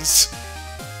begins.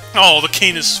 Oh, the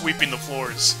king is sweeping the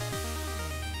floors.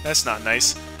 That's not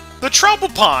nice. The Trouble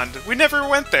Pond! We never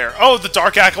went there. Oh, the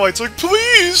Dark Acolyte's like,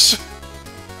 please!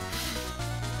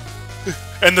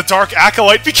 And the Dark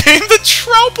Acolyte became the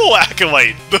Trouble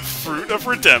Acolyte! The fruit of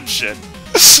redemption.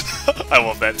 I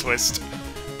love that twist.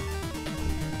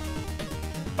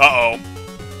 Uh-oh.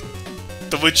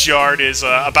 The Lich Yard is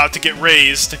about to get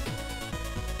razed.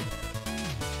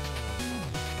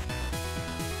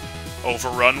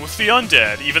 Overrun with the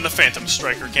undead. Even the Phantom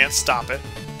Striker can't stop it.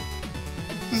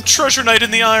 Treasure Knight in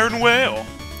the Iron Whale.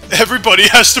 Everybody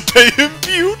has to pay him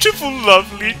beautiful,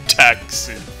 lovely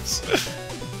taxes.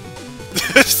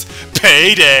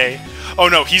 Payday. Oh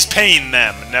no, he's paying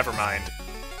them. Never mind.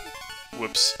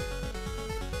 Whoops.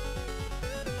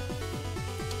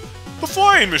 The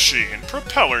Flying Machine,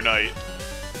 Propeller Knight.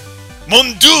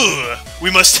 Mon Dieu!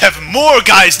 We must have more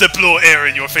guys that blow air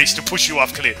in your face to push you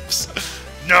off cliffs.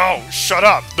 No, shut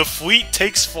up. The fleet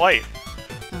takes flight.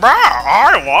 Bah,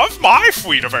 I love my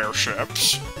fleet of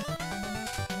airships.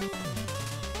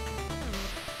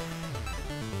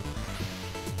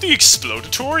 The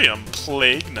Explodatorium,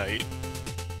 Plague Knight.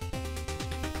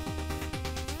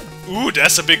 Ooh,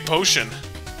 that's a big potion.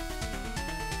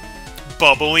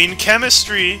 Bubbling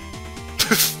Chemistry.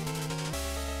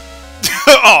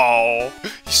 Oh,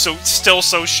 he's still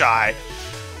so shy.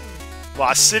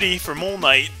 Lost City for Mole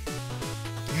Knight.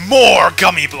 More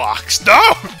gummy blocks.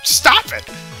 No, stop it.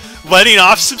 Letting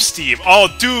off some steam. Oh,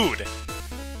 dude.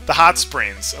 The hot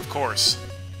springs, of course.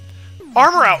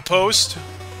 Armor Outpost.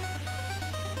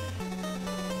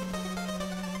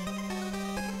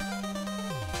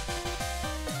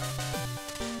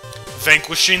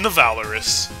 Vanquishing the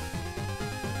Valorous.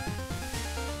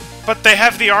 But they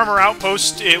have the Armor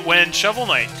Outpost when Shovel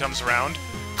Knight comes around.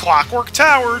 Clockwork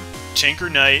Tower, Tinker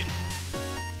Knight.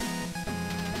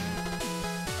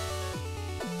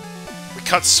 We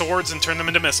cut swords and turn them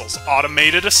into missiles.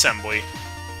 Automated Assembly.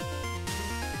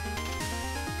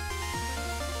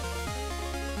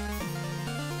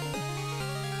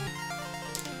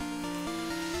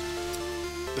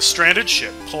 The Stranded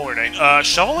Ship, Polar Knight.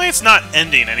 Shovel Knight's not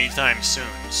ending anytime soon,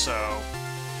 so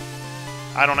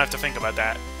I don't have to think about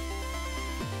that.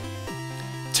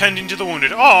 tending to the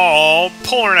wounded. Oh,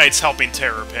 Polar Knight's helping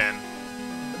Terrapin.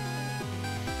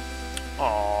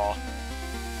 Aw.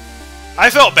 I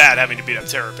felt bad having to beat up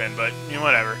Terrapin, but, you know,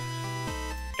 whatever.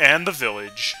 And the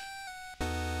village.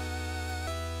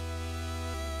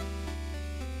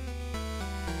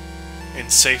 In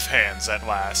safe hands at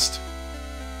last.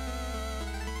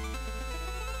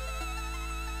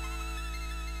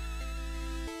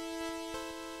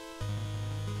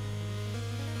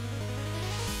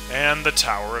 And the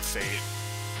Tower of Fate.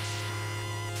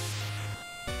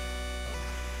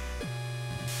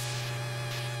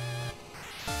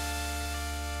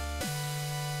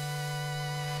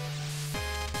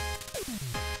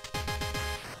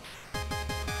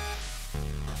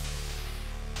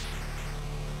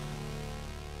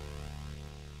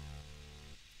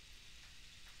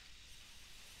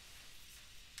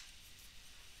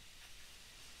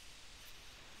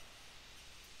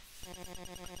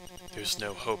 There's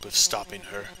no hope of stopping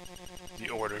her. The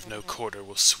Order of No Quarter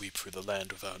will sweep through the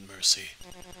land without mercy.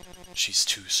 She's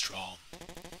too strong.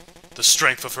 The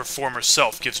strength of her former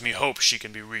self gives me hope she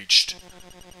can be reached.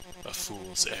 A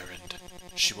fool's errand.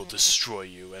 She will destroy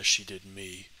you as she did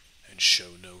me, and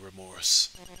show no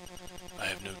remorse. I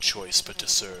have no choice but to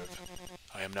serve.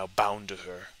 I am now bound to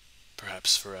her,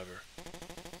 perhaps forever.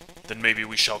 Then maybe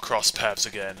we shall cross paths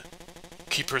again.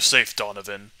 Keep her safe,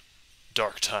 Donovan.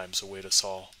 Dark times await us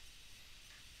all.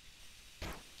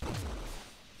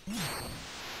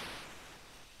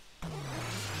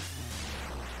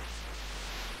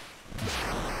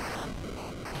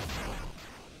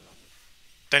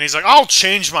 Then he's like, I'll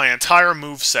change my entire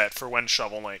moveset for when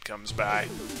Shovel Knight comes by.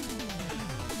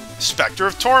 Specter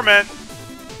of Torment.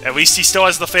 At least he still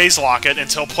has the Phase Locket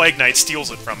until Plague Knight steals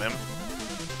it from him.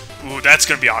 Ooh, that's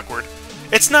gonna be awkward.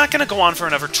 It's not gonna go on for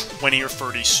another 20 or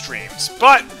 30 streams,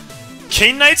 but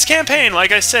King Knight's campaign,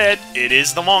 like I said, it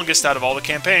is the longest out of all the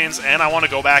campaigns, and I want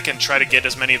to go back and try to get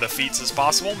as many of the feats as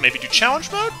possible. Maybe do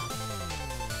challenge mode?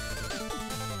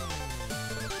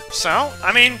 So,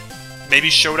 I mean, maybe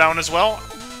Showdown as well.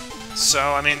 So,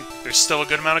 I mean, there's still a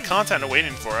good amount of content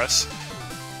awaiting for us.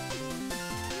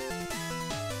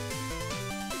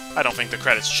 I don't think the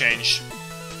credits change,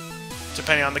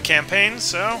 depending on the campaign,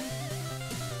 so...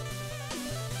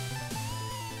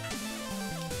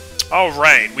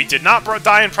 Alright, we did not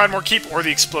die in Pridemore Keep, or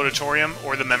the Explodatorium,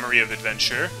 or the Memory of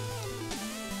Adventure.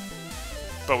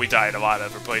 But we died a lot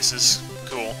of other places.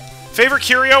 Cool. Favorite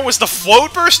curio was the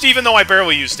Float Burst, even though I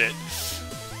barely used it.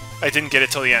 I didn't get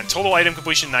it till the end. Total item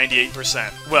completion,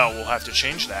 98%. Well, we'll have to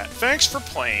change that. Thanks for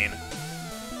playing.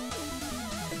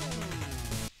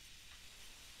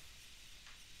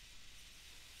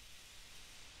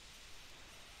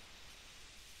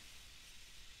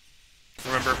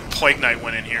 Remember, Plague Knight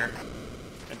went in here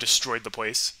and destroyed the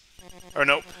place. Or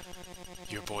nope.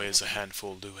 Your boy is a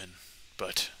handful, Lewin,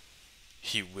 but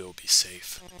he will be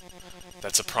safe.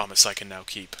 That's a promise I can now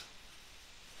keep.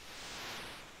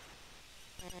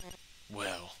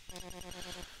 Well,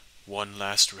 one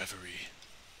last reverie.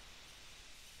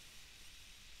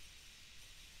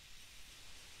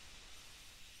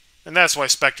 And that's why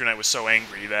Specter Knight was so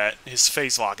angry that his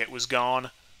Phase Locket was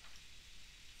gone.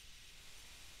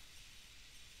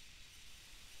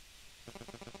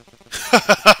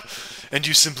 And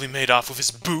you simply made off with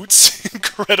his boots?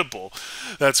 Incredible.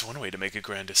 That's one way to make a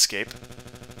grand escape.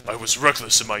 I was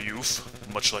reckless in my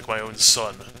youth, much like my own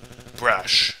son.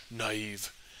 Brash,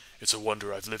 naive. It's a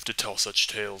wonder I've lived to tell such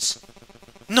tales.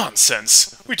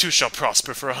 Nonsense! We two shall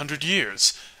prosper for 100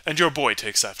 years, and your boy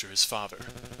takes after his father.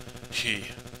 He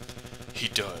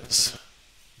does.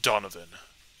 Donovan,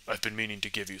 I've been meaning to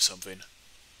give you something.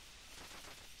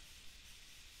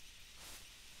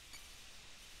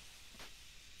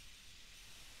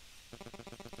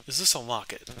 Is this a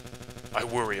locket? I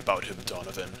worry about him,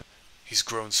 Donovan. He's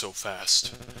grown so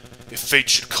fast. If fate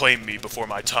should claim me before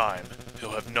my time,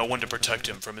 he'll have no one to protect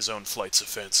him from his own flights of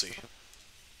fancy.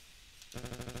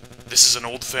 This is an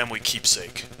old family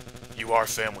keepsake. You are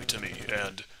family to me,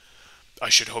 and I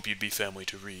should hope you'd be family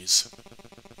to Reese.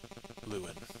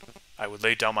 Lewin, I would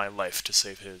lay down my life to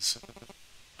save his.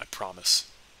 I promise.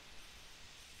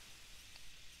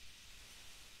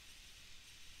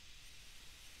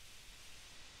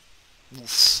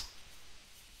 Oof.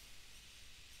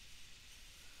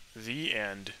 The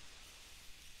end.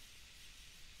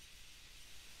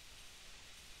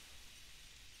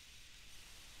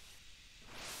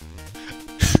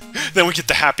 Then we get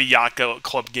the Happy Yacht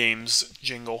Club Games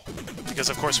jingle. Because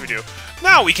of course we do.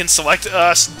 Now we can select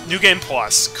New Game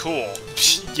Plus. Cool.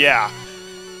 Yeah.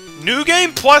 New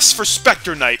Game Plus for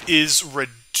Specter Knight is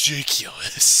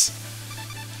ridiculous.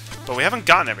 But we haven't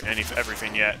gotten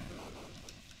everything yet.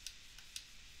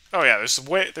 Oh yeah,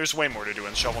 there's way more to do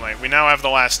in Shovel Knight. We now have the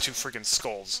last 2 freaking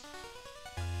skulls.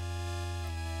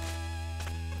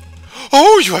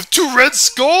 Oh, you have 2 red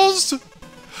skulls?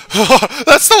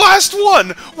 That's the last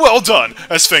one! Well done!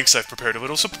 As thanks, I've prepared a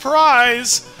little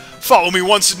surprise! Follow me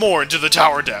once more into the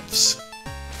tower depths.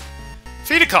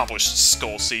 Feat accomplished,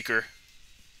 Skull Seeker.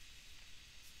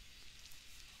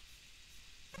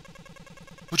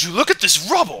 Would you look at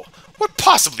this rubble? What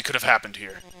possibly could have happened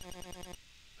here?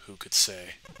 Who could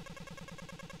say?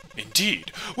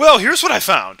 Indeed. Well, here's what I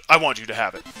found. I want you to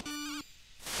have it.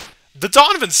 The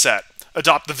Donovan set.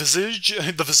 Adopt the visage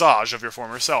of your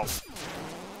former self.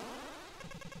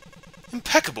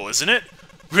 Impeccable, isn't it?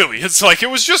 Really, it's like it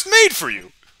was just made for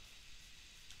you.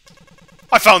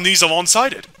 I found these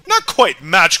alongside it. Not quite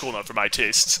magical enough for my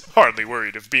tastes. Hardly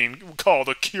worried of being called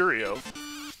a curio.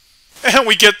 And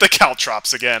we get the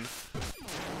caltrops again.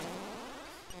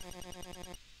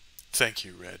 Thank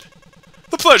you, Red.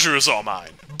 The pleasure is all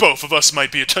mine. Both of us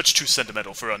might be a touch too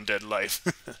sentimental for undead life.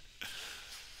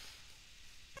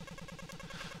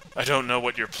 I don't know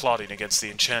what you're plotting against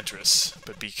the Enchantress,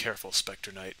 but be careful,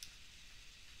 Specter Knight.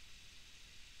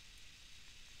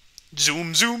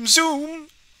 Zoom, zoom, zoom!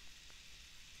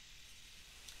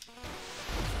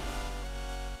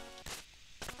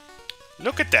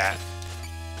 Look at that.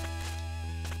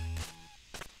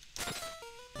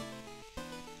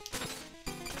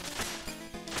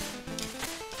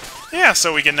 Yeah,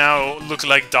 so we can now look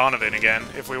like Donovan again,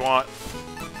 if we want.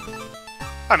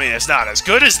 I mean, it's not as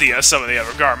good as some of the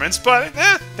other garments, but,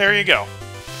 there you go.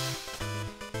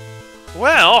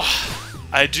 Well,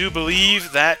 I do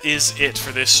believe that is it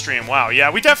for this stream. Wow, yeah,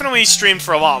 we definitely streamed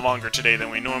for a lot longer today than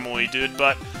we normally did,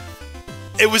 but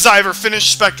it was either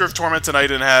finish Specter of Torment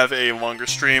tonight and have a longer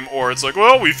stream, or it's like,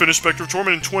 well, we finished Specter of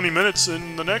Torment in 20 minutes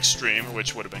in the next stream,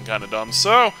 which would have been kind of dumb.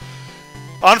 So,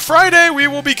 on Friday, we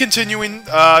will be continuing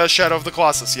Shadow of the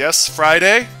Colossus. Yes,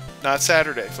 Friday, not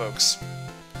Saturday, folks.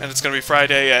 And it's going to be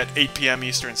Friday at 8 p.m.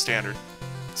 Eastern Standard.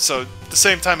 So, the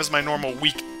same time as my normal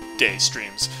weekday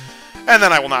streams. And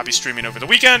then I will not be streaming over the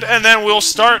weekend, and then we'll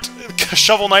start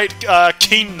Shovel Knight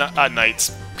Cane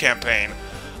Knight's campaign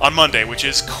on Monday, which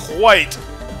is quite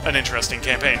an interesting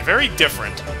campaign. Very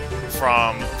different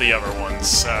from the other ones.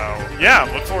 So, yeah,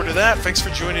 look forward to that. Thanks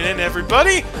for joining in,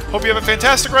 everybody. Hope you have a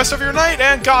fantastic rest of your night,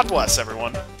 and God bless,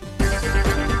 everyone.